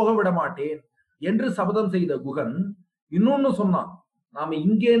அவனை போக விட மாட்டேன் என்று சபதம் செய்த குகன் இன்னொன்னு சொன்னான். நாம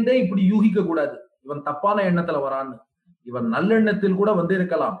இங்கேருந்தே இப்படி யூகிக்க கூடாது, இவன் தப்பான எண்ணத்துல வரான்னு. இவன் நல்லெண்ணத்தில் கூட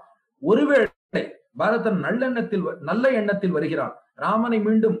இருக்கலாம். ஒருவேளை பரதன் நல்ல எண்ணத்தில் வருகிறான், ராமனை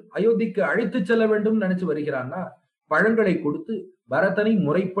மீண்டும் அயோத்திக்கு அழைத்து செல்ல வேண்டும் நினைச்சு வருகிறான்னா பழங்களை கொடுத்து பரதனை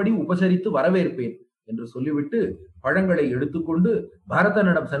முறைப்படி உபசரித்து வரவேற்பேன் என்று சொல்லிவிட்டு பழங்களை எடுத்துக்கொண்டு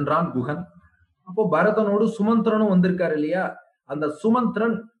பரதனிடம் சென்றான் குகன். அப்போ பரதனோடு சுமந்திரனும் வந்திருக்காரு இல்லையா, அந்த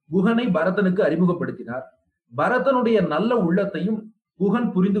சுமந்திரன் குகனை பரதனுக்கு அறிமுகப்படுத்தினார். பரதனுடைய நல்ல உள்ளத்தையும் குகன்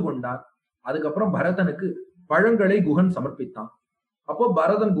புரிந்து கொண்டான். அதுக்கப்புறம் பரதனுக்கு பழங்களை குகன் சமர்ப்பித்தான். அப்போ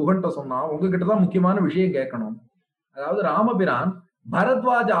பரதன் குகன்கிட்ட சொன்னான், உங்ககிட்டதான் முக்கியமான விஷயம் கேட்கணும். அதாவது ராமபிரான்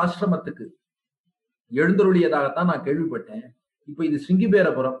பரத்வாஜ ஆசிரமத்துக்கு எழுந்தருளியதாகத்தான் நான் கேள்விப்பட்டேன். இப்ப இது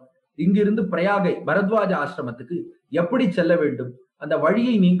ஸ்ருங்கிபேரபுரம், இங்கிருந்து பிரயாகை பரத்வாஜ ஆசிரமத்துக்கு எப்படி செல்ல வேண்டும், அந்த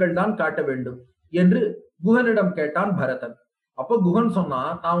வழியை நீங்கள் தான் காட்ட வேண்டும் என்று குகனிடம் கேட்டான் பரதன். அப்ப குகன் சொன்னா,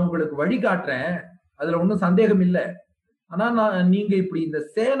 நான் உங்களுக்கு வழி காட்டுறேன், அதுல ஒண்ணும் சந்தேகம் இல்லை. ஆனா நீங்க இப்படி இந்த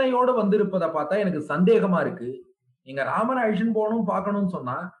சேனையோட வந்திருப்பதை பார்த்தா எனக்கு சந்தேகமா இருக்கு. நீங்க ராமனை அழிச்சுன்னு போகணும் பார்க்கணும்னு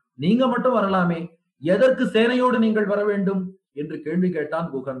சொன்னா நீங்க மட்டும் வரலாமே, எதற்கு சேனையோடு நீங்கள் வர வேண்டும் என்று கேள்வி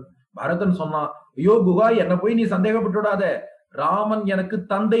கேட்டான் குகன். பரதன் சொன்னா, ஐயோ குகா, என்ன போய் நீ சந்தேகப்பட்டுடாத, ராமன் எனக்கு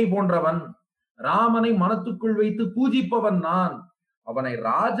தந்தை போன்றவன், ராமனை மனத்துக்குள் வைத்து பூஜிப்பவன் நான், அவனை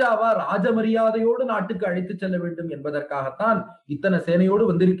ராஜாவா ராஜ மரியாதையோடு நாட்டுக்கு அழைத்து செல்ல வேண்டும் என்பதற்காகத்தான் இத்தனை சேனையோடு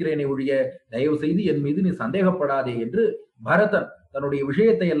வந்திருக்கிறேனே ஒழிய தயவு செய்து என் மீது நீ சந்தேகப்படாதே என்று பரதன் தன்னுடைய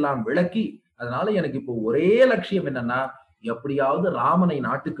விஷயத்தை எல்லாம் விளக்கி, அதனால எனக்கு இப்போ ஒரே லட்சியம் என்னன்னா, எப்படியாவது ராமனை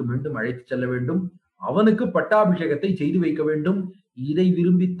நாட்டுக்கு மீண்டும் அழைத்து செல்ல வேண்டும், அவனுக்கு பட்டாபிஷேகத்தை செய்து வைக்க வேண்டும், இதை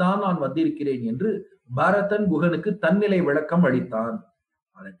விரும்பித்தான் நான் வந்திருக்கிறேன் என்று பரதன் குகனுக்கு தன்னிலை விளக்கம் அளித்தான்.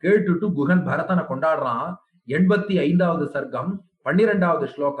 அதை கேட்டுட்டு குகன் பரதனை கொண்டாடுறான். 85வது சர்க்கம் 12வது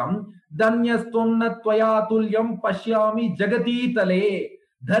ஸ்லோகம். தன்யஸ்துவம் த்வயா துல்யம் பஷ்யாமி ஜெகதீதலே.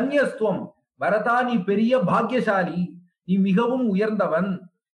 தன்யஸ்துவம், பரதா நீ பெரிய பாக்கியசாலி, நீ மிகவும் உயர்ந்தவன்,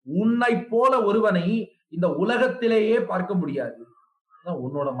 உன்னை போல ஒருவனை இந்த உலகத்திலேயே பார்க்க முடியாது.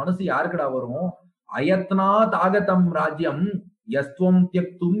 உன்னோட மனசு யாருக்குடா வரும்? அயத்னா தாகதம் ராஜ்யம் யஸ்துவம்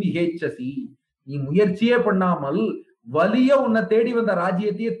தியக்தும் இகேச்சசி. நீ முயற்சியே பண்ணாமல் வலிய உன்னை தேடி வந்த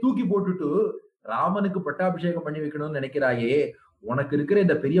ராஜ்யத்தையே தூக்கி போட்டுட்டு ராமனுக்கு பட்டாபிஷேகம் பண்ணி வைக்கணும்னு நினைக்கிறாயே, உனக்கு இருக்கிற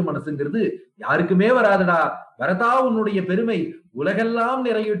இந்த பெரிய மனசுங்கிறது யாருக்குமே வராதுடா. பரதா உன்னுடைய பெருமை உலகெல்லாம்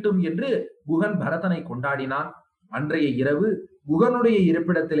நிறையட்டும் என்று குகன் பரதனை கொண்டாடினான். அன்றைய இரவு குகனுடைய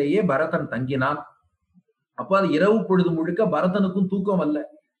இருப்பிடத்திலேயே பரதன் தங்கினான். அப்ப அது இரவு பொழுது முழுக்க பரதனுக்கும் தூக்கம் அல்ல.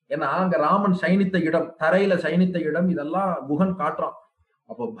 ஏன்னா அங்க ராமன் சயனித்த இடம், தரையில சயனித்த இடம், இதெல்லாம் குகன் காட்டுறான்.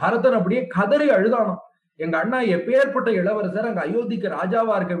 அப்போ பரதன் அப்படியே கதறி அழுதானாம். எங்க அண்ணா எப்பேற்பட்ட இளவரசர், அங்க அயோத்திக்கு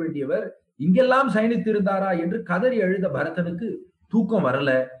ராஜாவா இருக்க வேண்டியவர் இங்கெல்லாம் சயனித்து இருந்தாரா என்று கதறி அழுத பரதனுக்கு தூக்கம் வரல.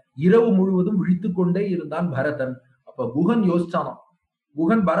 இரவு முழுவதும் விழித்துக் கொண்டே இருந்தான் பரதன். அப்ப குகன் யோசிச்சானாம்.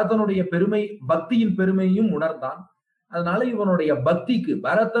 குகன் பரதனுடைய பெருமை, பக்தியின் பெருமையும் உணர்ந்தான். அதனால இவனுடைய பக்திக்கு,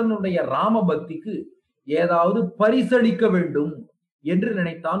 பரதனுடைய ராம பக்திக்கு ஏதாவது பரிசளிக்க வேண்டும் என்று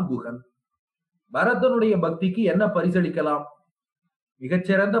நினைத்தான் குகன். பரதனுடைய பக்திக்கு என்ன பரிசளிக்கலாம்?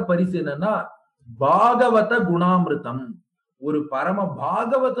 மிகச்சிறந்த பரிசு என்னன்னா பாகவத குணாமிருதம். ஒரு பரம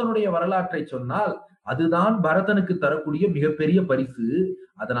பாகவதனுடைய வரலாற்றை சொன்னால் அதுதான் பரதனுக்கு தரக்கூடிய மிகப்பெரிய பரிசு.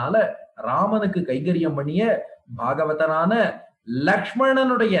 அதனால ராமனுக்கு கைங்கரியம் பண்ணிய பாகவதனான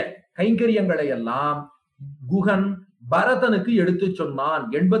லக்ஷ்மணனுடைய கைங்கரியங்களை எல்லாம் குகன் பரதனுக்கு எடுத்து சொன்னான்.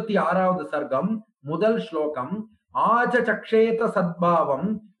 86வது சர்க்கம் முதல் ஸ்லோகம். ஆச்சக்ஷேத சத்பாவம்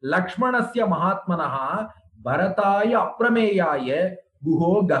லக்ஷ்மணஸ்ய மகாத்மனஹா பரதாய அப்ரமேயாய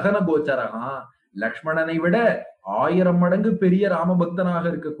குஹோ ககன கோச்சரஹா. லக்ஷ்மணனை விட 1000 மடங்கு பெரிய ராமபக்தனாக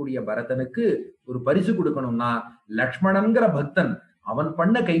இருக்கக்கூடிய பரதனுக்கு ஒரு பரிசு கொடுக்கணும்னா லக்ஷ்மணன்கிற பக்தன் அவன்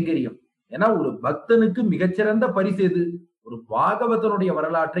பண்ண கைங்கரியம். ஏன்னா ஒரு பக்தனுக்கு மிகச்சிறந்த பரிசு எது? ஒரு பாகவதனுடைய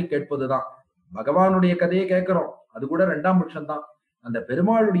வரலாற்றை கேட்பதுதான். பகவானுடைய கதையை கேட்கிறோம், அது கூட 2ஆம் பட்சம் தான். அந்த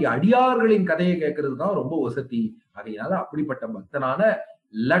பெருமாளுடைய அடியார்களின் கதையை கேட்கறது தான் ரொம்ப வசதி. அதனால அப்படிப்பட்ட பக்தனான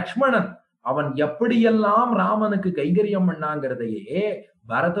லக்ஷ்மணன் அவன் எப்படியெல்லாம் ராமனுக்கு கைங்கரியம் பண்ணாங்கிறதையே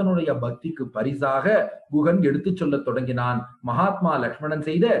பரதனுடைய பக்திக்கு பரிசாக குகன் எடுத்து சொல்ல தொடங்கினான். மகாத்மா லக்ஷ்மணன்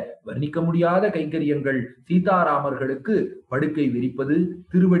செய்த வர்ணிக்க முடியாத கைங்கரியங்கள், சீதாராமர்களுக்கு படுக்கை விரிப்பது,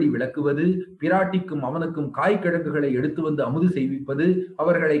 திருவடி விளக்குவது, பிராட்டிக்கும் அவனுக்கும் காய்கிழங்குகளை எடுத்து வந்து அமுது செய்விப்பது,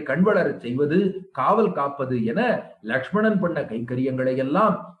 அவர்களை கண்வளரச் செய்வது, காவல் காப்பது என லக்ஷ்மணன் பண்ண கைங்கரியங்களை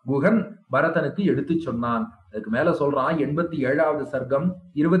எல்லாம் குகன் பரதனுக்கு எடுத்து சொன்னான். அதுக்கு மேல சொல்றான் 87வது சர்க்கம்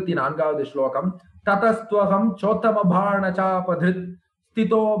 24வது ஸ்லோகம். ததஸ்துவகம் சோத்தம பாணசாபதித்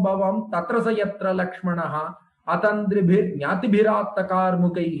ஸ்திதோ பவம் தத்ரசயத்ர லக்ஷ்மணஹ அதந்திரிபிர் ஞாதிபிராத்த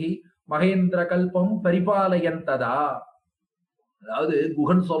கார்முகைஹி மகேந்திர கல்பம் பரிபாலயந்ததா. அதாவது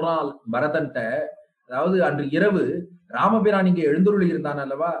குகன் சொல்றான் பரதன்ட்ட, அதாவது அன்று இரவு ராமபிரான் இங்கே எழுந்துருளி இருந்தான்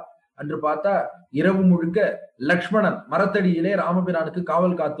அல்லவா, அன்று பார்த்தா இரவு முழுக்க லக்ஷ்மணன் மரத்தடியிலே ராமபிரானுக்கு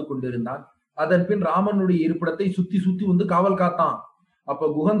காவல் காத்து கொண்டிருந்தான். அதன் பின் ராமனுடைய இருப்பிடத்தை சுத்தி சுத்தி வந்து காவல் காத்தான்.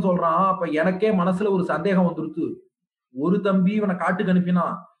 அப்ப குகன் சொல்றான், அப்ப எனக்கே மனசுல ஒரு சந்தேகம் வந்துருத்து. ஒரு தம்பி இவனை காட்டுக்கு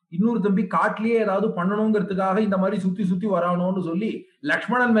அனுப்பினான், இன்னொரு தம்பி காட்டிலேயே ஏதாவது பண்ணணுங்கிறதுக்காக இந்த மாதிரி சுத்தி சுத்தி வரானோன்னு சொல்லி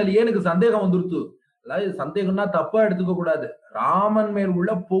லக்ஷ்மணன் மேலேயே எனக்கு சந்தேகம் வந்துருத்து. அதாவது சந்தேகம்னா தப்பா எடுத்துக்க கூடாது. ராமன் மேல்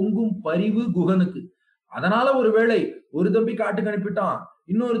உள்ள பொங்கும் பரிவு குகனுக்கு. அதனால ஒருவேளை ஒரு தம்பி காட்டுக்கு அனுப்பிட்டான்,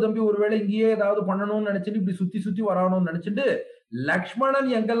 இன்னொரு தம்பி ஒருவேளை இங்கேயே ஏதாவது பண்ணணும்னு நினைச்சிட்டு இப்படி சுத்தி சுத்தி வரானோன்னு நினைச்சிட்டு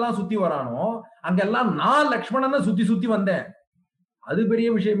லக்ஷ்மணன் எங்கெல்லாம் சுத்தி வரானோ அங்கெல்லாம் நான் லக்ஷ்மணனை சுத்தி சுத்தி வந்தேன். அது பெரிய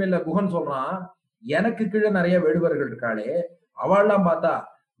விஷயம் இல்ல. குகன் சொல்றான், எனக்கு கீழே நிறைய வேடுவர்கள் இருக்காளே, அவள்லாம் பார்த்தா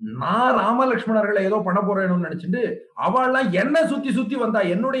நான் ராம லக்ஷ்மணர்களை ஏதோ பண்ண போறேன்னு நினைச்சிட்டு அவள்லாம் என்ன சுத்தி சுத்தி வந்தா.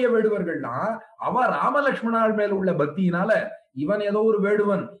 என்னுடைய வேடுவர்கள்லாம் அவ ராம லக்ஷ்மணால் மேல உள்ள பக்தியினால இவன் ஏதோ ஒரு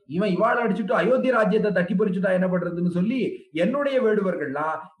வேடுவன், இவன் இவாளை அடிச்சுட்டு அயோத்தி ராஜ்யத்தை தட்டி பறிச்சுட்டா என்ன பண்றதுன்னு சொல்லி என்னுடைய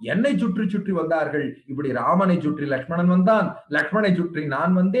வேடுவர்கள்லாம் என்னை சுற்றி சுற்றி வந்தார்கள். இப்படி ராமனை சுற்றி லக்ஷ்மணன் வந்தான், லக்ஷ்மணனை சுற்றி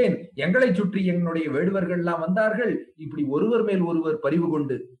நான் வந்தேன், எங்களை சுற்றி என்னுடைய வேடுவர்கள் எல்லாம் வந்தார்கள். இப்படி ஒருவர் மேல் ஒருவர் பரிவு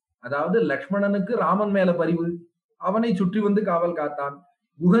கொண்டு, அதாவது லக்ஷ்மணனுக்கு ராமன் மேல பரிவு, அவனை சுற்றி வந்து காவல் காத்தான்.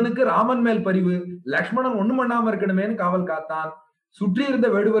 குகனுக்கு ராமன் மேல் பரிவு, லக்ஷ்மணன் ஒண்ணும் பண்ணாம இருக்கணுமேனு காவல் காத்தான். சுற்றி இருந்த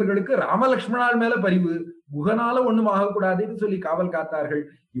வேடுவர்களுக்கு ராம லக்ஷ்மணால் மேல பரிவு, குகனால ஒண்ணும் ஆகக்கூடாதுன்னு சொல்லி காவல் காத்தார்கள்.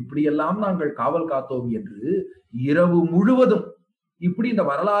 இப்படியெல்லாம் நாங்கள் காவல் காத்தோம் என்று இரவு முழுவதும் இப்படி இந்த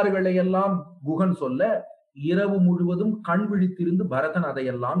வரலாறுகளை எல்லாம் குகன் சொல்ல இரவு முழுவதும் கண் விழித்திருந்து பரதன்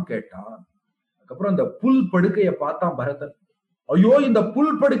அதையெல்லாம் கேட்டான். அதுக்கப்புறம் இந்த புல் படுக்கையை பார்த்தான் பரதன். ஐயோ, இந்த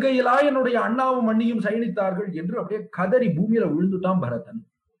புல் படுக்கையிலா என்னுடைய அண்ணாவும் அண்ணியும் சயனித்தார்கள் என்று அப்படியே கதறி பூமியில விழுந்துட்டான் பரதன்.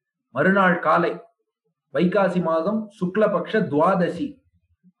 மறுநாள் காலை வைகாசி மாதம் சுக்லபக்ஷ துவாதசி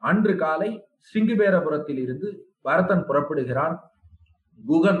அன்று காலை ஸ்ருங்கிபேரபுரத்தில் இருந்து பரதன் புறப்படுகிறான்.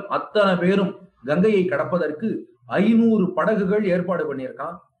 குகன் அத்தனை பேரும் கங்கையை கடப்பதற்கு 500 படகுகள் ஏற்பாடு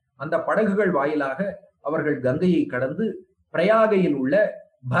பண்ணியிருக்கான். அந்த படகுகள் வாயிலாக அவர்கள் கங்கையை கடந்து பிரயாகையில் உள்ள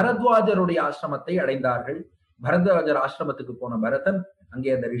பரத்வாஜருடைய ஆசிரமத்தை அடைந்தார்கள். பரத்வாஜர் ஆசிரமத்துக்கு போன பரதன் அங்கே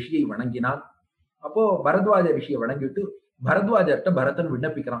அந்த ரிஷியை வணங்கினான். அப்போ பரத்வாஜ ரிஷியை வணங்கிட்டு பரத்வாஜர்கிட்ட பரதன்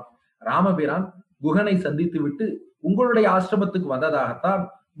விண்ணப்பிக்கிறான். ராமபிரான் குகனை சந்தித்து விட்டு உங்களுடைய ஆசிரமத்துக்கு வந்ததாகத்தான்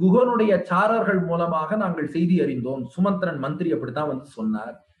குகனுடைய சாரர்கள் மூலமாக நாங்கள் செய்தி அறிந்தோம். சுமந்திரன் மந்திரி அப்படித்தான் வந்து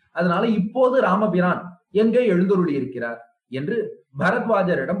சொன்னார். அதனால இப்போது ராமபிரான் எங்கே எழுந்தருளி இருக்கிறார் என்று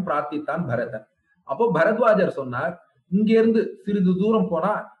பரத்வாஜரிடம் பிரார்த்தித்தான் பரதன். அப்போ பரத்வாஜர் சொன்னார், இங்கிருந்து சிறிது தூரம்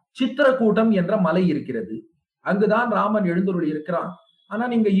போனா சித்திரக்கூட்டம் என்ற மலை இருக்கிறது, அங்குதான் ராமன் எழுந்தருளி இருக்கிறான். ஆனா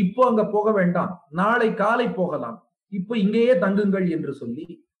நீங்க இப்போ அங்க போக வேண்டாம், நாளை காலை போகலாம், இப்ப இங்கேயே தங்குங்கள் என்று சொல்லி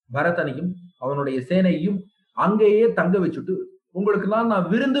பரதனையும் அவனுடைய சேனையும் அங்கேயே தங்க வச்சுட்டு உங்களுக்கு எல்லாம் நான்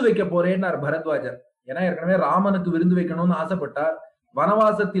விருந்து வைக்க போறேன்னார் பரத்வாஜர். ஏன்னா ஏற்கனவே ராமனுக்கு விருந்து வைக்கணும்னு ஆசைப்பட்டார்.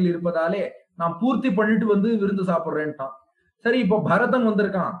 வனவாசத்தில் இருப்பதாலே நான் பூர்த்தி பண்ணிட்டு வந்து விருந்து சாப்பிடுறேன்ட்டான். சரி, இப்போ பரதன்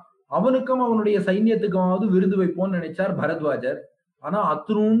வந்திருக்கான், அவனுக்கும் அவனுடைய சைன்யத்துக்காவது விருந்து வைப்போம்னு நினைச்சார் பரத்வாஜர். ஆனா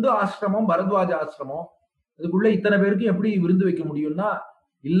அத்துணுண்டு ஆசிரமம், பரத்வாஜ ஆசிரமம், அதுக்குள்ள இத்தனை பேருக்கும் எப்படி விருந்து வைக்க முடியும்னா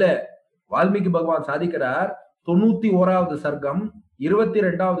இல்ல. வால்மீகி பகவான் சாதிக்கிறார், 91வது சர்க்கம்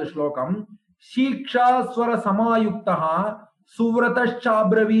 22வது ஸ்லோகம், சீக்ஷாஸ்வர சமாயுக்தா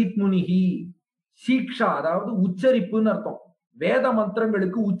சுவ்ரதாப்ரவீத் முனிஹி. சீக்ஷா அதாவது உச்சரிப்புன்னு அர்த்தம். வேத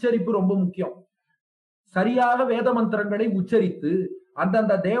மந்திரங்களுக்கு உச்சரிப்பு ரொம்ப முக்கியம். சரியாக வேத மந்திரங்களை உச்சரித்து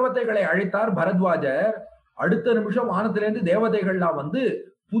அந்தந்த தேவதைகளை அழைத்தார் பரத்வாஜர். அடுத்த நிமிஷம் வானத்திலிருந்து தேவதைகள்லாம் வந்து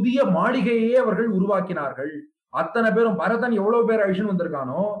புதிய மாளிகையே அவர்கள் உருவாக்கினார்கள். அத்தனை பேரும், பரதன் எவ்வளவு பேர் அழிச்சுன்னு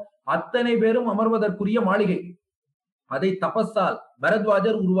வந்திருக்கானோ அத்தனை பேரும் அமர்வதற்குரிய மாளிகை, அதை தபஸால்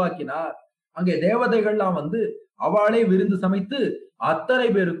பரத்வாஜர் உருவாக்கினார். அங்கே தேவதைகள்லாம் வந்து அவளே விருந்து சமைத்து அத்தனை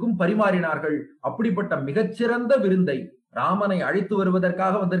பேருக்கும் பரிமாறினார்கள். அப்படிப்பட்ட மிகச்சிறந்த விருந்தை ராமனை அழைத்து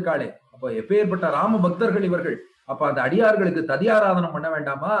வருவதற்காக வந்திருக்காளே, அப்ப எப்பேற்பட்ட ராம பக்தர்கள் இவர்கள். அப்ப அந்த அடியார்களுக்கு ததியாராதனம் பண்ண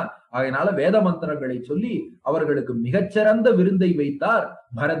வேண்டாமா? அதனால வேத மந்திரங்களை சொல்லி அவர்களுக்கு மிகச்சிறந்த விருந்தை வைத்தார்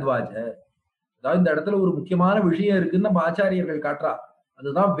பரத்வாஜர். அதாவது இந்த இடத்துல ஒரு முக்கியமான விஷயம் இருக்குன்னு நம்ம ஆச்சாரியர்கள் காட்டுறா.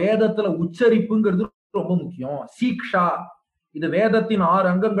 அதுதான் வேதத்துல உச்சரிப்புங்கிறது ரொம்ப முக்கியம். சீக்ஷா, இது வேதத்தின் 6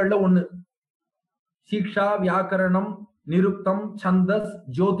 அங்கங்கள்ல ஒண்ணு. சீக்ஷா, வியாக்கரணம், நிருக்தம், சந்தஸ்,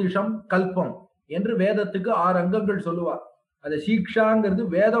 ஜோதிஷம், கல்பம் என்று வேதத்துக்கு 6 அங்கங்கள் சொல்லுவார். அது சீக்ஷாங்கிறது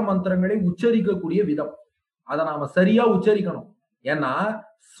வேத மந்திரங்களை உச்சரிக்கக்கூடிய விதம். அதை நாம சரியா உச்சரிக்கணும். ஏன்னா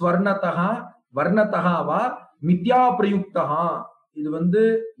ஸ்வர்ணதகா வர்ணதகாவா மித்யா பிரயுக்தகா, இது வந்து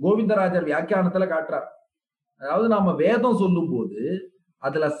கோவிந்தராஜர் வியாக்கியானத்துல காட்டுறார். அதாவது நாம வேதம் சொல்லும் போது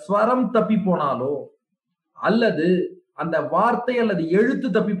அதுல ஸ்வரம் தப்பி போனாலோ அல்லது அந்த வார்த்தை அல்லது எழுத்து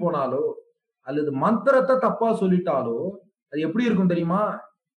தப்பி போனாலோ அல்லது மந்திரத்தை தப்பா சொல்லிட்டாலோ அது எப்படி இருக்கும் தெரியுமா?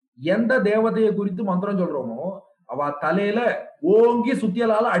 எந்த தேவதையை குறித்து மந்திரம் சொல்றோமோ அவ தலையில ஓங்கி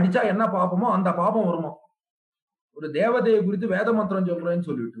சுத்தியலால அடிச்சா என்ன பாப்பமோ அந்த பாப்பம் வருமோ. ஒரு தேவதையை குறித்து வேத மந்திரம் சொல்றேன்னு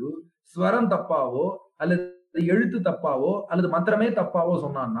சொல்லிட்டு ஸ்வரம் தப்பாவோ அல்லது எழுத்து தப்பாவோ அல்லது மந்திரமே தப்பாவோ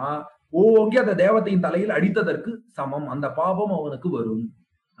சொன்னான்னா ஓங்கி அந்த தேவதையின் தலையில் அடித்ததற்கு சமம், அந்த பாபம் அவனுக்கு வரும்.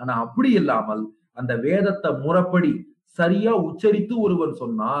 ஆனா அப்படி இல்லாமல் அந்த வேதத்தை முறைப்படி சரியா உச்சரித்து ஒருவன்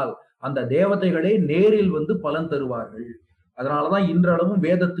சொன்னால் அந்த தேவதைகளே நேரில் வந்து பலன் தருவார்கள். அதனாலதான் இன்றளவும்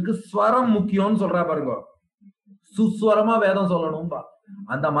வேதத்துக்கு ஸ்வரம் முக்கியம்னு சொல்றா பாருங்க. சுஸ்வரமா வேதம் சொல்லணும்பா.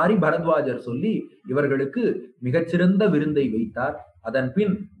 அந்த மாதிரி பரத்வாஜர் சொல்லி இவர்களுக்கு மிகச்சிறந்த விருந்தை வைத்தார். அதன்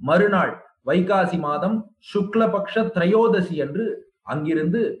பின் மறுநாள் வைகாசி மாதம் சுக்லபக்ஷ திரையோதசி அன்று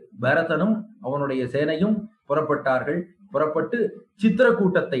அங்கிருந்து பரதனும் அவனுடைய சேனையும் புறப்பட்டார்கள். புறப்பட்டு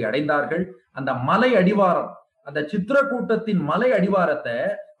சித்திரக்கூட்டத்தை அடைந்தார்கள். அந்த மலை அடிவாரம், அந்த சித்திரக்கூட்டத்தின் மலை அடிவாரத்தை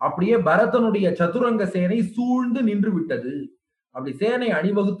அப்படியே பரதனுடைய சதுரங்க சேனை சூழ்ந்து நின்று விட்டது. அப்படி சேனை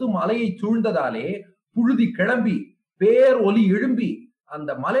அணிவகுத்து மலையை சூழ்ந்ததாலே புழுதி கிளம்பி பேர் ஒலி எழும்பி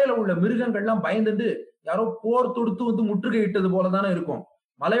அந்த மலையில உள்ள மிருகங்கள்லாம் பயந்துட்டு யாரோ போர் தொடுத்து வந்து முற்றுகையிட்டது போலதானே இருக்கும்.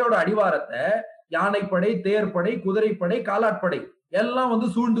 மலையோட அடிவாரத்தை யானைப்படை, தேர்ப்படை, குதிரைப்படை, காலாட்படை எல்லாம் வந்து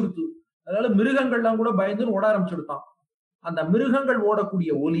சூழ்ந்துருத்து. அதனால மிருகங்கள்லாம் கூட பயந்து ஓட ஆரம்பிச்சுடுத்தான். அந்த மிருகங்கள்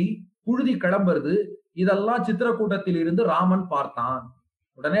ஓடக்கூடிய ஒலி, புழுதி கிளம்புறது, இதெல்லாம் சித்திரக்கூட்டத்தில் இருந்து ராமன் பார்த்தான்.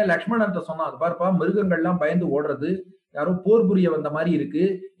 உடனே லக்ஷ்மணன் சொன்னான், அது பார்ப்பா, மிருகங்கள்லாம் பயந்து ஓடுறது, யாரோ போர் புரிய வந்த மாதிரி இருக்கு,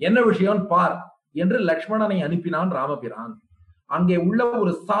 என்ன விஷயம் பார் என்று லக்ஷ்மணனை அனுப்பினான் ராமபிரான். அங்கே உள்ள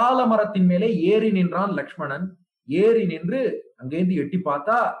ஒரு சால மரத்தின் மேலே ஏறி நின்றான் லக்ஷ்மணன். ஏறி நின்று அங்கேருந்து எட்டி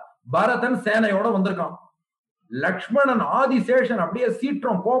பார்த்தா பரதன் சேனையோட வந்திருக்கான். லக்ஷ்மணன் ஆதிசேஷன் அப்படியே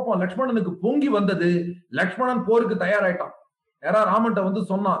சீற்றம் கோபம் லக்ஷ்மணனுக்கு பொங்கி வந்தது. லக்ஷ்மணன் போருக்கு தயாராயிட்டான். யாரா ராமன்ட்ட வந்து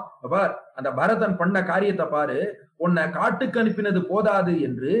சொன்னான், பார் அந்த பரதன் பண்ண காரியத்தை பாரு, உன்னை காட்டுக்கு அனுப்பினது போதாது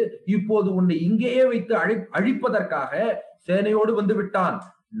என்று இப்போது உன்னை இங்கேயே வைத்து அழிப்பதற்காக சேனையோடு வந்து விட்டான்.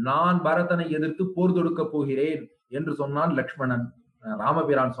 நான் பரதனை எதிர்த்து போர் தொடுக்க போகிறேன் என்று சொன்னான் லக்ஷ்மணன்.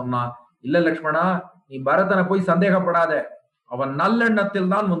 ராமபிரான் சொன்னான், இல்ல லக்ஷ்மணா, நீ பரதனை போய் சந்தேகப்படாத, அவன்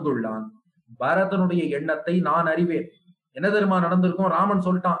நல்லெண்ணத்தில் தான் வந்துள்ளான். பரதனுடைய எண்ணத்தை நான் அறிவேன். என்ன தெரியுமா நடந்திருக்கும்? ராமன்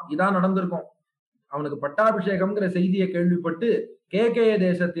சொல்லிட்டான், இதான் நடந்திருக்கும். அவனுக்கு பட்டாபிஷேகம்ங்கிற செய்தியை கேள்விப்பட்டு கேகய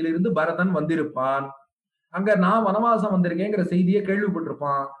தேசத்திலிருந்து பரதன் வந்திருப்பான். அங்க நான் வனவாசம் வந்திருக்கேங்கிற செய்தியை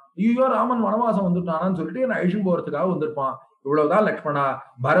கேள்விப்பட்டிருப்பான். ஐயோ ராமன் வனவாசம் வந்துட்டானான்னு சொல்லிட்டு என்ன அழிச்சும் போறதுக்காக வந்திருப்பான். இவ்வளவுதான் லக்ஷ்மணா,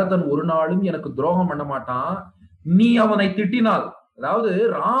 பரதன் ஒரு நாளும் எனக்கு துரோகம் பண்ண மாட்டான். நீ அவனை திட்டினால், அதாவது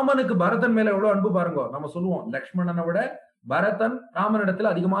ராமனுக்கு பரதன் மேல எவ்வளவு அன்பு பாருங்க. நம்ம சொல்லுவோம் லக்ஷ்மணனை விட பரதன்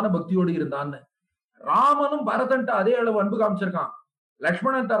ராமனிடத்துல அதிகமான பக்தியோடு இருந்தான்னு. ராமனும் பரதன்ட்ட அதே அளவு அன்பு காமிச்சிருக்கான்.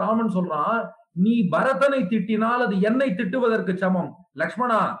 லக்ஷ்மணன்ட்ட ராமன் சொல்றான், நீ பரதனை திட்டினால் அது என்னை திட்டுவதற்கு சமம்.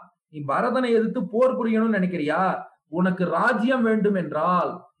 லக்ஷ்மணா, நீ பரதனை எதிர்த்து போர் புரியணும்னு நினைக்கிறியா? உனக்கு ராஜ்யம் வேண்டும்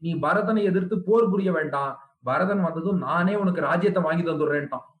என்றால் நீ பரதனை எதிர்த்து போர் புரிய வேண்டாம். பரதன் வந்ததும் நானே உனக்கு ராஜ்யத்தை வாங்கி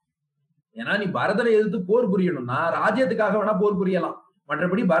தந்துடுறேன்ட்டான். ஏன்னா நீ பரதனை எதிர்த்து போர் புரியணும்னா ராஜ்யத்துக்காக வேணா போர் புரியலாம்.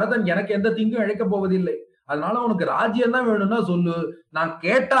 மற்றபடி பரதன் எனக்கு எந்த தீங்கும் இழைக்க போவதில்லை. அதனால உனக்கு ராஜ்யம் தான் வேணும்னா சொல்லு, நான்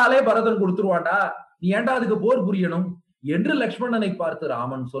கேட்டாலே பரதன் கொடுத்துருவாண்டா, நீ ஏன்டா அதுக்கு போர் புரியணும் என்று லக்ஷ்மணனை பார்த்து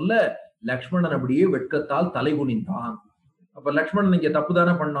ராமன் சொல்ல, லக்ஷ்மணன் அப்படியே வெட்கத்தால் தலை குனிந்தான். அப்ப லக்ஷ்மணன் இங்க தப்பு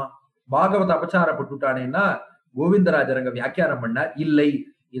தானே பண்ணான், பாகவத அபச்சாரப்பட்டுட்டானேன்னா கோவிந்தராஜர் அங்க வியாக்கியானம் பண்ணார், இல்லை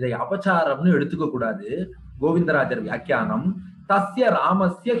இதை அபச்சாரம்னு எடுத்துக்க கூடாது. கோவிந்தராஜர் வியாக்கியானம், தஸ்ய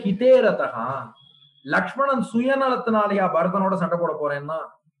ராமஸ்ய ஹிதேரதா, லக்ஷ்மணன் சுயநலத்தினாலேயா பரதனோட சண்டை போட போறேன்னா,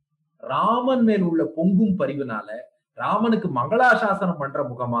 ராமன் மேல் உள்ள பொங்கும் பரிவினால, ராமனுக்கு மங்களாசாசனம் பண்ற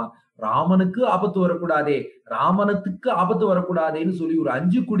முகமா, ராமனுக்கு ஆபத்து வரக்கூடாதே, ராமனத்துக்கு ஆபத்து வரக்கூடாதேன்னு சொல்லி ஒரு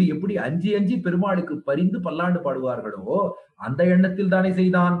அஞ்சு குடி எப்படி அஞ்சி அஞ்சி பெருமாளுக்கு பரிந்து பல்லாண்டு பாடுவார்களோ அந்த எண்ணத்தில் தானே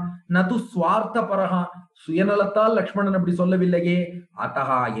செய்தான். நது சுவார்த்த பரகா, சுயநலத்தால் லக்ஷ்மணன் அப்படி சொல்லவில்லையே.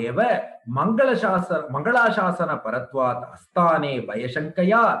 அத்தகா ஏவ மங்களாசாசன பரத்வாத் அஸ்தானே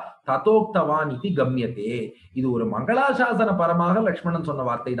பயசங்கையா ததோக்தவான் இது கம்யத்தே. இது ஒரு மங்களாசாசன பரமாக லக்ஷ்மணன் சொன்ன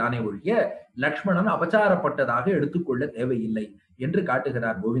வார்த்தை தானே ஒழிய லக்ஷ்மணன் அபச்சாரப்பட்டதாக எடுத்துக்கொள்ள தேவையில்லை என்று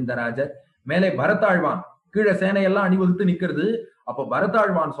காட்டுகிறார் கோவிந்தராஜர். மேலே பரதாழ்வான், கீழே சேனையெல்லாம் அணிவகுத்து நிக்கிறது. அப்ப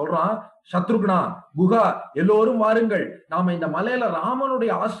பரதாழ்வான் சொல்றான், சத்ருக்னா, குஹா, எல்லோரும் வாருங்கள், நாம இந்த மலையில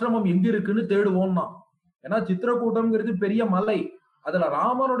ராமனுடைய ஆசிரமம் எங்க இருக்குன்னு தேடுவோம்னா. ஏன்னா சித்திரக்கூட்டம்ங்கிறது பெரிய மலை, அதுல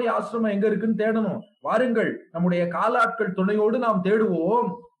ராமனுடைய ஆசிரமம் எங்க இருக்குன்னு தேடணும். வாருங்கள், நம்முடைய காலாட்கள் துணையோடு நாம் தேடுவோம்.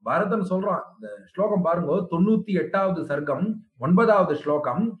 பரதன் சொல்றான், இந்த ஸ்லோகம் பாருங்க, 98வது சர்க்கம் 9வது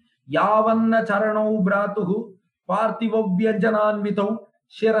ஸ்லோகம். யாவன்ன சரணௌ பிராத்துஹு பார்த்திவ்யஞ்சனான்விதௌ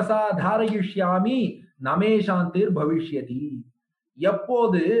சிரசா தாரயிஷ்யாமி நமே சாந்திர் பவிஷ்யதி.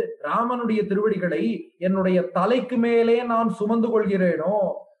 எப்போது ராமனுடைய திருவடிகளை என்னுடைய தலைக்கு மேலே நான் சுமந்து கொள்கிறேனோ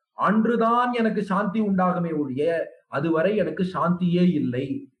அன்றுதான் எனக்கு சாந்தி உண்டாகுமே ஒழிய அதுவரை எனக்கு சாந்தியே இல்லை.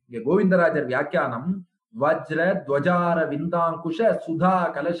 இங்க கோவிந்தராஜர் வியாக்கியானம், வஜ்ர துவஜார விந்தாங்குஷ சுதா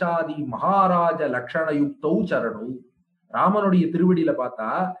கலசாதி மகாராஜ லக்ஷண யுக்தௌ சரணு. ராமனுடைய திருவடியில பார்த்தா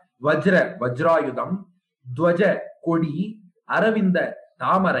வஜ்ர வஜ்ராயுதம், துவஜ கொடி, அரவிந்த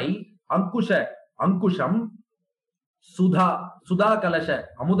தாமரை, அங்குஷ அங்குஷம், சுதா சுதா கலச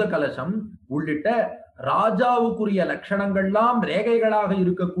அமுத கலசம் உள்ளிட்ட ராஜாவுக்குரிய லட்சணங்கள்லாம் ரேகைகளாக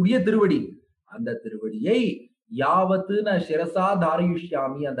இருக்கக்கூடிய திருவடி. அந்த திருவடியை யாவத்து ந சிரசா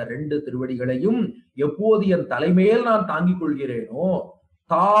தாரயிஷ்யாமி, அந்த 2 திருவடிகளையும் எப்போது என் தலைமையில் நான் தாங்கிக் கொள்கிறேனோ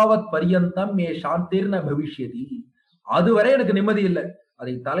தாவத் பரியந்தம் மே சாந்திர் ந பவிஷ்யதி, அதுவரை எனக்கு நிம்மதி இல்லை.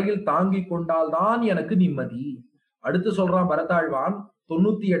 அதை தலையில் தாங்கிக் கொண்டால்தான் எனக்கு நிம்மதி. அடுத்து சொல்றான் பரதாழ்வான்,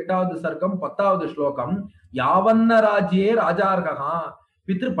 98வது சர்க்கம் 10வது ஸ்லோகம். யாவன்ன ராஜ்யே ராஜார்கா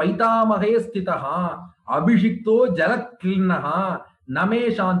பித்ரு பைதாமகே ஸ்திதா அபிஷிக்தோ ஜலக்லின்னஹா நமே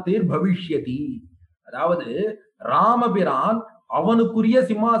சாந்திர் பவிஷ்யதி. அதாவது ராமபிரான் அவனுக்குரிய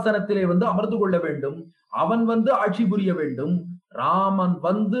சிம்மாசனத்திலே வந்து அமர்ந்து கொள்ள வேண்டும், அவன் வந்து ஆட்சி புரிய வேண்டும். ராமன்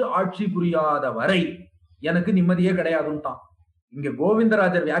வந்து ஆட்சி புரியாத வரை எனக்கு நிம்மதியே கிடையாதுன்ட்டான். இங்க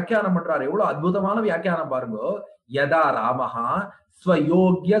கோவிந்தராஜர் வியாக்கியானம் பண்றாரு, எவ்வளவு அற்புதமான வியாக்கியானம் பாருங்க. யதா ராமஹா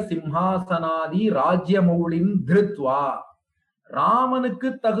ஸ்வயோக்ய சிம்ஹாசனாதி ராஜ்ய மௌலின் திருத்வா, ராமனுக்கு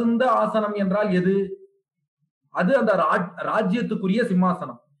தகுந்த ஆசனம் என்றால் எது? அது அந்த ராஜ்யத்துக்குரிய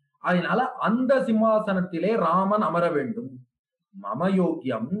சிம்மாசனம். அதனால அந்த சிம்மாசனத்திலே ராமன் அமர வேண்டும். மம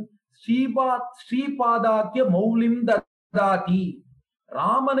யோக்கியம் ஸ்ரீபாதாக்கிய மௌலிம் ததாதி,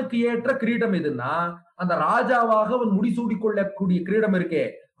 ராமனுக்கு ஏற்ற கிரீடம் எதுன்னா அந்த ராஜாவாக அவன் முடிசூடி கொள்ளக்கூடிய கிரீடம் இருக்கே,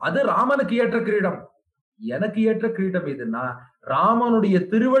 அது ராமனுக்கு ஏற்ற கிரீடம். எனக்கு ஏற்ற கிரீடம் எதுன்னா ராமனுடைய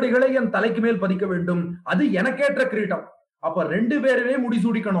திருவடிகளை என் தலைக்கு மேல் பதிக்க வேண்டும், அது எனக்கேற்ற கிரீடம். அப்ப 2 பேருமே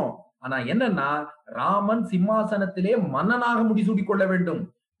முடிசூடிக்கணும். ஆனா என்னன்னா ராமன் சிம்மாசனத்திலே மன்னனாக முடிசூடி கொள்ள வேண்டும்.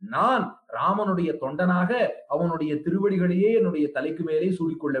 நான் ராமனுடைய தொண்டனாக அவனுடைய திருவடிகளையே என்னுடைய தலைக்கு மேலே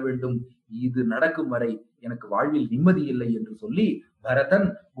சூடிக்கொள்ள வேண்டும். இது நடக்கும் வரை எனக்கு வாழ்வில் நிம்மதி இல்லை என்று சொல்லி பரதன்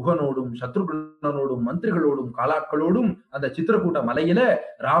குகனோடும் சத்ருகனோடும் மந்திரிகளோடும் காலாட்களோடும் அந்த சித்திரக்கூட்ட மலையில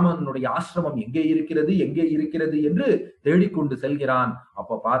ராமனுடைய ஆசிரமம் எங்கே இருக்கிறது என்று தேடிக்கொண்டு செல்கிறான்.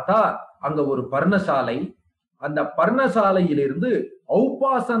 அப்ப பார்த்தா அங்க ஒரு பர்ணசாலை, அந்த பர்ணசாலையிலிருந்து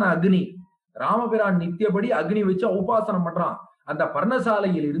ஔபாசன அக்னி, ராமபிரான் நித்தியபடி அக்னி வச்சு ஔபாசனம் பண்றான். அந்த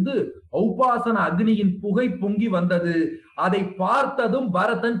பர்ணசாலையில் இருந்து ஔபாசன அக்னியின் புகை பொங்கி வந்தது. அதை பார்த்ததும்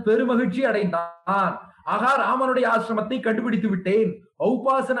பரதன் பெருமகிழ்ச்சி அடைந்தான். ஆகா, ராமனுடைய ஆசிரமத்தை கண்டுபிடித்து விட்டேன்,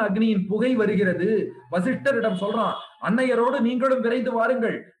 ஔபாசன அக்னியின் புகை வருகிறது. வசிஷ்டரிடம் சொல்றான், அன்னையரோடு நீங்களும் விரைந்து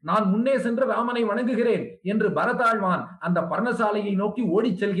வாருங்கள், நான் முன்னே சென்று ராமனை வணங்குகிறேன் என்று பரதாழ்வான் அந்த பர்ணசாலையை நோக்கி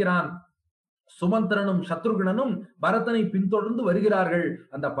ஓடிச் செல்கிறான். சுமந்திரனும் சத்ருகனும் பரதனை பின்தொடர்ந்து வருகிறார்கள்.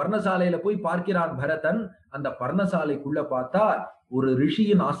 அந்த பர்ணசாலையில போய் பார்க்கிறான் பரதன். அந்த பர்ணசாலைக்குள்ள பார்த்தா ஒரு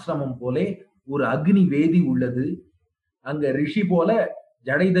ரிஷியின் ஆசிரமம் போலே ஒரு அக்னி வேதி உள்ளது. அங்க ரிஷி போல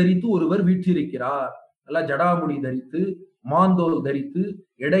ஜடை தரித்து ஒருவர் வீற்றிருக்கிறார். நல்லா ஜடாமுடி தரித்து மாந்தோல் தரித்து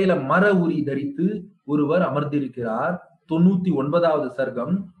இடையில மர உரி தரித்து ஒருவர் அமர்ந்திருக்கிறார். 99வது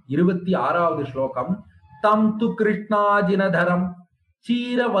சர்க்கம் 26வது ஸ்லோகம். தம் து கிருஷ்ணாஜினதரம்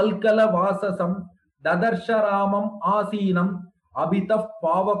சீர வல்கல வாசசம் ததர்ஷராமம் ஆசீனம் அபித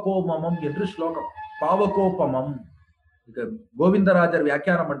பாவகோபமம் என்று ஸ்லோகம். பாவகோபமம் கோவிந்தராஜர்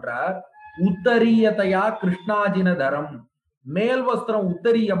வியாக்கியானம் பண்றார். உத்தரியதையா கிருஷ்ணாஜினதரம், மேல் வஸ்திரம்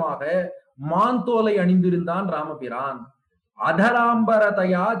உத்தரியமாக மாந்தோலை அணிந்திருந்தான் ராமபிரான்.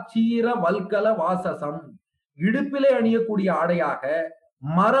 அதராம்பரதையா சீர வல்கல வாசசம், இடுப்பிலே அணியக்கூடிய ஆடையாக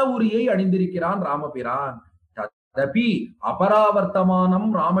மர உரியை அணிந்திருக்கிறான் ராமபிரான். தபி அபராவர்த்தமானம்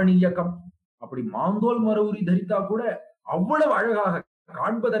ராமணீயகம், அப்படி மாந்தோல் மர உரி தரித்தா கூட அவ்வளவு அழகாக,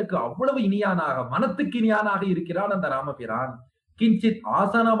 காண்பதற்கு அவ்வளவு இனியானாக, மனத்துக்கு இனியானாக இருக்கிறான் அந்த ராமபிரான். கிஞ்சித்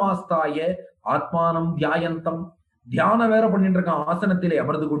ஆசனமாஸ்தாய ஆத்மானம் தியாயந்தம், தியானம் வேற பண்ணிட்டு இருக்கான் ஆசனத்திலே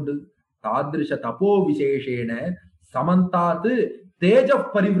அமர்ந்து கொண்டு. தாதிருஷ தபோ விசேஷேன சமந்தாத்து தேஜ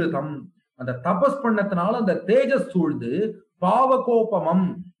பரிவிருத்தம், அந்த தபஸ் பண்ணத்தினால அந்த தேஜஸ் சூழ்ந்து பாவகோபமம்,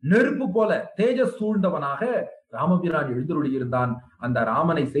 நெருப்பு போல தேஜஸ் சூழ்ந்தவனாக ராமபிரான் எழுந்தருளி இருந்தான். அந்த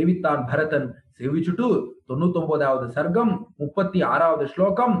ராமனை சேவித்தான் பரதன். சேவிச்சுட்டு 99வது சர்க்கம் 36வது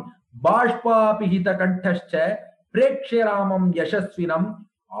ஸ்லோகம். பாஷ்பாபிஹித கண்டஷ்ச பிரேக்ஷ்ய ராமம் யசஸ்வினம்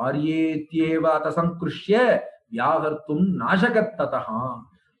ஆர்யேத்யேவ தசங்கிருஷ்ய வியாகர்த்தும் நாசகத்ததஹா.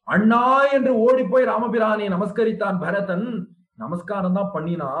 அண்ணா என்று ஓடி போய் ராமபிரானை நமஸ்கரித்தான் பரதன். நமஸ்காரம் தான்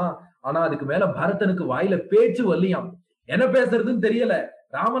பண்ணினா, ஆனா அதுக்கு மேல பரதனுக்கு வாயில பேச்சு வரலையாம். என்ன பேசுறதுன்னு தெரியல.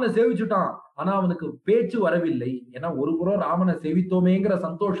 ராமனை சேவிச்சுட்டான், ஆனா அவனுக்கு பேச்சு வரவில்லை. ஏன்னா ஒரு புறம் ராமனை சேவித்தோமேங்கிற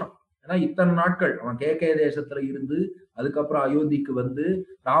சந்தோஷம். ஏன்னா இத்தனை நாட்கள் அவன் கேகே தேசத்துல இருந்து அதுக்கப்புறம் அயோத்திக்கு வந்து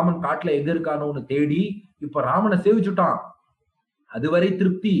ராமன் காட்டுல எங்க இருக்கானோன்னு தேடி இப்ப ராமனை சேவிச்சுட்டான், அதுவரை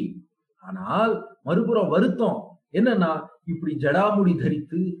திருப்தி. ஆனால் மறுபுறம் வருத்தம் என்னன்னா, இப்படி ஜடாமுடி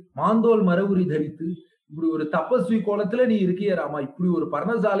தரித்து மாந்தோல் மரவுரி தரித்து இப்படி ஒரு தபஸ்வி கோலத்துல நீ இருக்கிய ராமா, இப்படி ஒரு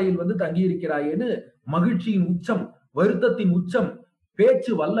பர்ணசாலையில் வந்து தங்கி இருக்கிறாயேன்னு மகிழ்ச்சியின் உச்சம், வருத்தத்தின் உச்சம்,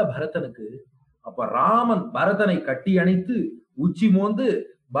 பேச்சு வல்ல பரதனுக்கு. அப்ப ராமன் பரதனை கட்டி அணைத்து உச்சி மோந்து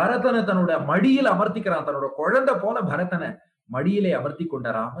பரதனை தன்னோட மடியில் அமர்த்திக்கிறான். தன்னோட குழந்தை போல பரதனை மடியிலே அமர்த்தி கொண்ட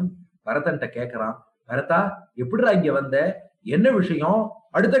ராமன் பரதன்ட்ட கேட்கிறான், பரதா எப்படிடா இங்க வந்த, என்ன விஷயம்?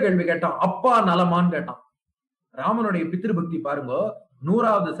 அடுத்த கேள்வி கேட்டான். அப்பா நலமான்னு கேட்டான். ராமனுடைய பித்ருபக்தி பாருங்க.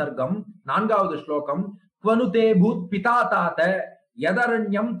 100வது சர்க்கம் 4வது ஸ்லோகம். த்வனுதே பூத் பிதா தாத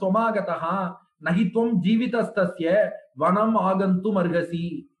யதரண்யம் தொமாகதஹா நஹித்வம் ஜீவிதஸ்தஸ்ய வனம் ஆகந்தும் அர்ஹசி.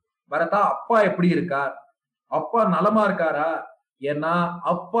 பரதா அப்பா எப்படி இருக்கார்? அப்பா நலமா இருக்காரா? ஏன்னா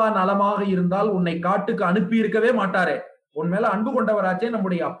அப்பா நலமாக இருந்தால் உன்னை காட்டுக்கு அனுப்பி இருக்கவே மாட்டாரே. உன் மேல அன்பு கொண்டவராச்சே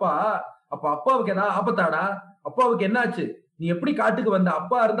நம்முடைய அப்பா. அப்ப அப்பாவுக்கு ஏதாவது ஆபத்தாடா? அப்பாவுக்கு என்னாச்சு? நீ எப்படி காட்டுக்கு வந்த?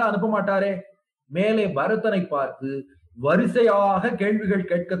 அப்பா இருந்தா அனுப்ப மாட்டாரே. மேலே பரதனை பார்த்து வரிசையாக கேள்விகள்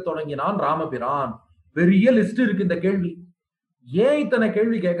கேட்க தொடங்கினான் ராமபிரான். பெரிய லிஸ்ட் இருக்கு இந்த கேள்வி. ஏன் இத்தனை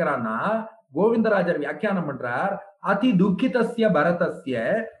கேள்வி கேட்கிறான்னா, கோவிந்தராஜர் வியாக்கியானம் பண்றார். அதி துக்கிதஸ்ய பரதஸ்ய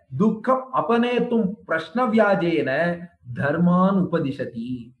துக்கம் அபநேத்தும் பிரஷ்ன வியாஜேன தர்மான்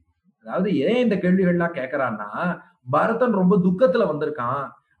உபதிஷதி. அதாவது ஏன் இந்த கேள்விகள்லாம் கேட்கிறான்னா, பரதன் ரொம்ப துக்கத்துல வந்திருக்கான்,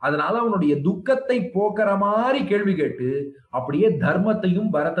 அதனால அவனுடைய துக்கத்தை போக்குற மாதிரி கேள்வி கேட்டு அப்படியே தர்மத்தையும்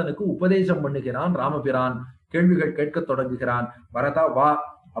பரதனுக்கு உபதேசம் பண்ணுகிறான் ராமபிரான். கேள்விகள் கேட்க தொடங்குகிறான். பரதா வா,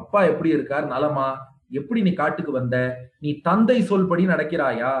 அப்பா எப்படி இருக்கார்? நலமா? எப்படி நீ காட்டுக்கு வந்த? நீ தந்தை சொல்படி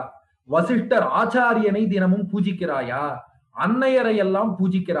நடக்கிறாயா? வசிஷ்டர் ஆச்சாரியனை தினமும் பூஜிக்கிறாயா? அன்னையரை எல்லாம்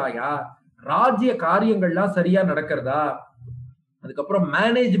பூஜிக்கிறாயா? ராஜ்ய காரியங்கள்லாம் சரியா நடக்கிறதா, அதுக்கப்புறம்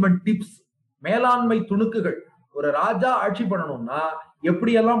மேனேஜ்மெண்ட் டிப்ஸ், மேலாண்மை துணுக்குகள். ஒரு ராஜா ஆட்சி பண்ணணும்னா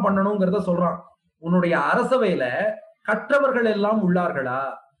எப்படி எல்லாம் பண்ணணுங்கிறத சொல்றான். உன்னுடைய அரசவையில கற்றவர்கள் எல்லாம் உள்ளார்களா,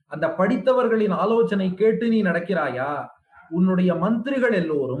 அந்த படித்தவர்களின் ஆலோசனை கேட்டு நீ நடக்கிறாயா, உன்னுடைய மந்திரிகள்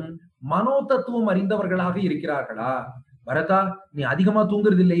எல்லோரும் மனோ தத்துவம் அறிந்தவர்களாக இருக்கிறார்களா. பரதா, நீ அதிகமா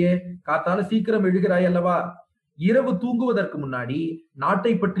தூங்குறது இல்லையே, காத்தால சீக்கிரம் எழுகிறாய் அல்லவா, இரவு தூங்குவதற்கு முன்னாடி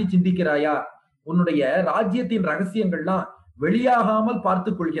நாட்டை பற்றி சிந்திக்கிறாயா, உன்னுடைய ராஜ்யத்தின் ரகசியங்கள்லாம் வெளியாகாமல்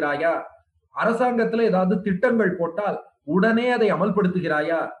பார்த்துக் கொள்கிறாயா, அரசாங்கத்துல ஏதாவது திட்டங்கள் போட்டால் உடனே அதை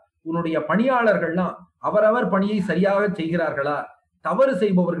அமல்படுத்துகிறாயா, உன்னுடைய பணியாளர்கள்லாம் அவரவர் பணியை சரியாக செய்கிறார்களா, தவறு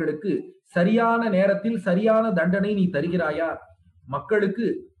செய்பவர்களுக்கு சரியான நேரத்தில் சரியான தண்டனை நீ தருகிறாயா, மக்களுக்கு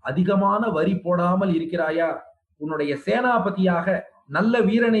அதிகமான வரி போடாமல் இருக்கிறாயா, உன்னுடைய சேனாபதியாக நல்ல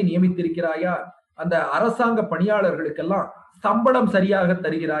வீரனை நியமித்திருக்கிறாயா, அந்த அரசாங்க பணியாளர்களுக்கெல்லாம் சம்பளம் சரியாக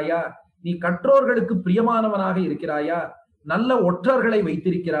தருகிறாயா, நீ கற்றோர்களுக்கு பிரியமானவனாக இருக்கிறாயா, நல்ல ஒற்றர்களை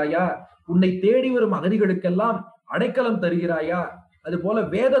வைத்திருக்கிறாயா, உன்னை தேடி வரும் அகதிகளுக்கெல்லாம் அடைக்கலம் தருகிறாயா, அது போல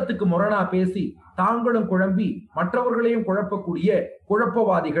வேதத்துக்கு முரணா பேசி தாங்களும் குழம்பி மற்றவர்களையும் குழப்பக்கூடிய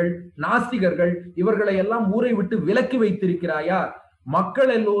குழப்பவாதிகள், நாஸ்திகர்கள், இவர்களை எல்லாம் ஊரை விட்டு விலக்கி வைத்திருக்கிறாயா,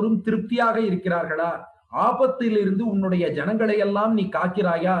 மக்கள் எல்லோரும் திருப்தியாக இருக்கிறார்களா, ஆபத்தில் இருந்து உன்னுடைய ஜனங்களை எல்லாம் நீ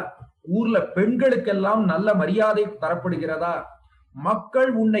காக்கிறாயா, ஊர்ல பெண்களுக்கெல்லாம் நல்ல மரியாதை தரப்படுகிறதா,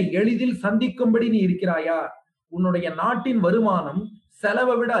 மக்கள் உன்னை எளிதில் சந்திக்கும்படி நீ இருக்கிறாயா, உன்னுடைய நாட்டின் வருமானம்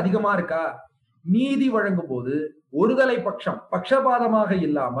செலவை விட அதிகமா இருக்கா, நீதி வழங்கும் போது ஒருதலை பட்சம் பட்சபாதமாக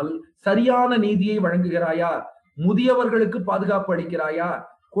இல்லாமல் சரியான நீதியை வழங்குகிறாயா, முதியவர்களுக்கு பாதுகாப்பு அளிக்கிறாயா,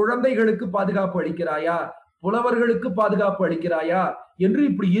 குழந்தைகளுக்கு பாதுகாப்பு அளிக்கிறாயா, புலவர்களுக்கு பாதுகாப்பு அளிக்கிறாயா என்று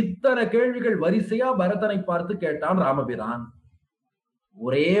இப்படி இத்தனை கேள்விகள் வரிசையா பரதனை பார்த்து கேட்டான் ராமபிரான்.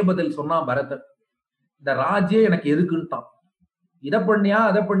 ஒரே பதில் சொன்னான் பரதன், இந்த ராஜ்யம் எனக்கு எதுக்குன்ட்டான். இதை பண்ணியா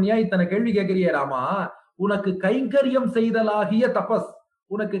அதை பண்ணியா இத்தனை கேள்வி கேட்கிறிய ராமா, உனக்கு கைங்கரியம் செய்தலாகிய தபஸ்,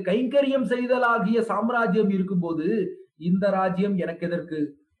 உனக்கு கைங்கரியம் செய்தலாகிய சாம்ராஜ்யம் இருக்கும்போது இந்த ராஜ்யம் எனக்கு எதற்கு?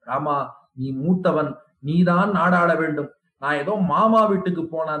 ராமா, நீ மூத்தவன், நீதான் நாடாள வேண்டும். நான் ஏதோ மாமா வீட்டுக்கு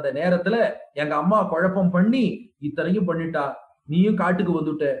போன அந்த நேரத்துல எங்க அம்மா குழப்பம் பண்ணி இத்தனையும் பண்ணிட்டா, நீயும் காட்டுக்கு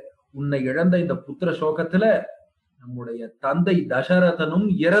வந்துட்ட. உன்னை இழந்த இந்த புத்திர சோகத்துல நம்முடைய தந்தை தசரதனும்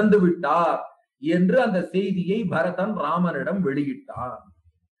இறந்து விட்டார் என்று அந்த செய்தியை பரதன் ராமனிடம் வெளியிட்டான்.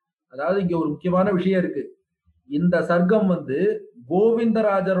 அதாவது இங்க ஒரு முக்கியமான விஷயம் இருக்கு. இந்த சர்க்கம்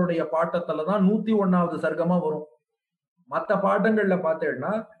கோவிந்தராஜருடைய பாட்டத்துலதான் 101வது சர்க்கமா வரும். மற்ற பாட்டங்கள்ல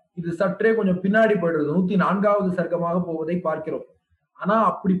பார்த்தேன்னா இது சற்றே கொஞ்சம் பின்னாடி போயிடுறது, 104வது சர்க்கமாக போவதை பார்க்கிறோம். ஆனா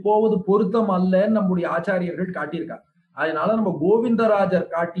அப்படி போவது பொருத்தம் அல்லன்னு நம்முடைய ஆச்சாரியர்கள் காட்டியிருக்காங்க. அதனால நம்ம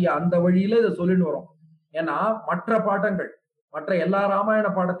கோவிந்தராஜர் காட்டிய அந்த வழியில இதை சொல்லிட்டு வரோம். ஏன்னா மற்ற பாட்டங்கள், மற்ற எல்லா ராமாயண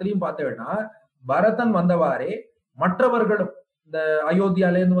பாடத்திலையும் பார்த்தேன்னா பரதன் வந்தவாறே மற்றவர்களும், இந்த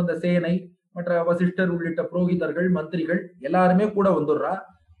அயோத்தியால இருந்து வந்த சேனை, மற்ற வசிஷ்டர் உள்ளிட்ட புரோகிதர்கள், மந்திரிகள் எல்லாருமே கூட வந்துடுறா.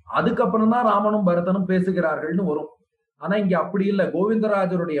 அதுக்கப்புறம் தான் ராமனும் பரதனும் பேசுகிறார்கள்னு வரும். ஆனா இங்க அப்படி இல்லை.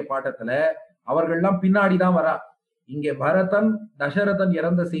 கோவிந்தராஜருடைய பாட்டத்துல அவர்கள்லாம் பின்னாடிதான் வரா. இங்க பரதன் தசரதன்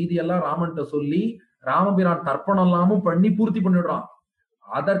இறந்த செய்தி எல்லாம் ராமன்கிட்ட சொல்லி ராமபிரான் தர்ப்பணம் எல்லாமும் பண்ணி பூர்த்தி பண்ணிடுறான்.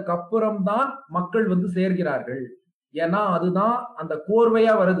 அதற்கப்புறம் தான் மக்கள் சேர்கிறார்கள். ஏன்னா அதுதான் அந்த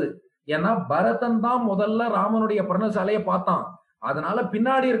கோர்வையா வருது. ஏன்னா பரதன் தான் முதல்ல ராமனுடைய பர்ணசாலையை பார்த்தான். அதனால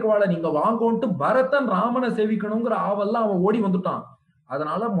பின்னாடி இருக்கவாள நீங்க வாங்கோன்ட்டு பரதன் ராமனை சேவிக்கணுங்கிற ஆவல்ல அவன் ஓடி வந்துட்டான்.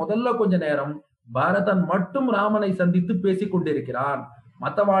 அதனால முதல்ல கொஞ்ச நேரம் பரதன் மட்டும் ராமனை சந்தித்து பேசிக் கொண்டிருக்கிறான்.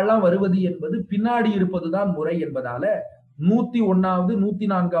 மற்றவாள்லாம் வருவது என்பது பின்னாடி இருப்பதுதான் முறை என்பதால 101வது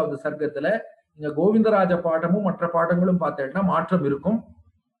 104வது சர்க்கத்துல இங்க கோவிந்தராஜ பாடமும் மற்ற பாடங்களும் பார்த்தேன்னா மாற்றம் இருக்கும்.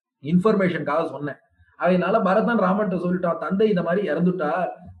 இன்ஃபர்மேஷனுக்காக சொன்னேன். அதனால பரதன் ராமன் சொல்லிட்டான், தந்தை இந்த மாதிரி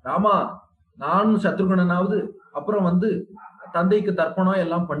இறந்துட்டார் ராமா, நானும் சத்ருகணனாவது அப்புறம் தந்தைக்கு தர்ப்பணம்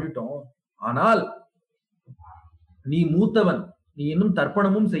எல்லாம் பண்ணிட்டோம். ஆனால் நீ மூத்தவன், நீ இன்னும்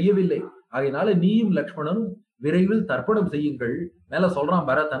தர்ப்பணமும் செய்யவில்லை. அதனால நீயும் லக்ஷ்மணனும் விரைவில் தர்ப்பணம் செய்யுங்கள். மேல சொல்றான்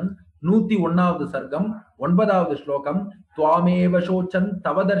பரதன். 101வது சர்க்கம் 9வது ஸ்லோகம். துவாமேவ சோச்சன்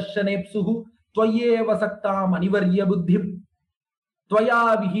தவ தர்ஷனேப்சுஹு த்வயேவ சக்தாம் அனிவர்ய புத்திம் த்வயா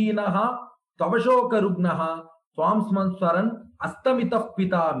விஹீனஹா தவசோக ருக்னஹா துவாம் ஸ்மஸ்வரன் அஸ்தமிதஃ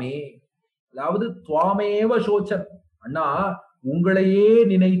பிதாமே. அதாவது துவாமேவ சோச்சன், அண்ணா உங்களையே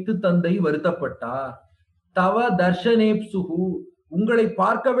நினைத்து தந்தை வருத்தப்பட்டார். தவ தர்ஷனேப்சுஹு, உங்களை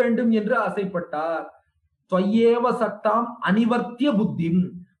பார்க்க வேண்டும் என்று ஆசைப்பட்டார். துவயேவ சக்தாம் அனிவர்த்திய புத்திம்,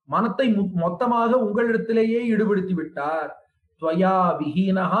 மனத்தை மொத்தமாக உங்களிடத்திலேயே ஈடுபடுத்தி விட்டார். துவயா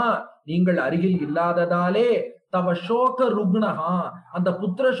விஹீனஹா, நீங்கள் அருகில் இல்லாததாலே, தவ சோக ருக்னஹா, அந்த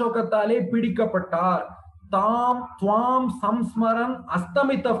புத்திர சோகத்தாலே பீடிக்கப்பட்டார். தாம் துவாம் சம்ஸ்மரன்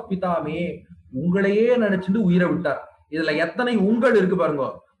அஸ்தமித பிதாமே, உங்களையே நினைச்சிட்டு உயிரை விட்டார். இதுல எத்தனை உங்கள் இருக்கு பாருங்க.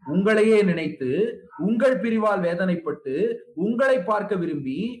 உங்களையே நினைத்து உங்கள் பிரிவால் வேதனைப்பட்டு உங்களை பார்க்க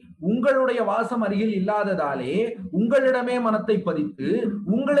விரும்பி உங்களுடைய வாசம் அருகில் இல்லாததாலே உங்களிடமே மனத்தை பதித்து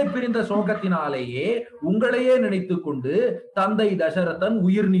உங்களை பிரிந்த சோகத்தினாலேயே உங்களையே நினைத்து கொண்டு தந்தை தசரதன்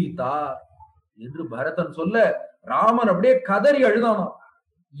உயிர் நீத்தார் என்று பரதன் சொல்ல ராமன் அப்படியே கதறி அழுதானோ.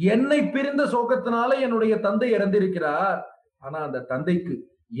 என்னை பிரிந்த சோகத்தினால என்னுடைய தந்தை இறந்திருக்கிறார். ஆனா அந்த தந்தைக்கு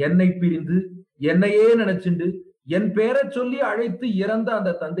என்னை பிரிந்து என்னையே நினைச்சுண்டு என் பேரை சொல்லி அழைத்து இறந்த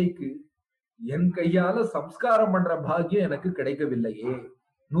அந்த தந்தைக்கு என் கையால சம்ஸ்காரம் பண்ற பாக்கியம் எனக்கு கிடைக்கவில்லையே.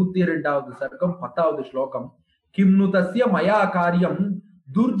 102வது சர்க்கம் 10வது ஸ்லோகம். கிம்னு தஸ்ய மயா காரியம்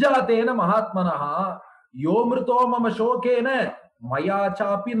துர்ஜாதேன மகாத்மனஹா யோமிருதோ மம சோகேன மயா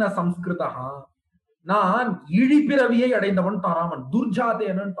சாப்பி ந சம்ஸ்கிருதஹா. நான் இழிப்பிறவியை அடைந்தவன் ராமன்.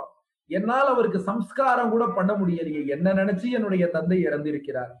 துர்ஜாதேனன்ட்டான். என்னால் அவருக்கு சம்ஸ்காரம் கூட பண்ண முடியலையே. என்ன நினைச்சு என்னுடைய தந்தை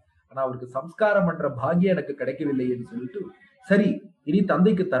இறந்திருக்கிறார், ஆனா அவருக்கு சம்ஸ்காரம் பண்ற பாக்கியம் எனக்கு கிடைக்கவில்லைன்னு சொல்லிட்டு, சரி இனி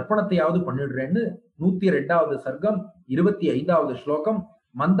தந்தைக்கு தர்ப்பணத்தையாவது பண்ணிடுறேன்னு 102வது சர்க்கம் 25வது ஸ்லோகம்.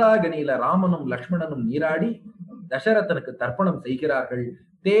 மந்தாகினியில ராமனும் லக்ஷ்மணனும் நீராடி தசரதனுக்கு தர்ப்பணம் செய்கிறார்கள்.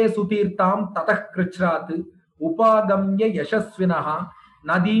 தே சுதீர்த்தாம் ததஹ் கிருச்ராத் உபாகம்ய யசஸ்வினஹா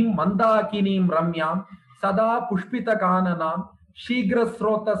நதீம் மந்தாகினீம் ரம்யாம் சதா புஷ்பித கானனாம்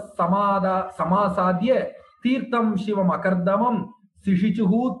சீக்ரஸ்ரோத சமாசாத்ய தீர்த்தம் சிவம் அகர்தமம்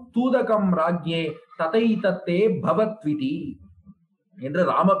சிஷிச்சுஹு தூதகம் ராஜ்யே ததை தத்தே பவத்விதி என்று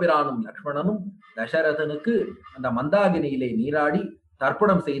ராமபிரானும் லக்ஷ்மணனும் தசரதனுக்கு அந்த மந்தாகினியிலே நீராடி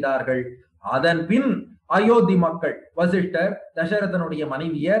தர்ப்பணம் செய்தார்கள். அதன் பின் அயோத்தி மக்கள், வசிஷ்டர், தசரதனுடைய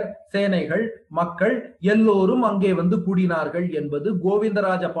மனைவியர், சேனைகள், மக்கள் எல்லோரும் அங்கே வந்து கூடினார்கள் என்பது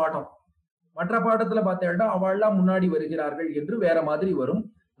கோவிந்தராஜ பாடம். மற்ற பாடத்துல பார்த்தேன்னா அவள்லாம் முன்னாடி வருகிறார்கள் என்று வேற மாதிரி வரும்.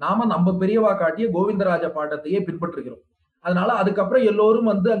 நாம நம்ம பெரியவா காட்டிய கோவிந்தராஜ பாட்டத்தையே பின்பற்றுகிறோம். அதனால அதுக்கப்புறம் எல்லோரும்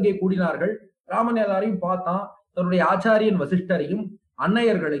வந்து அங்கே கூடினார்கள். ராமன் எல்லாரையும் பார்த்தான். தன்னுடைய ஆச்சாரியன் வசிஷ்டரையும்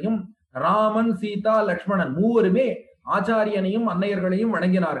அன்னையர்களையும் ராமன், சீதா, லக்ஷ்மணன் மூவருமே ஆச்சாரியனையும் அன்னையர்களையும்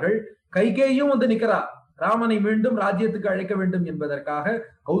வணங்கினார்கள். கைகேயும் வந்து நிற்கிறார். ராமனை மீண்டும் ராஜ்யத்துக்கு அழைக்க வேண்டும் என்பதற்காக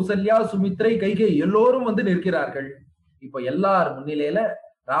கௌசல்யா, சுமித்ரை, கைகே எல்லோரும் வந்து நிற்கிறார்கள். இப்ப எல்லார் முன்னிலையில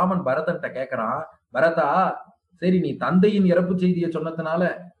ராமன் பரதன்ட்ட கேட்கிறான், பரதா, சரி நீ தந்தையின் இறப்பு செய்தியை சொன்னதுனால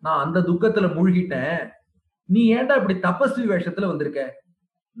நான் அந்த துக்கத்துல மூழ்கிட்டேன். நீ ஏன்டா இப்படி தபஸ்வி வேஷத்துல வந்திருக்க?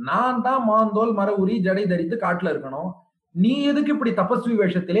 நான் தான் மாந்தோல் மர உரி ஜடை தரித்து காட்டுல இருக்கணும். நீ எதுக்கு இப்படி தபஸ்வி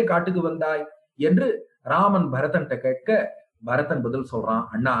வேஷத்திலே காட்டுக்கு வந்தாய் என்று ராமன் பரதன்ட்ட கேட்க, பரதன் பதில் சொல்றான்,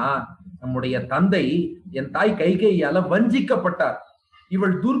 அண்ணா, நம்முடைய தந்தை என் தாய் கைகேயியால வஞ்சிக்கப்பட்டார்.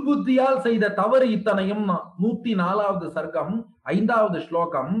 இவள் துர்புத்தியால் செய்த தவறு இத்தனையும் 104வது சர்க்கம் 5வது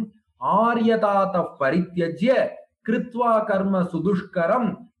ஸ்லோகம். ஆரியதாத பரித்யஜ்ய கிருத்வா கர்ம சுதுஷ்கரம்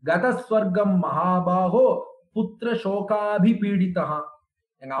கதஸ்வர்க்கம் மகாபாகோ புத்திர சோகாபிபீடிதா.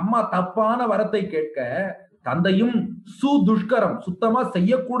 எங்க அம்மா தப்பான வரத்தை கேட்க தந்தையும் சுதுஷ்கரம் சுத்தமா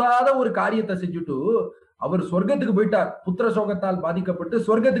செய்யக்கூடாத ஒரு காரியத்தை செஞ்சுட்டு அவர் சொர்க்கத்துக்கு போயிட்டார். புத்திர சோகத்தால் பாதிக்கப்பட்டு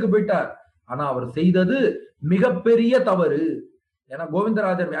சொர்க்கத்துக்கு போயிட்டார். ஆனா அவர் செய்தது மிகப்பெரிய தவறு. என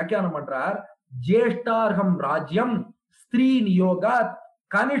கோவிந்தராஜர் வியாக்கியானம் பண்றார், ஜேஷ்டார்கம் ராஜ்யம் ஸ்திரீ நியோகாத்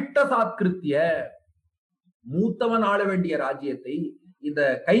கனிஷ்ட சாத்கிருத்திய. மூத்தவன் ஆள வேண்டிய ராஜ்யத்தை இந்த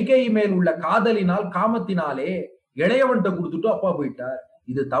கைகை மேல் உள்ள காதலினால், காமத்தினாலே இளையவன்ட்ட கொடுத்துட்டு அப்பா போயிட்டார்.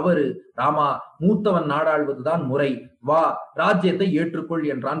 இது தவறு. ராமா, மூத்தவன் நாடாள்வதுதான் முறை. வா, ராஜ்யத்தை ஏற்றுக்கொள்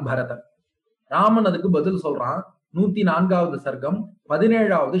என்றான் பரதன். ராமன் அதுக்கு பதில் சொல்றான். 104வது சர்க்கம்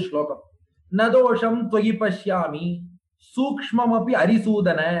 17வது ஸ்லோகம். நதோஷம் துவயி பஷ்யாமி சூக்ஷ்மமபி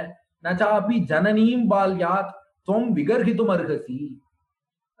அரிசூதன நச்சாபி ஜனனீம் பால்யாத் துவம் விகர்ஹிதும் அர்ஹசி.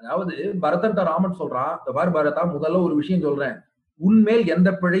 அதாவது பரதன்ட்ட ராமன் சொல்றான், பார் பரதா, முதல்ல ஒரு விஷயம் சொல்றேன், உன்மேல் எந்த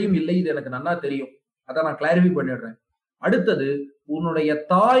பிழையும் இல்லை, இது எனக்கு நன்னா தெரியும், அதை நான் கிளாரிஃபை பண்ணிடுறேன். அடுத்தது, உன்னுடைய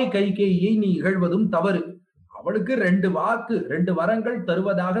தாய் கைகேயியை நீ இகழ்வதும் தவறு. அவளுக்கு 2 வரங்கள்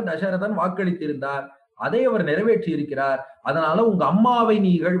தருவதாக தசரதன் வாக்களித்திருந்தார். அதை அவர் நிறைவேற்றி இருக்கிறார். அதனால உங்க அம்மாவை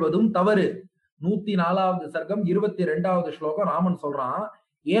நீ இகழ்வதும் தவறு. 104வது சர்க்கம் 22வது ஸ்லோகம். ராமன் சொல்றான்,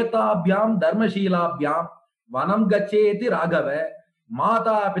 ஏதாபியாம் தர்மசீலாபியாம் வனம் கச்சேதி ராகவ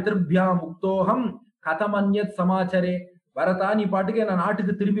மாதா பிதர்பியாம் முக்தோகம் கதமன்யத் சமாச்சரே. பரதா, நீ பாட்டுக்கு என்ன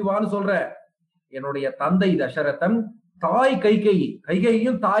நாட்டுக்கு திரும்பி வான்னு சொல்ற. என்னுடைய தந்தை தசரதன், தாய் கைகேயி,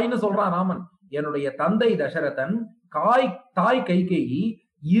 கைகேயும் தாய்ன்னு சொல்றான் ராமன். என்னுடைய தந்தை தசரதன், தாய் கைகேயி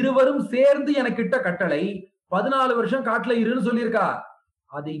இருவரும் சேர்ந்து எனக்கிட்ட கட்டளை 14 வருஷம் காட்டுல இருன்னு சொல்லியிருக்கா.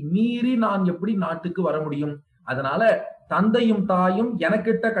 அதை மீறி நான் எப்படி நாட்டுக்கு வர முடியும்? அதனால தந்தையும் தாயும்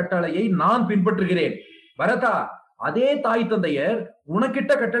எனக்கிட்ட கட்டளையை நான் பின்பற்றுகிறேன். பரதா, அதே தாய் தந்தையர்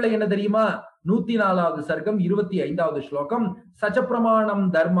உனக்கிட்ட கட்டளை என்ன தெரியுமா? 104வது சர்க்கம் 25வது ஸ்லோகம். சச்சப்பிரமாணம்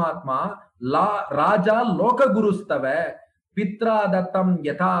தர்மாத்மா ராஜா லோக குருஸ்தவ பித்ரா தத்தம்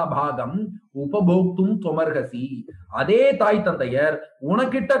யதா பாகம் உபபோக்தும் துவமர்ஹசி. அதே தாய் தந்தையர்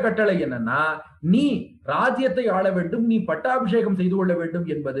உனக்கிட்ட கட்டளை என்னன்னா, நீ ராஜ்யத்தை ஆள வேண்டும், நீ பட்டாபிஷேகம் செய்து கொள்ள வேண்டும்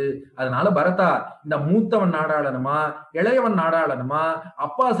என்பது. அதனால பரதா, இந்த மூத்தவன் நாடாளனுமா இளையவன் நாடாளனுமா,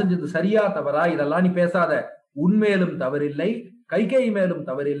 அப்பா செஞ்சது சரியா தவறா இதெல்லாம் நீ பேசாத. உன்மேலும் தவறில்லை, கைகேயி மேலும்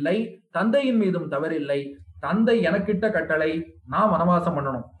தவறில்லை, தந்தையின் மீதும் தவறில்லை. தந்தை எனக்கிட்ட கட்டளை, நான் வனவாசம்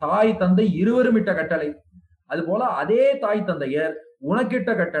பண்ணணும். தாய் தந்தை இருவரும் இட்ட கட்டளை. அதுபோல அதே தாய் தந்தையர்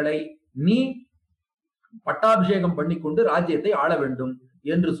உனக்கிட்ட கட்டளை, நீ பட்டாபிஷேகம் பண்ணிக்கொண்டு ராஜ்யத்தை ஆள வேண்டும்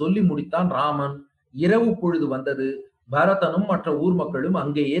என்று சொல்லி முடித்தான் ராமன். இரவு பொழுது வந்தது. பரதனும் மற்ற ஊர் மக்களும்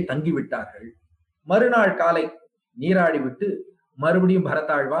அங்கேயே தங்கிவிட்டார்கள். மறுநாள் காலை நீராடி விட்டு மறுபடியும்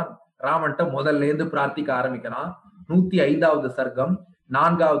பரதாழ்வான் ராமன்ட்ட முதல்ல இருந்து பிரார்த்திக்க ஆரம்பிக்கிறான். 105வது சர்க்கம்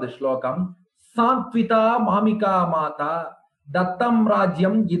 4வது ஸ்லோகம். சாத்விதா மாமிகா மாதா தத்தம்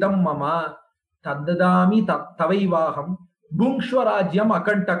ராஜ்யம் இதம் மம தத்ததாமி தவைவாகம் புங்ஸ்வராஜ்யம்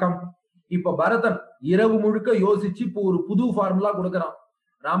அகண்டகம். இப்ப பரதன் இரவு முழுக்க யோசிச்சு இப்போ ஒரு புது ஃபார்முலா கொடுக்கறான்.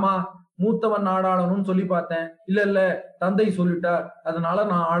 ராமா, மூத்தவன் நாடாளனும் சொல்லி பார்த்தேன், இல்ல தந்தை சொல்லிட்டார், அதனால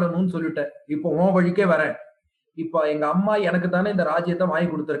நான் ஆளணும்னு சொல்லிட்டேன். இப்போ உன் வழிக்கே வரேன். இப்ப எங்க அம்மா எனக்கு தானே இந்த ராஜ்யத்தை வாங்கி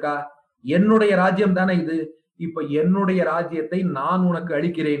கொடுத்திருக்கா, என்னுடைய ராஜ்யம் தானே இது. இப்ப என்னுடைய ராஜ்யத்தை நான் உனக்கு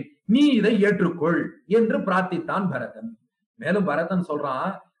அளிக்கிறேன், நீ இதை ஏற்றுக்கொள் என்று பிரார்த்தித்தான் பரதன். மேலும் பரதன்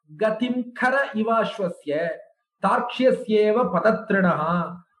சொல்றான், கதிம் கர இவாஸ்வஸ்ய தார்க்ஷ்யஸ்யேவ பதத்ரிணஹா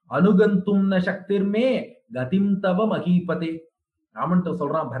அனுகந்தும் ந சக்திர்மே கதிம் தவ மகீபதே. ராமன்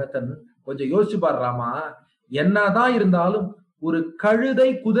சொல்றான் பரதன், கொஞ்சம் யோசிச்சு பாரு ராமா, என்னதான் இருந்தாலும் ஒரு கழுதை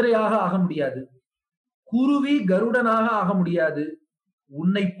குதிரையாக ஆக முடியாது, குருவி கருடனாக ஆக முடியாது,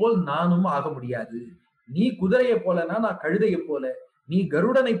 உன்னை போல் நானும் ஆக முடியாது. நீ குதிரையை போலனா நான் கழுதையை போல, நீ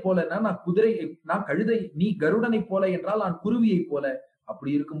கருடனை போலனா நான் கழுதை, நீ கருடனை போல என்றால் நான் குருவியை போல.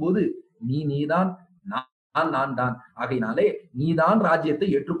 அப்படி இருக்கும்போது நீதான், நான் தான். ஆகையினாலே நீதான் ராஜ்யத்தை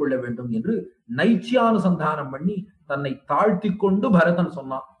ஏற்றுக்கொள்ள வேண்டும் என்று நைச்சியானுசந்தானம் பண்ணி தன்னை தாழ்த்தி கொண்டு பரதன்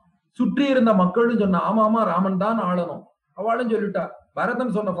சொன்னான். சுற்றி இருந்த மக்களும் சொன்ன, ஆமா ராமன் தான் ஆளணும். அவளும் சொல்லிட்டா,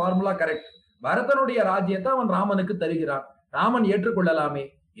 பரதன் சொன்ன ஃபார்முலா கரெக்ட், பரதனுடைய ராஜ்யத்தை அவன் ராமனுக்கு தருகிறான், ராமன் ஏற்றுக்கொள்ளலாமே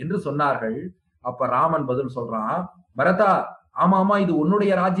என்று சொன்னார்கள். அப்ப ராமன் பதில் சொல்றான், பரதா, ஆமா இது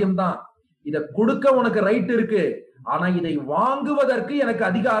உன்னுடைய ராஜ்யம் தான், இத கொடுக்க உனக்கு ரைட் இருக்கு, ஆனா இதை வாங்குவதற்கு எனக்கு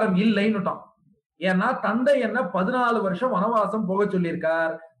அதிகாரம் இல்லைன்னுட்டான். ஏன்னா தந்தை என்ன 14 வருஷம் வனவாசம் போக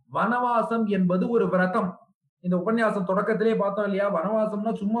சொல்லியிருக்கார். வனவாசம் என்பது ஒரு விரதம். இந்த உபன்யாசம் தொடக்கத்திலே பார்த்தோம் இல்லையா,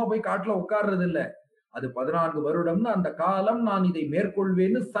 வனவாசம்னா சும்மா போய் காட்டுல உட்கார்றது இல்ல, அது 14 வருடம்னு அந்த காலம் நான் இதை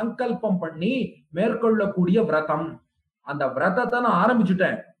மேற்கொள்வேன்னு சங்கல்பம் பண்ணி மேற்கொள்ளக்கூடிய விரதம். அந்த விரதத்தை நான்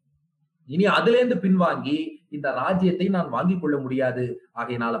ஆரம்பிச்சுட்டேன், இனி அதுல இருந்து பின்வாங்கி இந்த ராஜ்யத்தை நான் வாங்கிக் கொள்ள முடியாது.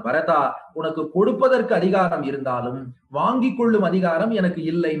 ஆகையினால பரதா, உனக்கு கொடுப்பதற்கு அதிகாரம் இருந்தாலும் வாங்கிக் கொள்ளும் அதிகாரம் எனக்கு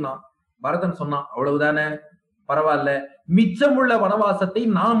இல்லைன்னா. பரதன் சொன்னான், அவ்வளவுதானே, பரவாயில்ல, மிச்சமுள்ள வனவாசத்தை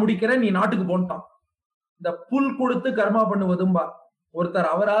நான் முடிக்கிறேன், நீ நாட்டுக்கு போன்ட்டான். இந்த புல் கொடுத்து கர்மா பண்ணுவதும்பா,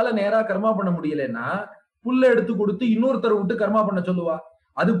 ஒருத்தர் அவரால நேரா கர்மா பண்ண முடியலன்னா புல்ல எடுத்து கொடுத்து இன்னொருத்தர் விட்டு கர்மா பண்ண சொல்லுவா.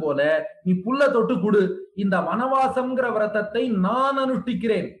 அது போல நீ புல்ல தொட்டு கொடு, இந்த வனவாசம்ங்கிற விரதத்தை நான்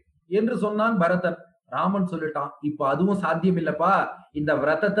அனுஷ்டிக்கிறேன் என்று சொன்னான் பரதன். ராமன் சொல்லிட்டான், இப்ப அதுவும் சாத்தியம் இல்லப்பா, இந்த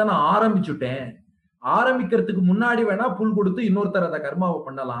விரதத்தை நான் ஆரம்பிச்சுட்டேன், ஆரம்பிக்கிறதுக்கு முன்னாடி வேணா புல் கொடுத்து இன்னொருத்தர் அந்த கர்மாவை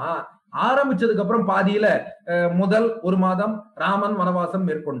பண்ணலாம், ஆரம்பிச்சதுக்கு அப்புறம் பாதியில முதல் 1 மாதம் ராமன் வனவாசம்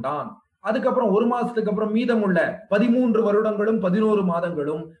மேற்கொண்டான், அதுக்கப்புறம் 1 மாசத்துக்கு அப்புறம் மீதமுள்ள 13 வருடங்களும் 11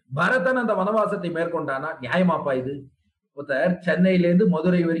 மாதங்களும் பரதன் அந்த வனவாசத்தை மேற்கொண்டானா நியாயமாப்பா இது? ஒருத்தர் சென்னையில இருந்து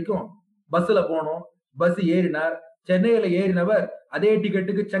மதுரை வரைக்கும் பஸ்ல போனோம், பஸ் ஏறினார், சென்னையில ஏறினவர் அதே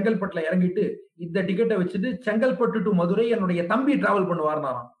டிக்கெட்டுக்கு செங்கல்பட்டுல இறங்கிட்டு இந்த டிக்கெட்டை வச்சுட்டு செங்கல்பட்டு டு மதுரை என்னுடைய தம்பி டிராவல்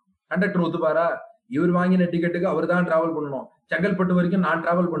பண்ணுவார்னாராம். கண்டக்டர் ஒத்துப்பாரா? இவர் வாங்கின டிக்கெட்டுக்கு அவர் தான் டிராவல் பண்ணணும், செங்கல்பட்டு வரைக்கும் நான்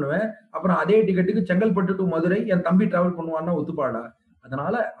டிராவல் பண்ணுவேன், அப்புறம் அதே டிக்கெட்டுக்கு செங்கல்பட்டு டு மதுரை என் தம்பி டிராவல் பண்ணுவான்னா ஒத்துப்பாடா?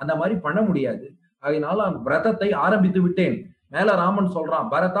 அதனால அந்த மாதிரி பண்ண முடியாது. அதனால நான் விரதத்தை ஆரம்பித்து விட்டேன். மேல ராமன் சொல்றான்,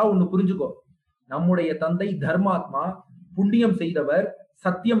 பரதா ஒண்ணு புரிஞ்சுக்கோ, நம்முடைய தந்தை தர்மாத்மா, புண்ணியம் செய்தவர்,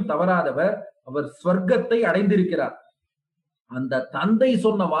 சத்தியம் தவறாதவர், அவர் ஸ்வர்க்கத்தை அடைந்திருக்கிறார். அந்த தந்தை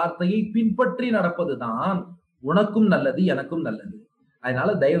சொன்ன வார்த்தையை பின்பற்றி நடப்பதுதான் உனக்கும் நல்லது, எனக்கும் நல்லது. அதனால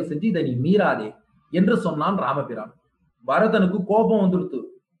தயவு செஞ்சு இதை நீ மீறாதே என்று சொன்னான் ராமபிரான். பரதனுக்கு கோபம் வந்துருத்து.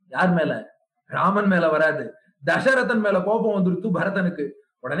 யார் மேல? ராமன் மேல வராது, தசரதன் மேல கோபம் வந்துருத்து பரதனுக்கு.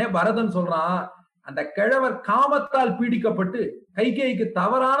 உடனே பரதன் சொல்றான், அந்த கிழவர் காமத்தால் பீடிக்கப்பட்டு கைகேயிக்கு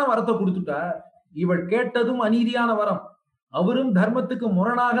தவறான வரத்தை கொடுத்துட்டார், இவள் கேட்டதும் அநீதியான வரம், அவரும் தர்மத்துக்கு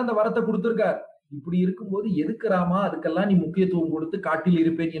முரணாக அந்த வரத்தை கொடுத்திருக்கார். இப்படி இருக்கும்போது எதுக்கு ராமா அதுக்கெல்லாம் நீ முக்கியத்துவம் கொடுத்து காட்டில்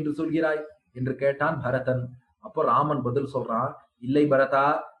இருப்பேன் என்று சொல்கிறாய் என்று கேட்டான் பரதன். அப்போ ராமன் பதில் சொல்றான், இல்லை பரதா,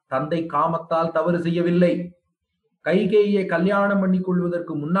 தந்தை காமத்தால் தவறு செய்யவில்லை, கைகேயை கல்யாணம் பண்ணி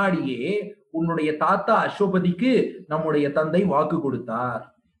கொள்வதற்கு முன்னாடியே உன்னுடைய தாத்தா அஸ்வபதிக்கு நம்முடைய தந்தை வாக்கு கொடுத்தார்.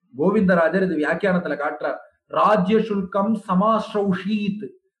 கோவிந்தராஜர் இது வியாக்கியானத்துல காட்டுறார். ராஜ்ய சுல்கம் சமாஸ்ரௌஷீத்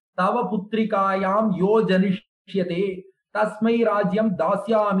தவ புத்திரிகாயாம் யோ ஜனிஷ்யதே தஸ்மை ராஜ்யம்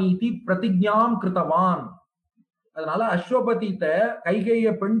தாஸ்யாமீதி பிரதிஜ்ஞாம் கிருதவான். அதனால அஸ்வபதித்த கைகேய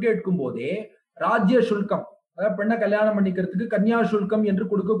பெண் கேட்கும் போதே ராஜ்ய சுல்கம், அதாவது பெண்ணை கல்யாணம் பண்ணிக்கிறதுக்கு கன்யா சுல்கம் என்று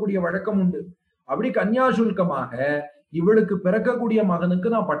கொடுக்கக்கூடிய வழக்கம் உண்டு. அப்படி கன்யா சுல்கமாக இவளுக்கு பிறக்கக்கூடிய மகனுக்கு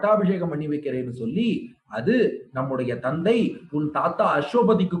நான் பட்டாபிஷேகம் பண்ணி வைக்கிறேன்னு சொல்லி, அது நம்முடைய தந்தை உன் தாத்தா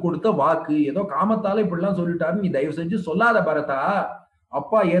அஸ்வபதிக்கு கொடுத்த வாக்கு. ஏதோ காமத்தால இப்படிலாம் சொல்லிட்டாரு, நீ தயவு செஞ்சு சொல்லாத பரதா.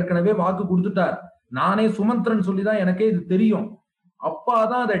 அப்பா ஏற்கனவே வாக்கு கொடுத்துட்டார். நானே சுமந்திரன் சொல்லிதான் எனக்கே இது தெரியும். அப்பா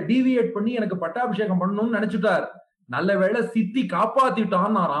தான் அதை டீவியேட் பண்ணி எனக்கு பட்டாபிஷேகம் பண்ணணும்னு நினைச்சுட்டார். நல்ல வேளை சித்தி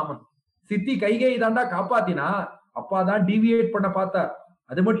காப்பாத்திட்டான் நான் ராமன். சித்தி கைகை தாண்டா காப்பாத்தினா, அப்பா தான் டீவியேட் பண்ண பார்த்தார்.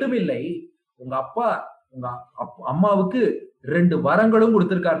 அது மட்டும் இல்லை, உங்க அப்பா உங்க அம்மாவுக்கு 2 வரங்களும்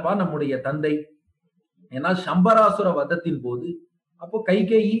கொடுத்திருக்காருப்பா நம்முடைய தந்தை. ஏன்னா சம்பராசுர வதத்தின் போது அப்போ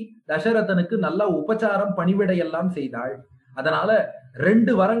கைகேயி தசரதனுக்கு நல்ல உபச்சாரம் பணிவிடை எல்லாம் செய்தாள். அதனால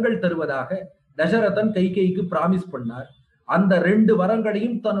 2 வரங்கள் தருவதாக தசரதன் கைகேயிக்கு பிராமிஸ் பண்ணார். அந்த 2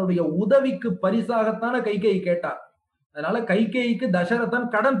 வரங்களையும் தன்னுடைய உதவிக்கு பரிசாகத்தான கைகேயி கேட்டார். அதனால கைகேயிக்கு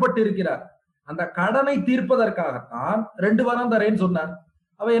தசரதன் கடன் பட்டு இருக்கிறார். அந்த கடனை தீர்ப்பதற்காகத்தான் 2 வரம் தரேன்னு சொன்னார்.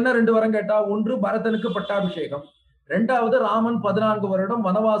 அவ என்ன 2 வரம் கேட்டா? ஒன்று பரதனுக்கு பட்டாபிஷேகம், 2வது ராமன் 14 வருடம்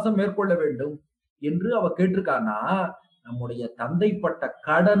வனவாசம் மேற்கொள்ள வேண்டும் என்று அவ கேட்டிருக்கானா, நம்முடைய தந்தை பட்ட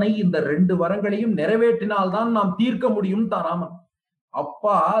கடனை இந்த 2 வரங்களையும் நிறைவேற்றினால்தான் நாம் தீர்க்க முடியும் தான் ராமன்.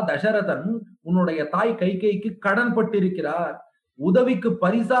 அப்பா தசரதன் உன்னுடைய தாய் கைகேயிக்கு கடன் பட்டிருக்கிறார், உதவிக்கு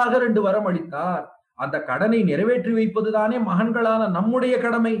பரிசாக 2 வரம் அளித்தார். அந்த கடனை நிறைவேற்றி வைப்பதுதானே மகன்களான நம்முடைய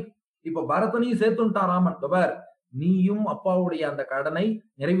கடமை. இப்ப பரதனையும் சேர்த்துட்டான் ராமன். பார், நீயும் அப்பாவுடைய அந்த கடனை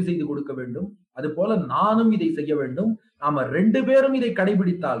நிறைவு செய்து கொடுக்க வேண்டும், அது போல நானும் இதை செய்ய வேண்டும். நாம 2 பேரும் இதை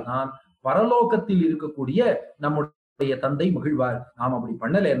கடைபிடித்தால் தான் பரலோகத்தில் இருக்கக்கூடிய நம்முடைய தந்தை மகிழ்வார். நாம் அப்படி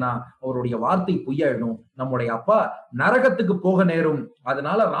பண்ணலைன்னா அவருடைய வார்த்தை பொய்யாயிடும், நம்முடைய அப்பா நரகத்துக்கு போக நேரும்.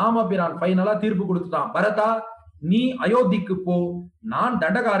 அதனால ராமபிரான் ஃபைனலா தீர்ப்பு கொடுத்துட்டான். பரதா, நீ அயோத்திக்கு போ, நான்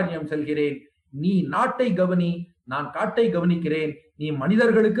தண்டகாரண்யம் செல்கிறேன். நீ நாட்டை கவனி, நான் காட்டை கவனிக்கிறேன். நீ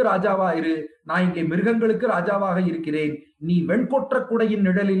மனிதர்களுக்கு ராஜாவா இரு, நான் இங்கே மிருகங்களுக்கு ராஜாவாக இருக்கிறேன். நீ வெண்கொற்ற குடையின்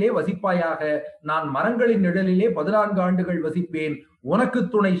நிழலிலே வசிப்பாயாக, நான் மரங்களின் நிழலிலே 14 ஆண்டுகள் வசிப்பேன். உனக்கு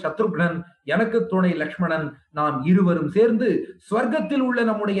துணை சத்ருக்னன், எனக்கு துணை லக்ஷ்மணன், நாம் இருவரும் சேர்ந்து ஸ்வர்க்கத்தில் உள்ள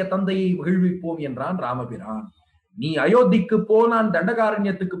நம்முடைய தந்தையை மகிழ்விப்போம் என்றான் ராமபிரான். நீ அயோத்திக்கு போ, நான்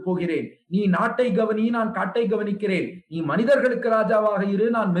தண்டகாரண்யத்துக்கு போகிறேன். நீ நாட்டை கவனி, நான் காட்டை கவனிக்கிறேன். நீ மனிதர்களுக்கு ராஜாவாக இரு,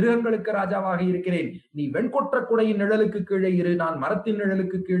 நான் மிருகங்களுக்கு ராஜாவாக இருக்கிறேன். நீ வெண்கொற்ற குடையின் நிழலுக்கு கீழே இரு, நான் மரத்தின்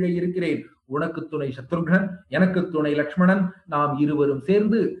நிழலுக்கு கீழே இருக்கிறேன். உனக்கு துணை சத்ருக்னன், எனக்கு துணை லக்ஷ்மணன், நாம் இருவரும்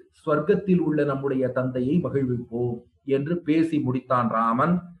சேர்ந்து ஸ்வர்க்கத்தில் உள்ள நம்முடைய தந்தையை மகிழ்விப்போம் என்று பேசி முடித்தான்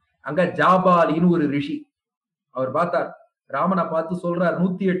ராமன். அங்க ஜாபாலின்னு ஒரு ரிஷி, அவர் பார்த்தார், ராமனை பார்த்து சொல்றார்.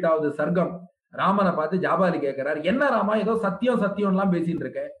 108வது சர்க்கம். ராமனை பார்த்து ஜாபாலி கேட்கிறார், என்ன ராமா, ஏதோ சத்தியம் சத்தியம் எல்லாம் பேசிட்டு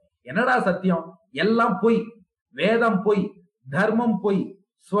இருக்க, என்னடா சத்தியம்? எல்லாம் பொய், வேதம் பொய், தர்மம் பொய்,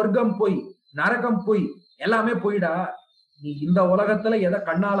 சொர்க்கம் பொய், நரகம் பொய், எல்லாமே பொய்டா. நீ இந்த உலகத்துல எதை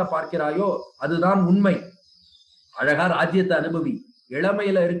கண்ணால பார்க்கிறாயோ அதுதான் உண்மை. அழகா ராஜ்யத்தை அனுபவி,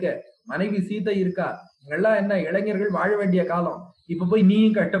 இளமையில இருக்க, மனைவி சீதை இருக்கா, எல்லாம் என்ன இளைஞர்கள் வாழ வேண்டிய காலம். இப்ப போய்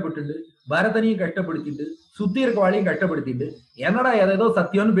நீயும் கஷ்டப்பட்டு, பரதனையும் கஷ்டப்படுத்திட்டு, சுத்தி இருக்கவாளையும் கஷ்டப்படுத்திட்டு, என்னடா ஏதோ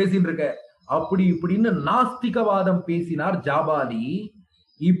சத்தியம்னு பேசிட்டு இருக்க, அப்படி இப்படின்னு நாஸ்திகவாதம் பேசினார் ஜாபாலி.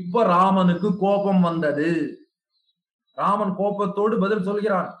 இப்ப ராமனுக்கு கோபம் வந்தது. ராமன் கோபத்தோடு பதில்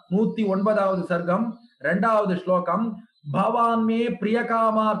சொல்கிறான். 109வது சர்க்கம் 2வது ஸ்லோகம். பவான் மே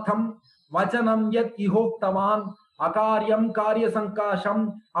பிரியகாமார்த்தம் வச்சனம் யத் இஹோக்தவான் அகாரியம் காரிய சங்காசம்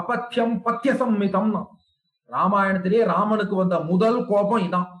அபத்யம் பத்திய சம்மிதம். ராமாயணத்திலே ராமனுக்கு வந்த முதல் கோபம்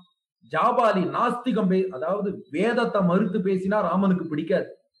இதான். ஜாபாலி நாஸ்திகம் அதாவது வேதத்தை மறுத்து பேசினா ராமனுக்கு பிடிக்காது.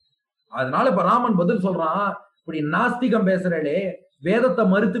 அதனால இப்ப ராமன் பதில் சொல்றான், இப்படி நாஸ்திகம் பேசுறேளே, வேதத்தை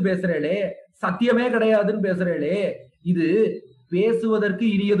மறுத்து பேசுறேளே, சத்தியமே கிடையாதுன்னு பேசுறேளே, இது பேசுவதற்கு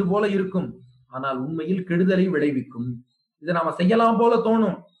இனியது போல இருக்கும், ஆனால் உண்மையில் கெடுதலை விளைவிக்கும். இதை நாம செய்யலாம் போல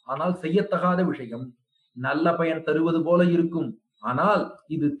தோணும், ஆனால் செய்யத்தகாத விஷயம். நல்ல பயன் தருவது போல இருக்கும், ஆனால்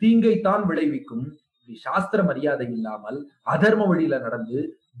இது தீங்கைத்தான் விளைவிக்கும். சாஸ்திர மரியாதை இல்லாமல் அதர்ம வழியில நடந்து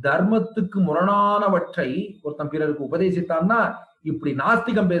தர்மத்துக்கு முரணானவற்றை ஒருத்தன் பிறருக்கு உபதேசித்தான்னா, இப்படி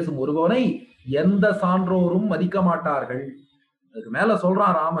நாஸ்திகம் பேசும் ஒருவனை எந்த சான்றோரும் மதிக்க மாட்டார்கள். அதுக்கு மேல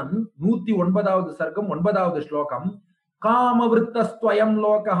சொல்றான் ராமன். 109வது சர்க்கம் 9வது ஸ்லோகம். காமவிருத்தஸ்வயம்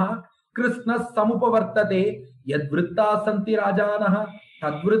லோகஹ கிருஷ்ண சமுபவர்த்ததே யத்விருத்தா சந்தி ராஜானஹ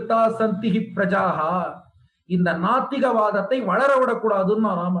தத்விருத்தா சந்தி பிரஜாஹா. இந்த நாத்திகவாதத்தை வளர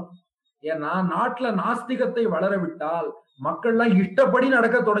விடக்கூடாதுன்னு ராமன். ஏன்னா நாட்டுல நாஸ்திகத்தை வளர விட்டால் மக்கள்லாம் இஷ்டப்படி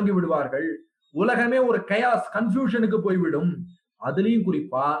நடக்க தொடங்கி விடுவார்கள். உலகமே ஒரு கயாஸ் கன்ஃபியூஷனுக்கு போய்விடும். அதுலயும்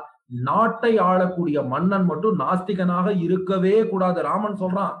குறிப்பா நாட்டை ஆளக்கூடிய மன்னன் மட்டும் நாஸ்திகனாக இருக்கவே கூடாது. ராமன்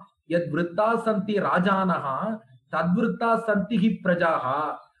சொல்றான், எத் விருத்தா சந்தி ராஜானகா தத்விருத்தா சந்தி ஹி பிரஜாகா.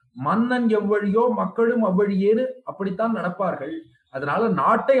 மன்னன் எவ்வழியோ மக்களும் அவ்வழியேன்னு அப்படித்தான் நடப்பார்கள். அதனால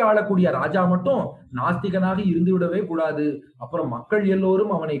நாட்டை ஆளக்கூடிய ராஜா மட்டும் நாஸ்திகனாக இருந்து விடவே கூடாது. அப்புறம் மக்கள்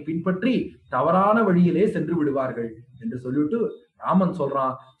எல்லோரும் அவனை பின்பற்றி தவறான வழியிலே சென்று விடுவார்கள் என்று சொல்லிட்டு ராமன்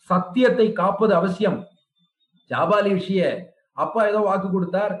சொல்றான், சத்தியத்தை காப்பது அவசியம். ஜாபாலி விஷய அப்பா ஏதோ வாக்கு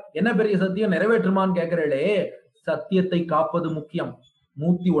கொடுத்தார், என்ன பெரிய சத்தியம் நிறைவேற்றுமான்னு கேட்கிறே, சத்தியத்தை காப்பது முக்கியம்.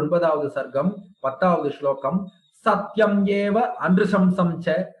 109வது சர்க்கம் 10வது ஸ்லோகம். சத்தியம் ஏவ அன்றுசம்சம்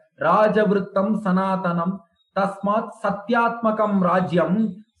ச ராஜவிருத்தம் சனாதனம் தஸ்மாத் சத்தியாத்மகம் ராஜ்யம்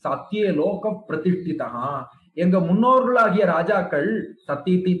சத்தியே லோக பிரதிஷ்டிதா. எங்க முன்னோர்களாகிய ராஜாக்கள்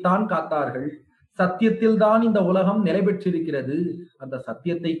சத்தியத்தை தான் காத்தார்கள். சத்தியத்தில் தான் இந்த உலகம் நிலை பெற்றிருக்கிறது. அந்த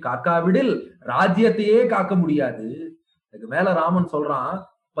சத்தியத்தை காக்காவிடில் ராஜ்யத்தையே காக்க முடியாது. அதுக்கு மேல ராமன் சொல்றான்,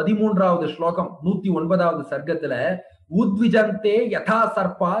 13வது ஸ்லோகம் 109வது சர்க்கத்துல, உத்விஜந்தே யதா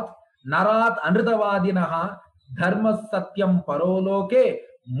சர்பாத் நராத் அனிருதவாதினஹா தர்ம சத்தியம் பரோலோகே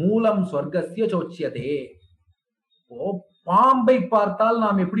மூலம் சொர்க்கஸ்ய சோச்சியதே. பாம்பை பார்த்தால்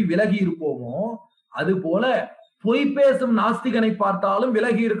நாம் எப்படி விலகி இருப்போமோ அது போல பொய் பேசும் நாஸ்திகனை பார்த்தாலும்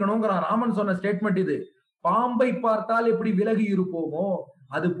விலகி இருக்கணும்ங்கிறான். ராமன் சொன்ன ஸ்டேட்மெண்ட் இது. பாம்பை பார்த்தால் எப்படி விலகி இருப்போமோ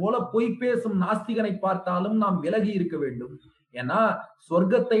அது போல பொய் பேசும் நாஸ்திகனை பார்த்தாலும் நாம் விலகி இருக்க வேண்டும். ஏன்னா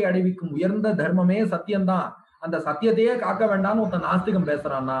சொர்க்கத்தை அடைவிக்கும் உயர்ந்த தர்மமே சத்தியம்தான். அந்த சத்தியத்தையே காக்க வேண்டாம்னு ஒருத்தன் நாஸ்திகம்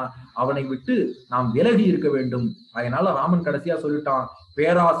பேசுறான்னா அவனை விட்டு நாம் விலகி இருக்க வேண்டும். அதனால ராமன் கடைசியா சொல்லிட்டான்,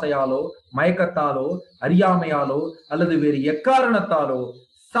 பேராசையாலோ மயக்கத்தாலோ அறியாமையாலோ அல்லது வேறு எக்காரணத்தாலோ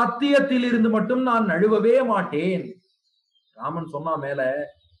சத்தியத்தில் இருந்து மட்டும் நான் நழுவவே மாட்டேன். ராமன் சொன்னா மேல,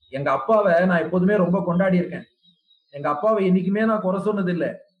 எங்க அப்பாவை நான் எப்போதுமே ரொம்ப கொண்டாடி இருக்கேன். எங்க அப்பாவை என்னைக்குமே நான் குறை சொன்னது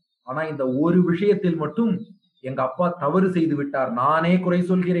இல்லை. ஆனா இந்த ஒரு விஷயத்தில் மட்டும் எங்க அப்பா தவறு செய்து விட்டார், நானே குறை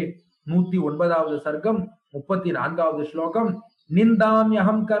சொல்கிறேன். 109வது சர்க்கம் 34வது ஸ்லோகம்.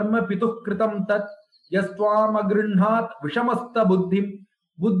 நிந்தாம்யஹம் கர்ம பிதுக்ருதம் தத் யஸ்வாம் அக்ருண்ணாத் விஷமஸ்த புத்திம்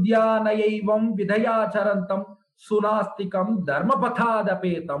புத்யா நயைவம் விதயாச்சரந்தம் சுனாஸ்திகம்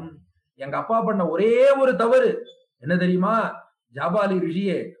தர்மபதாதபேதம். எங்க அப்பா பண்ண ஒரே ஒரு தவறு என்ன தெரியுமா? ஜாபாலி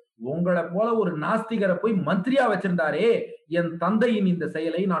ரிஷியே, உங்களை போல ஒரு நாஸ்திகரை போய் மந்திரியா வச்சிருந்தாரே, என் தந்தையின் இந்த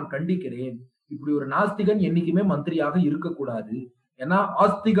செயலை நான் கண்டிக்கிறேன். இப்படி ஒரு நாஸ்திகன் என்னைக்குமே மந்திரியாக இருக்கக்கூடாது. ஏன்னா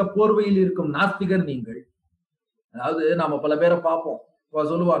ஆஸ்திக போர்வையில் இருக்கும் நாஸ்திகர் நீங்கள். அதாவது நாம பல பேரை பார்ப்போம்,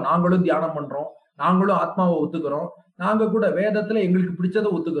 சொல்லுவா நாங்களும் தியானம் பண்றோம், நாங்களும் ஆத்மாவை ஒத்துக்கிறோம், நாங்க கூட வேதத்துல எங்களுக்கு பிடிச்சதை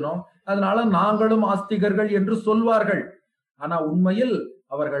ஒத்துக்கிறோம், அதனால நாங்களும் ஆஸ்திகர்கள் என்று சொல்வார்கள். ஆனா உண்மையில்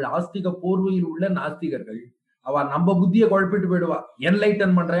அவர்கள் ஆஸ்திக போர்வையில் உள்ள நாஸ்திகர்கள். அவ நம்ம புத்தியை குழப்பிட்டு போயிடுவா,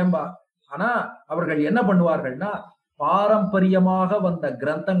 என்லைட்டன் பண்றேன்பா. ஆனா அவர்கள் என்ன பண்ணுவார்கள்னா பாரம்பரியமாக வந்த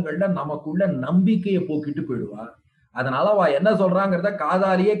கிரந்தங்கள்ல நமக்குள்ள நம்பிக்கையை போக்கிட்டு போயிடுவா. அதனால அவ என்ன சொல்றாங்கிறத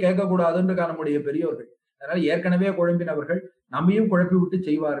காதாலேயே கேட்க கூடாதுன்னு நம்முடைய பெரியவர்கள். அதனால ஏற்கனவே குழம்பினவர்கள் நம்மையும் குழப்பி விட்டு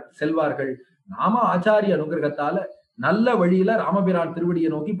செல்வார்கள். நாம ஆச்சாரிய அனுகிரகத்தால நல்ல வழியில ராமபிரான் திருவடியை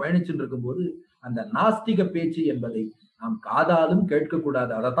நோக்கி பயணிச்சுட்டு இருக்கும் போது அந்த நாஸ்திக பேச்சு என்பதை நாம் காதாலும் கேட்க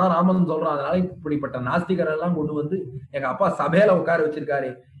கூடாது. அதைத்தான் ராமன் சொல்றான். அதனால இப்படிப்பட்ட நாஸ்திகர் எல்லாம் கொண்டு வந்து எங்க அப்பா சபையில உட்கார வச்சிருக்காரு.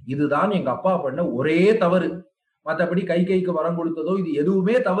 இதுதான் எங்க அப்பா பண்ண ஒரே தவறு. மற்றபடி கைக்கு வரம் கொடுத்ததோ இது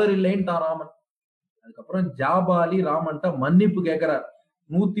எதுவுமே தவறு இல்லைன்னு ராமன். அதுக்கப்புறம் ஜாபாலி ராமன்ட்ட மன்னிப்பு கேட்கிறார்.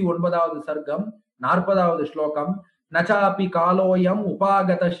 109வது சர்க்கம் 40வது ஸ்லோகம். நச்சாபி காலோயம்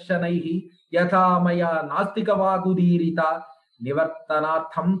உபாகதஷனைஹி யதாமயா நாஸ்திகவாகுதீரிதா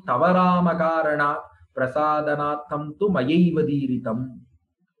நிவர்த்தனார்த்தம் தவராம காரணா பிரசாதனார்த்தம் து மயைவதீரிதம்.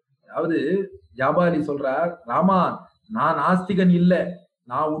 அதாவது ஜாபாலி சொல்றார், ராமா நான் நாஸ்திகன் இல்ல,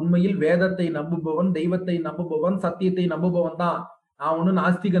 நான் உண்மையில் வேதத்தை நம்புபவன், தெய்வத்தை நம்புபவன், சத்தியத்தை நம்புபவன் தான். நான் ஒண்ணு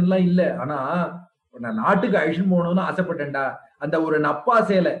நாஸ்திகன்லாம் இல்ல. ஆனா நான் நாட்டுக்கு அழிச்சுன்னு போகணும்னு ஆசைப்பட்டேன்டா. அந்த ஒரு நப்பா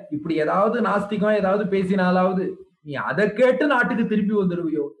சேலை இப்படி ஏதாவது நாஸ்திகம் ஏதாவது பேசினாலாவது நீ அதை கேட்டு நாட்டுக்கு திருப்பி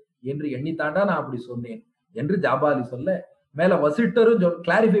வந்துடுவியோ என்று எண்ணித்தாண்டா நான் அப்படி சொன்னேன் என்று ஜாபாலி சொல்ல, மேல வசிட்டரும்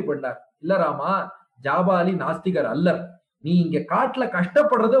கிளாரிஃபை பண்ணார், இல்ல ராமா ஜாபாலி நாஸ்திகர் அல்ல, நீ இங்க காட்டுல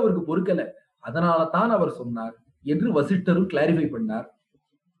கஷ்டப்படுறது அவருக்கு பொறுக்கல, அதனால தான் அவர் சொன்னார் என்று வசிட்டரும் கிளாரிஃபை பண்ணார்.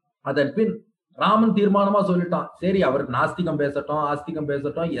 அதன் பின் ராமன் தீர்மானமா சொல்லிட்டான், சரி அவர் நாஸ்திகம் பேசட்டும் ஆஸ்திகம்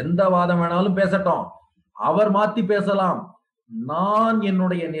பேசட்டும் எந்த வாதம் வேணாலும் பேசட்டும், அவர் மாத்தி பேசலாம், நான்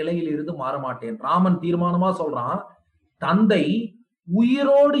என்னுடைய நிலையில் இருந்து மாற மாட்டேன். ராமன் தீர்மானமா சொல்றான், தந்தை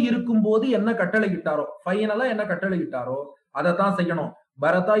உயிரோடு இருக்கும் போது என்ன கட்டளை இட்டாரோ, ஃபைனலா என்ன கட்டளை இட்டாரோ அதைத்தான் செய்யணும்.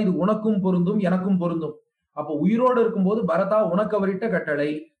 பரதா இது உனக்கும் பொருந்தும் எனக்கும் பொருந்தும். அப்ப உயிரோடு இருக்கும் போது பரதா உனக்கு அவரிட்ட கட்டளை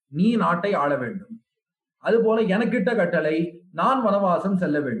நீ நாட்டை ஆள வேண்டும், அது போல எனக்கிட்ட கட்டளை நான் வனவாசம்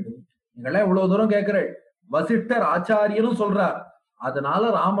செல்ல வேண்டும். நீங்களாம் இவ்வளவு தூரம் கேட்கிறேன், வசிஷ்டர் ஆச்சாரியனும் சொல்றார். அதனால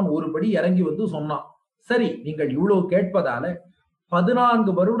ராமன் ஒருபடி இறங்கி வந்து சொன்னான், சரி நீங்கள் இவ்வளவு கேட்பதால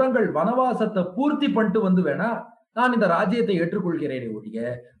 14 வருடங்கள் வனவாசத்தை பூர்த்தி பண்ணிட்டு வந்து வேணா நான் இந்த ராஜ்யத்தை ஏற்றுக்கொள்கிறேனே ஒழிய,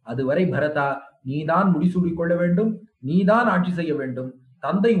 அதுவரை பரதா நீதான் முடிசூடிக் கொள்ள வேண்டும், நீதான் ஆட்சி செய்ய வேண்டும்.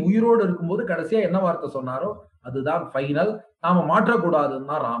 தந்தை உயிரோடு இருக்கும்போது கடைசியா என்ன வார்த்தை சொன்னாரோ அதுதான் ஃபைனல், நாம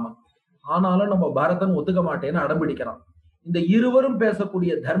மாற்றக்கூடாதுன்னா ராமன். ஆனாலும் நம்ம பரதன் ஒத்துக்க மாட்டேன்னு அடம்பிடிக்கிறான். இந்த இருவரும்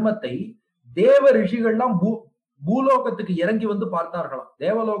பேசக்கூடிய தர்மத்தை தேவ ரிஷிகள்லாம் பூலோகத்துக்கு இறங்கி வந்து பார்த்தார்களாம்.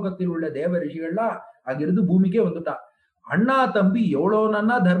 தேவலோகத்தில் உள்ள தேவ ரிஷிகள்லாம் அங்கிருந்து பூமிக்கே வந்துட்டா. அண்ணா தம்பி எவ்வளவு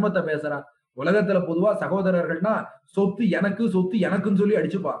நன்னா தர்மத்தை பேசுறான். உலகத்துல பொதுவா சகோதரர்கள்னா சொத்து எனக்கு சொத்து எனக்குன்னு சொல்லி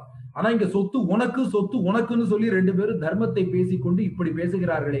அடிச்சுப்பா. ஆனா இங்க சொத்து உனக்கு சொத்து உனக்குன்னு சொல்லி ரெண்டு பேரும் தர்மத்தை பேசிக்கொண்டு இப்படி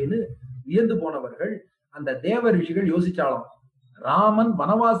பேசுகிறார்களேன்னு வியந்து போனவர்கள் அந்த தேவ ரிஷிகள் யோசிச்சாலும், ராமன்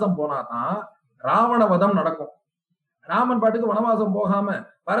வனவாசம் போனாதான் ராவண வதம் நடக்கும். ராமன் பாட்டுக்கு வனவாசம் போகாம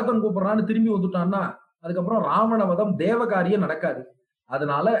பரதன் கூப்பிடுறான்னு திரும்பி வந்துட்டான்னா அதுக்கப்புறம் ராவண வதம் தேவ காரியம் நடக்காது.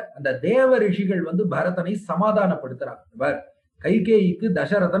 அதனால அந்த தேவ ரிஷிகள் வந்து பரதனை சமாதானப்படுத்துறார். கைகேயிக்கு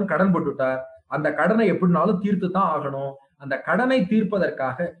தசரதன் கடன் போட்டுட்டார், அந்த கடனை எப்படினாலும் தீர்த்து தான் ஆகணும். அந்த கடனை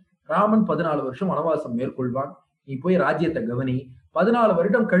தீர்ப்பதற்காக ராமன் 14 வருஷம் வனவாசம் மேற்கொள்வான், நீ போய் ராஜ்யத்தை கவனி, 14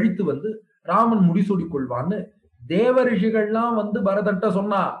 வருடம் கழித்து வந்து ராமன் முடிசூடிக் கொள்வான்னு தேவ ரிஷிகள்லாம் வந்து பரதன்ட்ட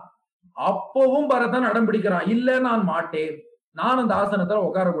சொன்னா, அப்பவும் பரதன் அடம் பிடிக்கிறான், இல்ல நான் மாட்டேன், நான் அந்த ஆசனத்துல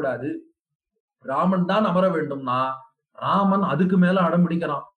உட்காரக்கூடாது, ராமன் தான் அமர வேண்டும்னா ராமன் அதுக்கு மேல அடம்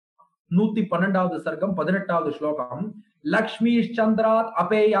பிடிக்கிறான். 112வது சர்க்கம் 18வது ஸ்லோகம், லக்ஷ்மி சந்திராத்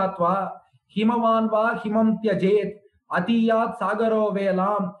அபேயாத்வா ஹிமவான் வா ஹிமம் தியஜேத் அதியாத் சாகரோ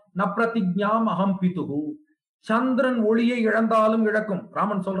வேலாம் ந பிரதிஜ்ஞாம் அகம் பிதுகு. சந்திரன் ஒளியை இழந்தாலும் இழக்கும்,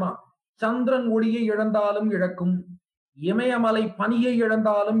 ராமன் சொல்றான், சந்திரன் ஒளியை இழந்தாலும் இழக்கும், இமயமலை பனியை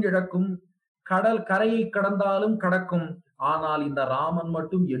இழந்தாலும் இழக்கும், கடல் கரையை கடந்தாலும் கடக்கும், ஆனால் இந்த ராமன்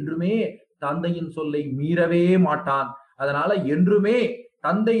மட்டும் என்றுமே தந்தையின் சொல்லை மீறவே மாட்டான். அதனால என்றுமே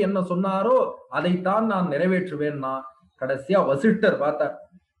தந்தை என்ன சொன்னாரோ அதைத்தான் நான் நிறைவேற்றுவேன்னா. கடைசியா வசிஷ்டர் பார்த்தார்,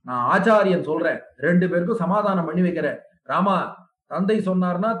 நான் ஆச்சாரியன் சொல்றேன், ரெண்டு பேருக்கும் சமாதானம் பண்ணி வைக்கிறேன். ராமா, தந்தை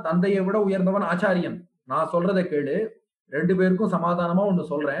சொன்னார்னா தந்தையை விட உயர்ந்தவன் ஆச்சாரியன், நான் சொல்றதை கேளு, ரெண்டு பேருக்கும் சமாதானமா ஒண்ணு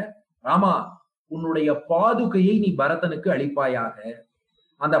சொல்றேன். ராமா, உன்னுடைய பாதுகையை நீ பரதனுக்கு அளிப்பாயாக.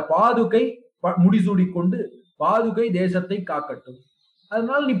 அந்த பாதுகை முடிசூடி கொண்டு பாதுகை தேசத்தை காக்கட்டும்.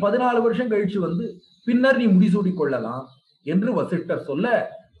 அதனால நீ 14 வருஷம் கழிச்சு வந்து பின்னர் நீ முடிசூடி கொள்ளலாம் என்று வசிஷ்டர் சொல்ல,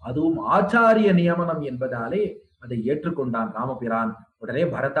 அதுவும் ஆச்சாரிய நியமனம் என்பதாலே அதை ஏற்றுக்கொண்டான் ராமபிரான். உடனே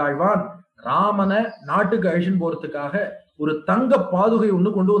பரதாழ்வான் ராமனை நாட்டுக்கு அழிச்சுன்னு போறதுக்காக ஒரு தங்க பாதுகை ஒண்ணு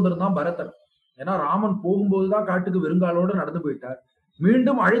கொண்டு வந்திருந்தான் பரதன். ஏன்னா ராமன் போகும்போதுதான் காட்டுக்கு வெறுங்காலோடு நடந்து போயிட்டார்,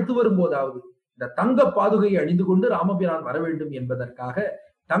 மீண்டும் அழைத்து வரும்போதாவது இந்த தங்க பாதுகையை அணிந்து கொண்டு ராமபிரான் வர வேண்டும் என்பதற்காக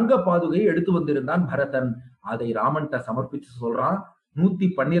தங்க பாதுகையை எடுத்து வந்திருந்தான் பரதன். அதை ராமன்கிட்ட சமர்ப்பிச்சு சொல்றான்.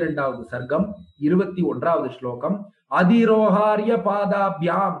 112வது சர்க்கம் 21வது ஸ்லோகம், அதிரோஹாரிய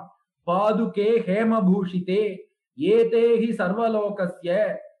பாதாபியாம் பாதுகே ஹேமபூஷிதே ஏதேஹி சர்வலோகஸ்ய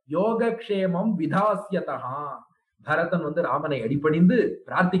யோகக்ஷேமம் விதாஸ்யதா. பரதன் வந்து ராமனை அடிபணிந்து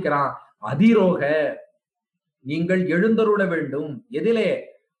பிரார்த்திக்கிறான், அதிரோக, நீங்கள் எழுந்தருள வேண்டும். எதிலே?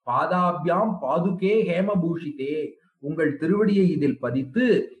 பாதாபியாம் பாதுகே ஹேமபூஷிதே, உங்கள் திருவடியை இதில் பதித்து,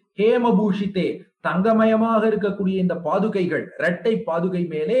 ஹேமபூஷித்தே, தங்கமயமாக இருக்கக்கூடிய இந்த பாதுகைகள், இரட்டை பாதுகை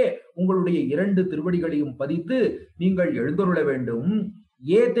மேலே உங்களுடைய 2 திருவடிகளையும் பதித்து நீங்கள் எழுந்தருள வேண்டும்.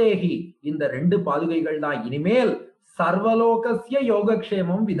 ஏதேகி, இந்த 2 பாதுகைகள் தான் இனிமேல் சர்வலோகஸ்ய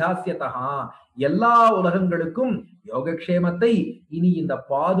யோகக்ஷேமம் விதாஸ்யதா, எல்லா உலகங்களுக்கும் யோகக்ஷேமத்தை இனி இந்த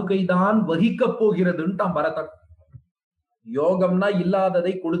பாதுகை தான் வகிக்க போகிறதுன்னு பரதன். யோகம்னா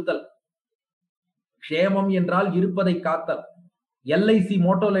இல்லாததை கொடுத்தல், க்ஷேமம் என்றால் இருப்பதை காத்தல். எல்ஐசி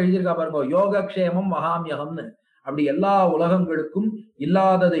மோட்டோல எழுதியிருக்கா பாருங்க, யோகக்ஷேமம் மகாமியகம்னு. அப்படி எல்லா உலகங்களுக்கும்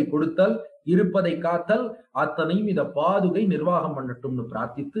இல்லாததை கொடுத்தல், இருப்பதை காத்தல், அத்தனையும் இத பாதுகை நிர்வாகம் பண்ணட்டும்னு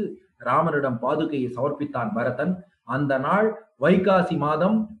பிரார்த்தித்து ராமனிடம் பாதுகையை சமர்ப்பித்தான் பரதன். அந்த நாள் வைகாசி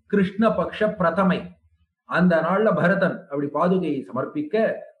மாதம் கிருஷ்ணபக்ஷ பிரதமை. அந்த நாள்ல பரதன் அப்படி பாதுகையை சமர்ப்பிக்க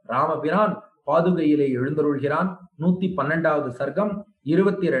ராமபிரான் பாதுகையிலே எழுந்தருள்கிறான். 112வது சர்க்கம்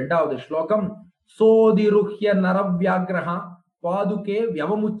 22வது ஸ்லோகம், சோதிருஹ்ய நரவ்யாக்ரஹ பாதுகே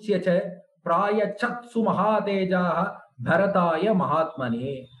வியவமுச்யச பிராயச்சத்சு மகாதேஜாஹ பரதாய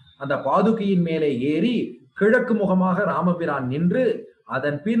மகாத்மனே. அந்த பாதுகையின் மேலே ஏறி கிழக்கு முகமாக ராமபிரான் நின்று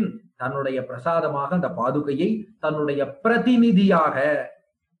அதன் பின் தன்னுடைய பிரசாதமாக அந்த பாதுகையை தன்னுடைய பிரதிநிதியாக,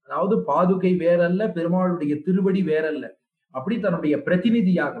 அதாவது பாதுகை வேறல்ல, பெருமாளுடைய திருவடி வேறல்ல, அப்படி தன்னுடைய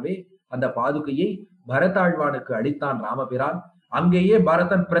பிரதிநிதியாகவே அந்த பாதுகையை பரதாழ்வானுக்கு அளித்தான் ராமபிரான். அங்கேயே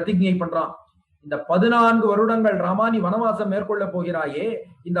பரதன் பிரதிஜை பண்றான், இந்த 14 வருடங்கள் ராமா நீ வனவாசம் மேற்கொள்ள போகிறாயே,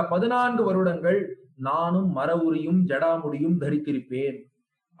 இந்த 14 வருடங்கள் நானும் மர உரியும் ஜடாமுடியும் தரித்திருப்பேன்.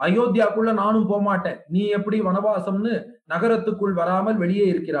 அயோத்தியாக்குள்ள நானும் போகமாட்டேன். நீ எப்படி வனவாசம்னு நகரத்துக்குள் வராமல் வெளியே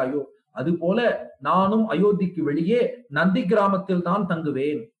இருக்கிறாயோ அது போல நானும் அயோத்திக்கு வெளியே நந்தி கிராமத்தில் தான்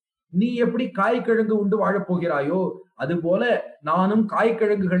தங்குவேன். நீ எப்படி காய்கிழங்கு உண்டு வாழப் போகிறாயோ அது போல நானும்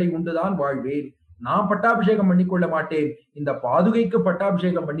காய்கிழங்குகளை உண்டுதான் வாழ்வேன். நான் பட்டாபிஷேகம் பண்ணி கொள்ள மாட்டேன். இந்த பாதுகைக்கு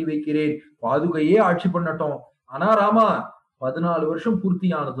பட்டாபிஷேகம் பண்ணி வைக்கிறேன். பாதுகையே ஆட்சி பண்ணட்டும். ஆனா ராமா, 14 வருஷம்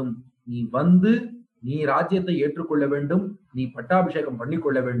பூர்த்தியானதும் நீ வந்து நீ ராஜ்யத்தை ஏற்றுக்கொள்ள வேண்டும். நீ பட்டாபிஷேகம்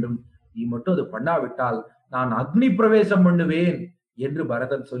பண்ணிக்கொள்ள வேண்டும். நீ மட்டும் அது பண்ணாவிட்டால் நான் அக்னி பிரவேசம் பண்ணுவேன் என்று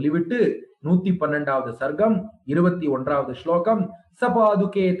பரதன் சொல்லிவிட்டு 112வது சர்க்கம் 21வது ஸ்லோகம்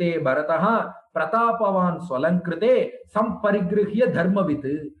சபாதுகே தே பரதஹ பிரதாபவான் ஸ்வலங்கிருதே சம்பரிகிருஹ்ய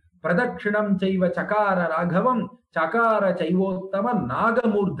தர்மவித் பிரதக்ஷிணம் செய்வ சகார ராகவம் சகார சைவோத்தம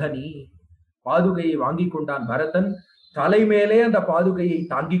நாகமூர்தனி. பாதுகையை வாங்கிக் கொண்டான் பரதன். தலைமேலே அந்த பாதுகையை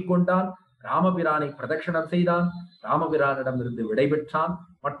தாங்கிக் கொண்டான். ராமபிரானை பிரதட்சணம் செய்தான். ராமபிரானிடமிருந்து விடைபெற்றான்.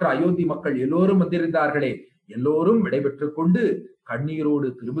 மற்ற அயோத்தி மக்கள் எல்லோரும் வந்திருந்தார்களே, எல்லோரும் விடைபெற்றுக் கொண்டு கண்ணீரோடு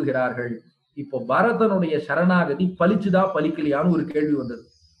திரும்புகிறார்கள். இப்போ பரதனுடைய சரணாகதி பலிச்சுதா பலிக்கலையான்னு ஒரு கேள்வி வந்தது.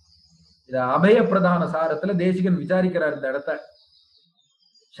 இத அபய பிரதான சாரத்துல தேசிகன் விசாரிக்கிறார். இந்த இடத்த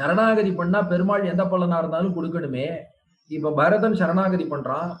சரணாகதி பண்ணா பெருமாள் எந்த பலனா இருந்தாலும் கொடுக்கணுமே. இப்ப பரதன் சரணாகதி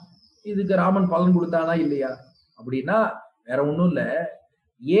பண்றான், இதுக்கு ராமன் பலன் கொடுத்தானா இல்லையா அப்படின்னா வேற ஒண்ணும் இல்ல.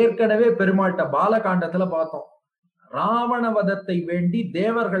 ஏற்கனவே பெருமாள்கிட்ட பாலகாண்டத்துல பார்த்தோம், ராவண வதத்தை வேண்டி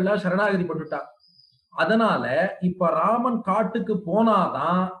தேவர்கள்லாம் சரணாகதி பண்ணிட்டா. அதனால இப்ப ராமன் காட்டுக்கு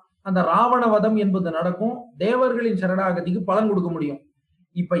போனாதான் அந்த ராவண வதம் என்பது நடக்கும். தேவர்களின் சரணாகதிக்கு பலன் கொடுக்க முடியும்.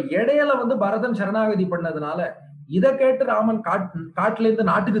 இப்ப இடையில வந்து பரதன் சரணாகதி பண்ணதுனால இதை கேட்டு ராமன் காட்டுல இருந்து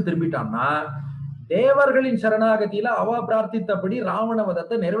நாட்டுக்கு திரும்பிட்டான்னா தேவர்களின் சரணாகதியில அவ பிரார்த்தித்தபடி ராவண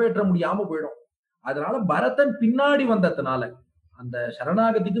வதத்தை நிறைவேற்ற முடியாம போயிடும். அதனால பரதன் பின்னாடி வந்ததுனால அந்த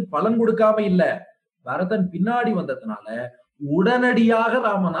சரணாகதிக்கு பலன் கொடுக்காம இல்ல, பரதன் பின்னாடி வந்ததுனால உடனடியாக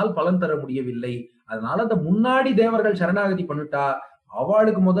ராமனால் பலன் தர முடியவில்லை. அதனால அந்த முன்னாடி தேவர்கள் சரணாகதி பண்ணிட்டா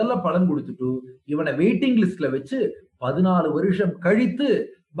அவளுக்கு முதல்ல பலன் கொடுத்துட்டு இவனை வெயிட்டிங் லிஸ்ட்ல வச்சு 14 வருஷம் கழித்து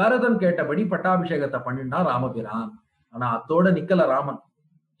பரதன் கேட்டபடி பட்டாபிஷேகத்தை பண்ணினா ராமபிரான். ஆனா அத்தோட நிக்கல ராமன்.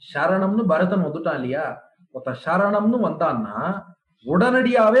 சரணம்னு பரதன் வந்துட்டான் இல்லையா, ஒருத்த சரணம்னு வந்தான்னா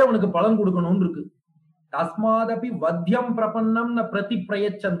உடனடியாவே அவனுக்கு பலன் கொடுக்கணும்னு இருக்கு. தஸ்மாதபி வத்தியம் பிரபன்னம் ந பிரதி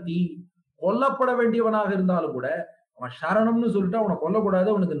பிரயச்சந்தி. கொல்லப்பட வேண்டியவனாக இருந்தாலும் கூட அவன் சரணம்னு சொல்லிட்டு அவனை கொல்லக்கூடாது,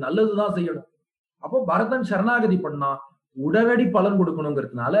 அவனுக்கு நல்லதுதான் செய்யணும். அப்போ பரதன் சரணாகதி பண்ணா உடனடி பலன்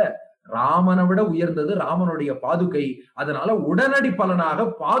கொடுக்கணுங்கிறதுனால ராமனை விட உயர்ந்தது ராமனுடைய பாதுகை. அதனால உடனடி பலனாக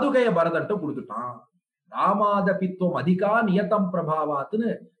பாதுகைய பரதன்ட்ட கொடுத்துட்டான். ராமாதபித்துவம் அதிகா நியதம் பிரபாவாத்துன்னு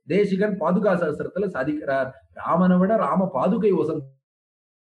தேசிகன் பாதுகா சகஸ்திரத்துல சாதிக்கிறார். ராமனை விட ராம பாதுகை வசந்த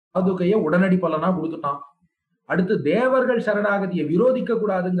பாதுகைய உடனடி பலனா கொடுத்துட்டான். அடுத்து தேவர்கள் சரணாகதியை விரோதிக்க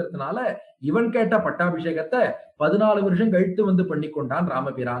கூடாதுங்கிறதுனால இவன் கேட்ட பட்டாபிஷேகத்தை 14 வருஷம் கழித்து வந்து பண்ணி கொண்டான்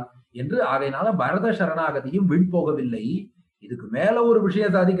ராமபிரான் என்று. ஆகையினால பரத சரணாகதியும் வீண் போகவில்லை. இதுக்கு மேல ஒரு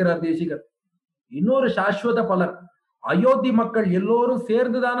விஷயம் சாதிக்கிறார் தேசிகர். இன்னொரு சாஸ்வத பலன், அயோத்தி மக்கள் எல்லோரும்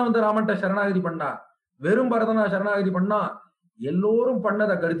சேர்ந்துதானே வந்து ராமன்ட்ட சரணாகதி பண்ணா. வெறும் பரதனா சரணாகதி பண்ணா எல்லோரும்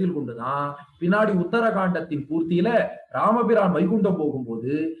பண்ணதை கருத்தில் கொண்டுதான் பின்னாடி உத்தரகாண்டத்தின் பூர்த்தியில ராமபிரான் வைகுண்டம்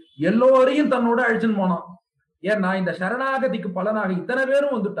போகும்போது எல்லோரையும் தன்னோட அழிச்சுன்னு போனான். ஏன்னா இந்த சரணாகதிக்கு பலனாக இத்தனை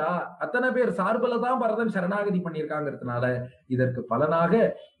பேரும் வந்துட்டா, அத்தனை பேர் சார்பில தான் பரதன் சரணாகதி பண்ணியிருக்காங்கிறதுனால இதற்கு பலனாக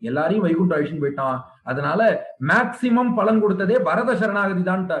எல்லாரையும் வைகுண்டம் அழிச்சுன்னு போயிட்டான். அதனால மேக்சிமம் பலன் கொடுத்ததே பரத சரணாகதி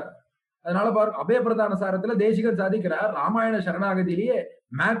தான்ட்டார். அதனால அபய பிரதான சாரத்துல தேசிகர் சாதிக்கிறார், ராமாயண சரணாகதியிலேயே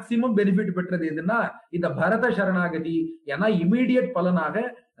மேக்சிமம் பெனிஃபிட் பெற்றது எதுன்னா இந்த பரத சரணாகதி. ஏன்னா இமீடியட் பலனாக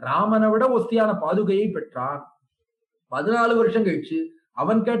ராமனை விட ஒஸ்தியான பாதுகையை பெற்றான். 14 வருஷம் கழிச்சு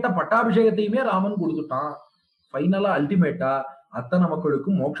அவன் கேட்ட பட்டாபிஷேகத்தையுமே ராமன் கொடுத்துட்டான். ஃபைனலா அல்டிமேட்டா அத்தனை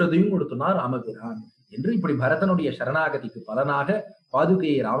மக்களுக்கும் மோட்சத்தையும் கொடுத்துனார் ராமபிரான் என்று. இப்படி பரதனுடைய சரணாகதிக்கு பலனாக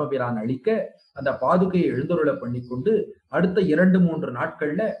பாதுகையை ராமபிரான் அளிக்க அந்த பாதுகையை எழுந்தருளை பண்ணி கொண்டு அடுத்த 2-3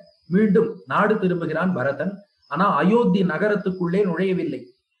 நாட்கள்ல மீண்டும் நாடு திரும்புகிறான் பரதன். ஆனா அயோத்தி நகரத்துக்குள்ளே நுழையவில்லை.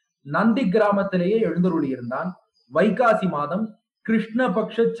 நந்தி கிராமத்திலேயே எழுந்தருளி இருந்தான். வைகாசி மாதம்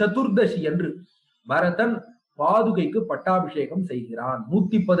கிருஷ்ணபக்ஷ சதுர்தசி என்று பரதன் பாதுகைக்கு பட்டாபிஷேகம் செய்கிறான்.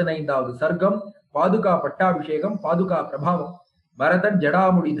 115வது சர்க்கம் பாதுகா பட்டாபிஷேகம், பாதுகா பிரபாவம். பரதன்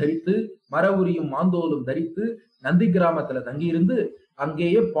ஜடாமுடி தரித்து மரவுரியும் மாந்தோலும் தரித்து நந்தி கிராமத்துல தங்கியிருந்து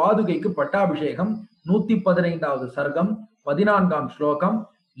அங்கேயே பாதுகைக்கு பட்டாபிஷேகம். 115வது சர்க்கம் 14ஆம் ஸ்லோகம்.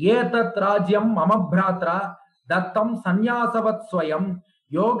 ஏதத் ராஜ்யம் மம பிராத்ரா தத்தம் சந்நியாசவத் ஸ்வயம்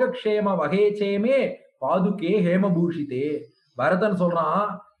யோகக்ஷேம வகேச்சேமே பாதுகே ஹேமபூஷிதே. பரதன் சொல்றான்,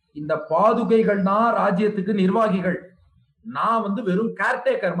 இந்த பாதுகைகள் தான் ராஜ்யத்துக்கு நிர்வாகிகள். நான் வந்து வெறும்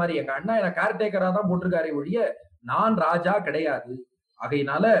கேர்டேக்கர் மாதிரி. எங்க அண்ணா என்ன கேர்டேக்கரா தான் போட்டிருக்காரே ஒழிய நான் ராஜா கிடையாது.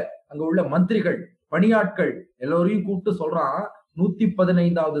 ஆகையினால அங்க உள்ள மந்திரிகள் பணியாட்கள் எல்லோரையும் கூப்பிட்டு சொல்றான்,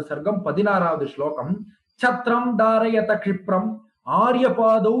 115வது சர்க்கம் 16வது ஸ்லோகம். சத்ரம் தாரயத க்ஷிப்ரம்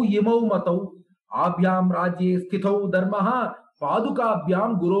ஆரியபாதௌ இமௌ மதௌ ஆப்யாம் ராஜ்யே ஸ்திதௌ தர்மஹா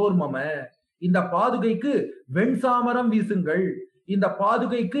பாதுகாபியாம் குரோர் மம. இந்த பாதுகைக்கு வெண்சாமரம் வீசுங்கள், இந்த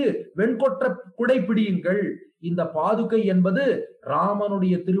பாதுகைக்கு வெண்கொற்ற குடை பிடியுங்கள். இந்த பாதுகை என்பது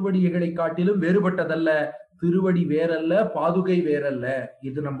ராமனுடைய திருவடிகளை காட்டிலும் வேறுபட்டதல்ல. திருவடி வேறல்ல, பாதுகை வேறல்ல.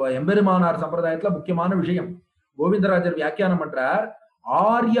 இது நம்ம எம்பெருமானார் சம்பிரதாயத்துல முக்கியமான விஷயம். கோவிந்தராஜர் வியாக்கியானம் பண்றார்,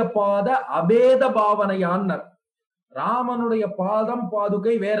 ஆரியபாத அபேத பாவனையான்னர். ராமனுடைய பாதம்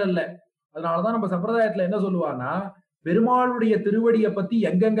பாதுகை வேறல்ல. அதனாலதான் நம்ம சம்பிரதாயத்துல என்ன சொல்லுவான்னா, பெருமாளுடைய திருவடியை பத்தி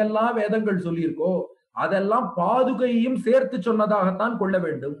எங்கெங்கெல்லாம் வேதங்கள் சொல்லியிருக்கோ அதெல்லாம் பாதுகையையும் சேர்த்து சொன்னதாகத்தான் கொள்ள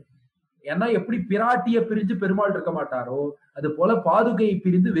வேண்டும். ஏன்னா எப்படி பிராட்டிய பிரிஞ்சு பெருமாள் இருக்க மாட்டாரோ அது போல பாதுகையை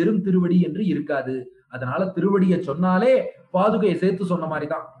பிரிந்து வெறும் திருவடி என்று இருக்காது. அதனால திருவடியை சொன்னாலே பாதுகையை சேர்த்து சொன்ன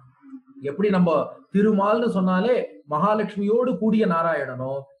மாதிரிதான். எப்படி நம்ம திருமால்னு சொன்னாலே மகாலட்சுமியோடு கூடிய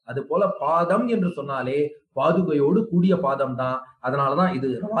நாராயணனோ அது போல பாதம் என்று சொன்னாலே பாதுகையோடு கூடிய பாதம் தான். அதனாலதான் இது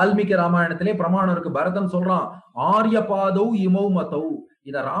வால்மீகி ராமாயணத்திலே பிரமாணம் இருக்கு. பரதன் சொல்றான், ஆரிய பாதௌ இமௌ மதௌ.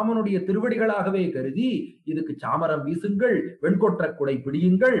 இத ராமனுடைய திருவடிகளாகவே கருதி இதுக்கு சாமரம் வீசுங்கள், வெண்கொற்ற குடை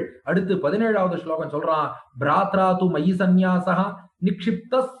பிடியுங்கள். அடுத்து 17வது ஸ்லோகம் சொல்றான், பிராத்ராது மயி சந்நியாசா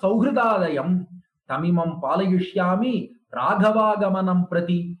நிக்ஷிப்த சௌஹிருதாதயம் தமிமம் பாலயிஷ்யாமி ராகவாகமனம்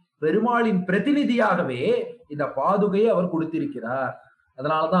பிரதி. பெருமாளின் பிரதிநிதியாகவே இந்த பாதுகையை அவர் கொடுத்திருக்கிறார்.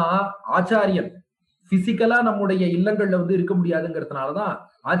 அதனாலதான் ஆச்சாரியன் பிசிக்கலா நம்முடைய இல்லங்கள்ல இருக்க முடியாதுங்கிறதுனாலதான்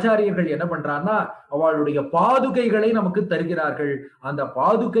ஆச்சாரியர்கள் என்ன பண்றாங்கன்னா அவளுடைய பாதுகைகளை நமக்கு தருகிறார்கள். அந்த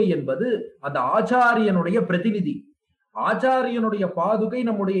பாதுகை என்பது அந்த ஆச்சாரியனுடைய பிரதிநிதி. ஆச்சாரியனுடைய பாதுகை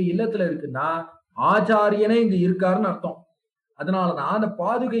நம்முடைய இல்லத்துல இருக்குன்னா ஆச்சாரியனே இங்க இருக்காருன்னு அர்த்தம். அதனாலதான் அந்த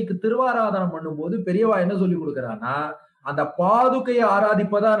பாதுகைக்கு திருவாராதனம் பண்ணும்போது பெரியவா என்ன சொல்லி கொடுக்கிறான்னா, அந்த பாதுகையை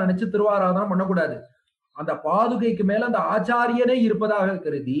ஆராதிப்பதா நினைச்சு திருவாராதனம் பண்ணக்கூடாது. அந்த பாதுகைக்கு மேல அந்த ஆச்சாரியனே இருப்பதாக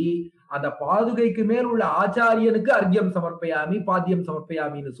கருதி அந்த பாதுகைக்கு மேல் உள்ள ஆச்சாரியனுக்கு அர்க்கியம் சமர்ப்பயாமி பாத்தியம்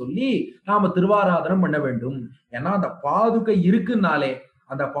சமர்ப்பயாமின்னு சொல்லி நாம திருவாராதனம் பண்ண வேண்டும். ஏன்னா அந்த பாதுகை இருக்குன்னாலே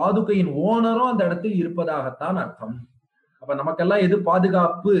அந்த பாதுகையின் ஓனரும் அந்த இடத்தில் இருப்பதாகத்தான் அர்த்தம். அப்ப நமக்கெல்லாம் எது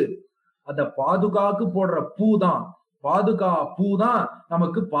பாதுகாப்பு? அந்த பாதுகாக்கு போடுற பூதான், பாதுகா பூதான்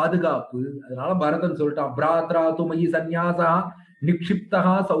நமக்கு பாதுகாப்பு. அதனால பரதன் சொல்லிட்டான், பிராத்ரா துமயி சந்நியாசா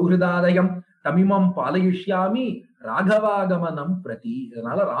நிக்ஷிப்தகா சௌஹிருதாதயம் தமிமம் பாலயிஷ்யாமி ராகவாகமனம் பிரதி.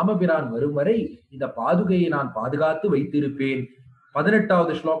 அதனால ராமபிரான் வரும் வரை இந்த பாதுகையை நான் பாதுகாத்து வைத்திருப்பேன்.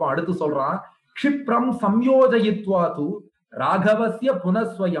 18வது ஸ்லோகம் அடுத்து சொல்றான், க்ஷிப்ரம் சம்யோஜயித்வாது ராகவஸ்ய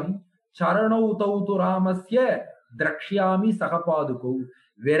புனஸ்வயம் சரணௌ தௌது ராமஸ்ய திரக்ஷ்யாமி சகபாதுகௌ.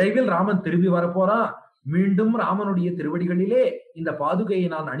 விரைவில் ராமன் திரும்பி வரப்போறான். மீண்டும் ராமனுடைய திருவடிகளிலே இந்த பாதுகையை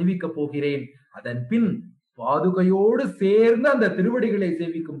நான் அணிவிக்க போகிறேன். அதன் பின் பாதுகையோடு சேர்ந்து அந்த திருவடிகளை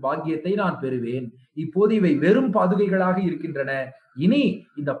சேவிக்கும் பாக்கியத்தை நான் பெறுவேன். இப்போது இவை வெறும் பாதுகைகளாக இருக்கின்றன. இனி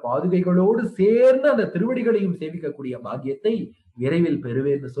இந்த பாதுகைகளோடு சேர்ந்து அந்த திருவடிகளையும் சேவிக்கக்கூடிய பாக்கியத்தை விரைவில்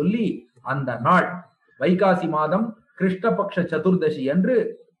பெறுவேன் சொல்லி அந்த நாள் வைகாசி மாதம் கிருஷ்ணபக்ஷ சதுர்தசி அன்று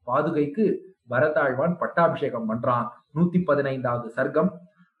பாதுகைக்கு பரதாழ்வான் பட்டாபிஷேகம் பண்றான். 115வது சர்க்கம்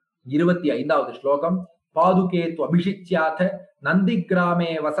 25வது ஸ்லோகம். பாதுகே அபிஷிச்யாத நந்தி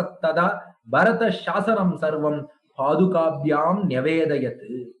கிராமே வசத்ததா பரத சாசனம் சர்வம் பாதுகாபியாம் நிவேதயத்து.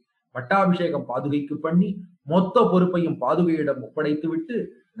 பட்டாபிஷேகம் பாதுகைக்கு பண்ணி மொத்த பொறுப்பையும் பாதுகையிடம் ஒப்படைத்து விட்டு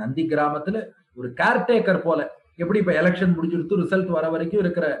நந்தி கிராமத்துல ஒரு கேர்டேக்கர் போல, எப்படி இப்ப எலெக்ஷன் முடிஞ்சிருத்து ரிசல்ட் வர வரைக்கும்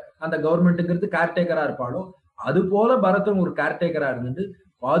இருக்கிற அந்த கவர்மெண்ட்டுங்கிறது கேர்டேக்கரா இருப்பாளோ அது போல பரதன் ஒரு கேர்டேக்கரா இருந்துட்டு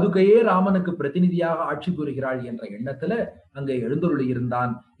பாதுகையே ராமனுக்கு பிரதிநிதியாக ஆட்சி புரிகிறாள் என்ற எண்ணத்துல அங்கே எழுந்தருளி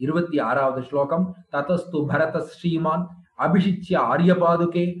இருந்தான். 26வது ஸ்லோகம். ததஸ்து பரத ஸ்ரீமான் அபிஷிச்ய ஆரிய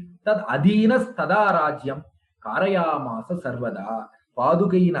பாதுகே தத் அதீனஸ்ததா ராஜ்யம் காரயாமாச சர்வதா.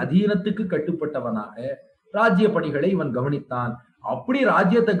 பாதுகையின் அதீனத்துக்கு கட்டுப்பட்டவனாக ராஜ்ய பணிகளை இவன் கவனித்தான். அப்படி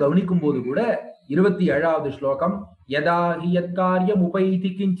ராஜ்யத்தை கவனிக்கும் போது கூட 27வது ஸ்லோகம். யதா ஹி யத்கார்யம்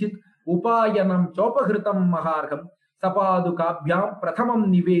உபைதி கிஞ்சித் உபாயனம் சோபகிருதம் மகார்கம் சபாதுகாபியாம் பிரதமம்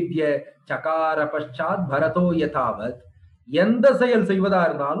நிவேத்ய சகார பஷாத் பரதோ யதாவத். எந்த செயல் செய்வதா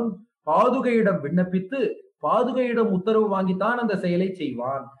இருந்தாலும் பாதுகையிடம் விண்ணப்பித்து பாதுகையிடம் உத்தரவு வாங்கித்தான் அந்த செயலை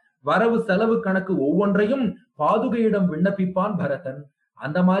செய்வான். வரவு செலவு கணக்கு ஒவ்வொன்றையும் பாதுகையிடம் விண்ணப்பிப்பான் பரதன்.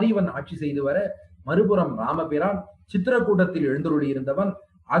 அந்த மாதிரி இவன் ஆட்சி செய்து வர மறுபுறம் ராமபிரான் சித்திரக்கூட்டத்தில் எழுந்தருளி இருந்தவன்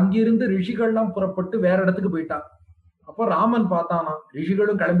அங்கிருந்து ரிஷிகள்லாம் புறப்பட்டு வேற இடத்துக்கு போயிட்டான். அப்போ ராமன் பார்த்தானா,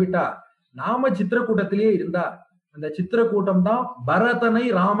 ரிஷிகளும் கிளம்பிட்டா, நாம சித்திரக்கூட்டத்திலேயே இருந்தா அந்த சித்திரக்கூட்டம் தான் பரதனை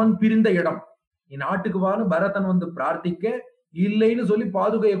ராமன் பிரிந்த இடம். நீ நாட்டுக்கு வான்னு பரதன் பிரார்த்திக்க இல்லைன்னு சொல்லி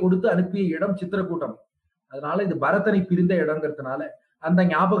பாதுகையை கொடுத்து அனுப்பிய இடம் சித்திரக்கூட்டம். அதனால இது பரதனை பிரிந்த இடங்கிறதுனால அந்த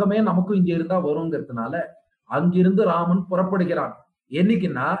ஞாபகமே நமக்கும் இங்க இருந்தா வருங்கிறதுனால அங்கிருந்து ராமன் புறப்படுகிறான்.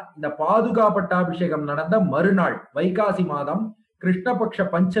 என்னைக்குன்னா இந்த பாதுகா பட்டாபிஷேகம் நடந்த மறுநாள் வைகாசி மாதம் கிருஷ்ணபக்ஷ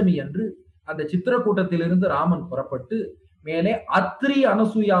பஞ்சமி அன்று அந்த சித்திரக்கூட்டத்திலிருந்து ராமன் புறப்பட்டு மேலே அத்ரி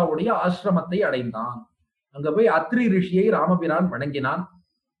அனசூயாவுடைய ஆசிரமத்தை அடைந்தான். அங்க போய் அத்ரி ரிஷியை ராமபிரான் வணங்கினான்.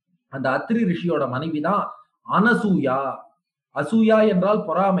 அந்த அத்ரி ரிஷியோட மனைவிதான் அனசூயா. அசூயா என்றால்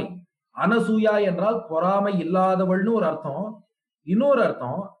பொறாமை, அனசூயா என்றால் பொறாமை இல்லாதவள்னு ஒரு அர்த்தம். இன்னொரு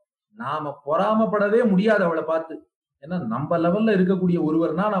அர்த்தம், நாம பொறாமப்படவே முடியாது அவளை பார்த்து. ஏன்னா நம்ம லெவல்ல இருக்கக்கூடிய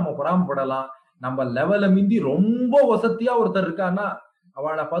ஒருவர்னா நாம பொறாமப்படலாம். நம்ம லெவல மிந்தி ரொம்ப வசதியா ஒருத்தர் இருக்கான்னா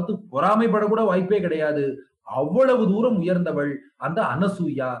அவளை பார்த்து பொறாமைப்படக்கூட வாய்ப்பே கிடையாது. அவ்வளவு தூரம் உயர்ந்தவள் அந்த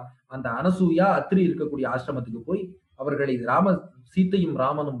அனசூயா. அந்த அனசூயா அத்ரி இருக்கக்கூடிய ஆசிரமத்துக்கு போய் அவர்களை சீத்தையும்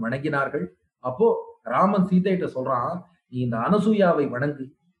ராமனும் வணங்கினார்கள். அப்போ ராமன் சீதைகிட்ட சொல்றான், நீ இந்த அனசூயாவை வணங்கு.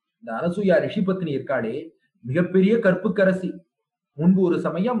 இந்த அனசூயா ரிஷிபத்னி இருக்காளே, மிகப்பெரிய கற்புக்கரசி. முன்பு ஒரு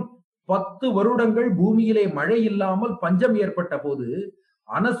சமயம் 10 வருடங்கள் பூமியிலே மழை இல்லாமல் பஞ்சம் ஏற்பட்ட போது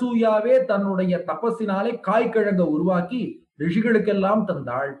அனசூயாவே தன்னுடைய தபசினாலே காய்கிழங்க உருவாக்கி ரிஷிகளுக்கெல்லாம்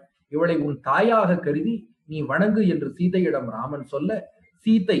தந்தாள். இவளை உன் தாயாக கருதி நீ வணங்கு என்று சீதையிடம் ராமன் சொல்ல,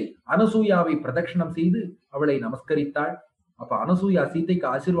 சீதை அனசூயாவை பிரதட்சணம் செய்து அவளை நமஸ்கரித்தாள். அப்ப அனசூயா சீதைக்கு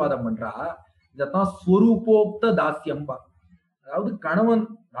ஆசீர்வாதம் பண்றா. இதத்தான் ஸ்வரூபோக்த தாஸ்யம்பா. அதாவது கணவன்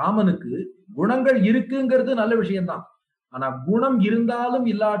ராமனுக்கு குணங்கள் இருக்குங்கிறது நல்ல விஷயம்தான். ஆனா குணம் இருந்தாலும்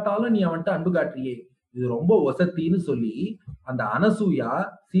இல்லாட்டாலும் நீ அவன்கிட்ட அன்பு காட்டுறியே, இது ரொம்ப வசத்தின்னு சொல்லி அந்த அனசூயா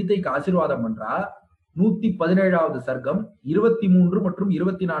சீதைக்கு ஆசீர்வாதம் பண்றா. 117வது சர்க்கம் 23 மற்றும்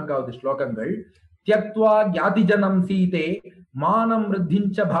 24வது ஸ்லோகங்கள். தியக்த்வா ஞாதிஜனம் சீதே மானம்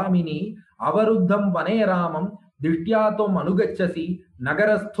ரித்திஞ்ச பாமினி அவருத்தம் வனே ராமம் திஷ்டியாத்தோம் அனுகச்சசி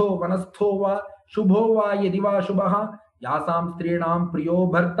நகரஸ்தோ வனஸ்தோ வா சுபோ வா யதிவா சுபஹ யாசாம் ஸ்திரீணாம் பிரியோ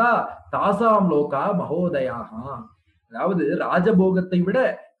பர்த்தா தாசாம் லோகா மகோதயாக. அதாவது ராஜபோகத்தை விட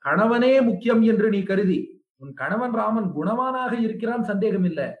கணவனே முக்கியம் என்று நீ கருதி, உன் கணவன் ராமன் குணவானாக இருக்கிறான், சந்தேகம்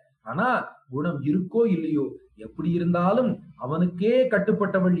இல்லை. ஆனா குணம் இருக்கோ இல்லையோ, எப்படி இருந்தாலும் அவனுக்கே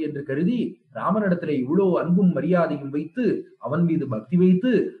கட்டுப்பட்டவள் என்று கருதி ராமனிடத்திலே இவ்வளவு அன்பும் மரியாதையும் வைத்து அவன் மீது பக்தி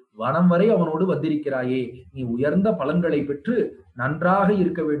வைத்து வனம் வரை அவனோடு வந்திருக்கிறாயே, நீ உயர்ந்த பலன்களை பெற்று நன்றாக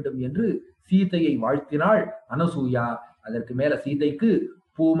இருக்க வேண்டும் என்று சீதையை வாழ்த்தினாள் அனசூயா. அதற்கு மேல சீதைக்கு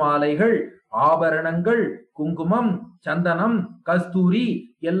பூமாலைகள், ஆபரணங்கள், குங்குமம், சந்தனம், கஸ்தூரி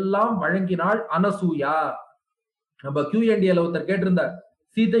எல்லாம் வழங்கினாள் அனசூயா. நம்ம Q&A ஒருத்தர் கேட்டிருந்தார்,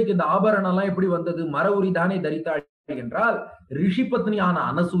 சீதைக்கு இந்த ஆபரணம் எல்லாம் எப்படி வந்தது, மர உரி தானே தரித்தாள் என்றால், ரிஷி பத்னியான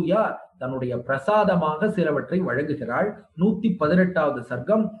அனசூயா தன்னுடைய பிரசாதமாக சிலவற்றை வழங்குகிறாள். 118வது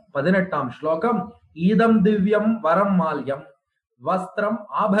சர்க்கம் 18ஆம் ஸ்லோகம். ஈதம் திவ்யம் வரம் மால்யம் வஸ்திரம்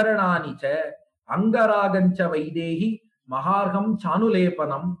ஆபரணானிச்ச அங்கராகஞ்ச வைதேகி மகார்கம்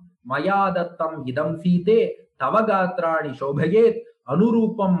சானுலேபனம் மயாதத்தம் இதம் சீதே தவகாத்ராணி சோபயேத்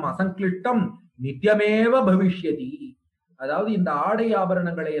அனுரூபம் அசங்கிளிஷ்டம் நித்யமேவ பவிஷ்யதி. அதாவது இந்த ஆடை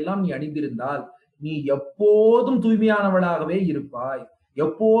ஆபரணங்களை எல்லாம் நீ அணிந்திருந்தால் நீ எப்போதும் தூய்மையானவளாகவே இருப்பாய்,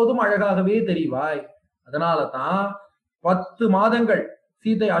 எப்போதும் அழகாகவே தெரிவாய். அதனால தான் 10 மாதங்கள்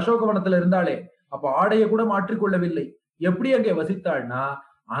சீதை அசோகவனத்துல இருந்தாளே, அப்ப ஆடையை கூட மாற்றிக்கொள்ளவில்லை. எப்படி அங்கே வசித்தாள்னா,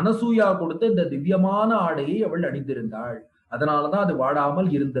 அனசூயா கொடுத்த இந்த திவ்யமான ஆடையை அவள் அணிந்திருந்தாள். அதனாலதான் அது வாடாமல்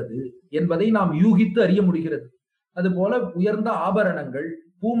இருந்தது என்பதை நாம் யூகித்து அறிய முடிகிறது. அதுபோல உயர்ந்த ஆபரணங்கள்,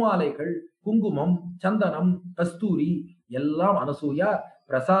 பூமாலைகள், குங்குமம், சந்தனம், கஸ்தூரி எல்லாம் அனசூயா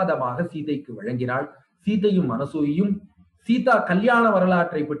பிரசாதமாக சீதைக்கு வழங்கினாள். சீதையும் அனசூயும் சீதா கல்யாண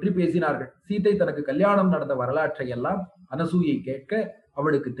வரலாற்றை பற்றி பேசினார்கள். சீதை தனக்கு கல்யாணம் நடந்த வரலாற்றை எல்லாம் அனசூயை கேட்க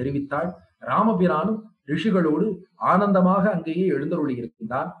அவளுக்கு தெரிவித்தாள். ராமபிரானும் ரிஷிகளோடு ஆனந்தமாக அங்கேயே எழுந்தருளி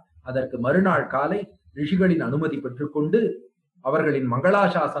இருந்தான். அதற்கு மறுநாள் காலை ரிஷிகளின் அனுமதி பெற்றுக்கொண்டு அவர்களின்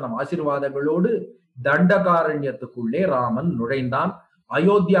மங்களாசாசனம் ஆசீர்வாதங்களோடு தண்டகாரண்யத்துக்குள்ளே ராமன் நுழைந்தான்.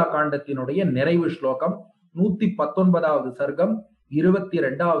 அயோத்தியா காண்டத்தினுடைய நிறைவு ஸ்லோகம் 119வது சர்க்கம்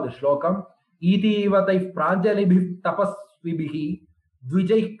 22வது ஸ்லோகம். ஈதீவதை பிராஞ்சலிபி தபஸ்விபிஹி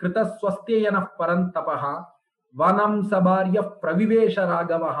த்விஜை கிருத ஸ்வஸ்தேயன பரந்தபஹ வனம் சபார்ய பிரவிவேஷ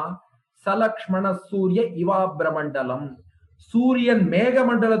ராகவஹ சலக்ஷ்மண சூரிய இவாபிரமண்டலம். சூரியன்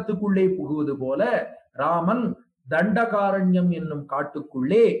மேகமண்டலத்துக்குள்ளே புகுவது போல ராமன் தண்டகாரண்யம் என்னும்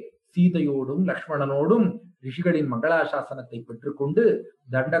காட்டுக்குள்ளே சீதையோடும் லக்ஷ்மணனோடும் ரிஷிகளின் மங்களாசாசனத்தை பெற்றுக்கொண்டு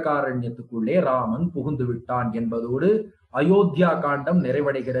தண்டகாரண்யத்துக்குள்ளே ராமன் புகுந்து விட்டான் என்பதோடு அயோத்தியா காண்டம்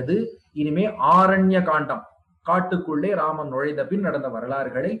நிறைவடைகிறது. இனிமே ஆரண்ய காண்டம், காட்டுக்குள்ளே ராமன் நுழைந்த பின் நடந்த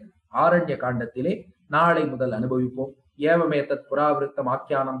வரலாறுகளை ஆரண்ய காண்டத்திலே நாளை முதல் அனுபவிப்போம். ஏவமேதத் புராவிருத்தம்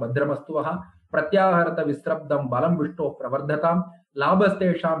ஆக்கியானம் பத்ரமஸ்துவஹ பிரத்யாஹரத விஸ்ரப்தம் பலம் விஷ்ணோ பிரவர்ததாம்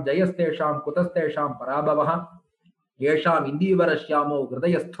லாபஸ்தேஷாம் ஜெயஸ்தேஷாம் குதஸ்தேஷாம் பராபவஹ ஏஷாம் இந்தீவரஷ்யாமோ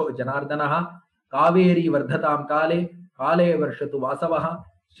ஹிருதயஸ்தோ ஜனார்தனஹ காவேரி வர்ததாம் காலே காலே வர்ஷத்து வாசவஹ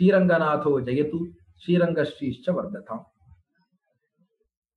ஸ்ரீரங்கநாதோ ஜெயது ஸ்ரீரங்கஸ்ரீஷ்ச வர்ததாம்.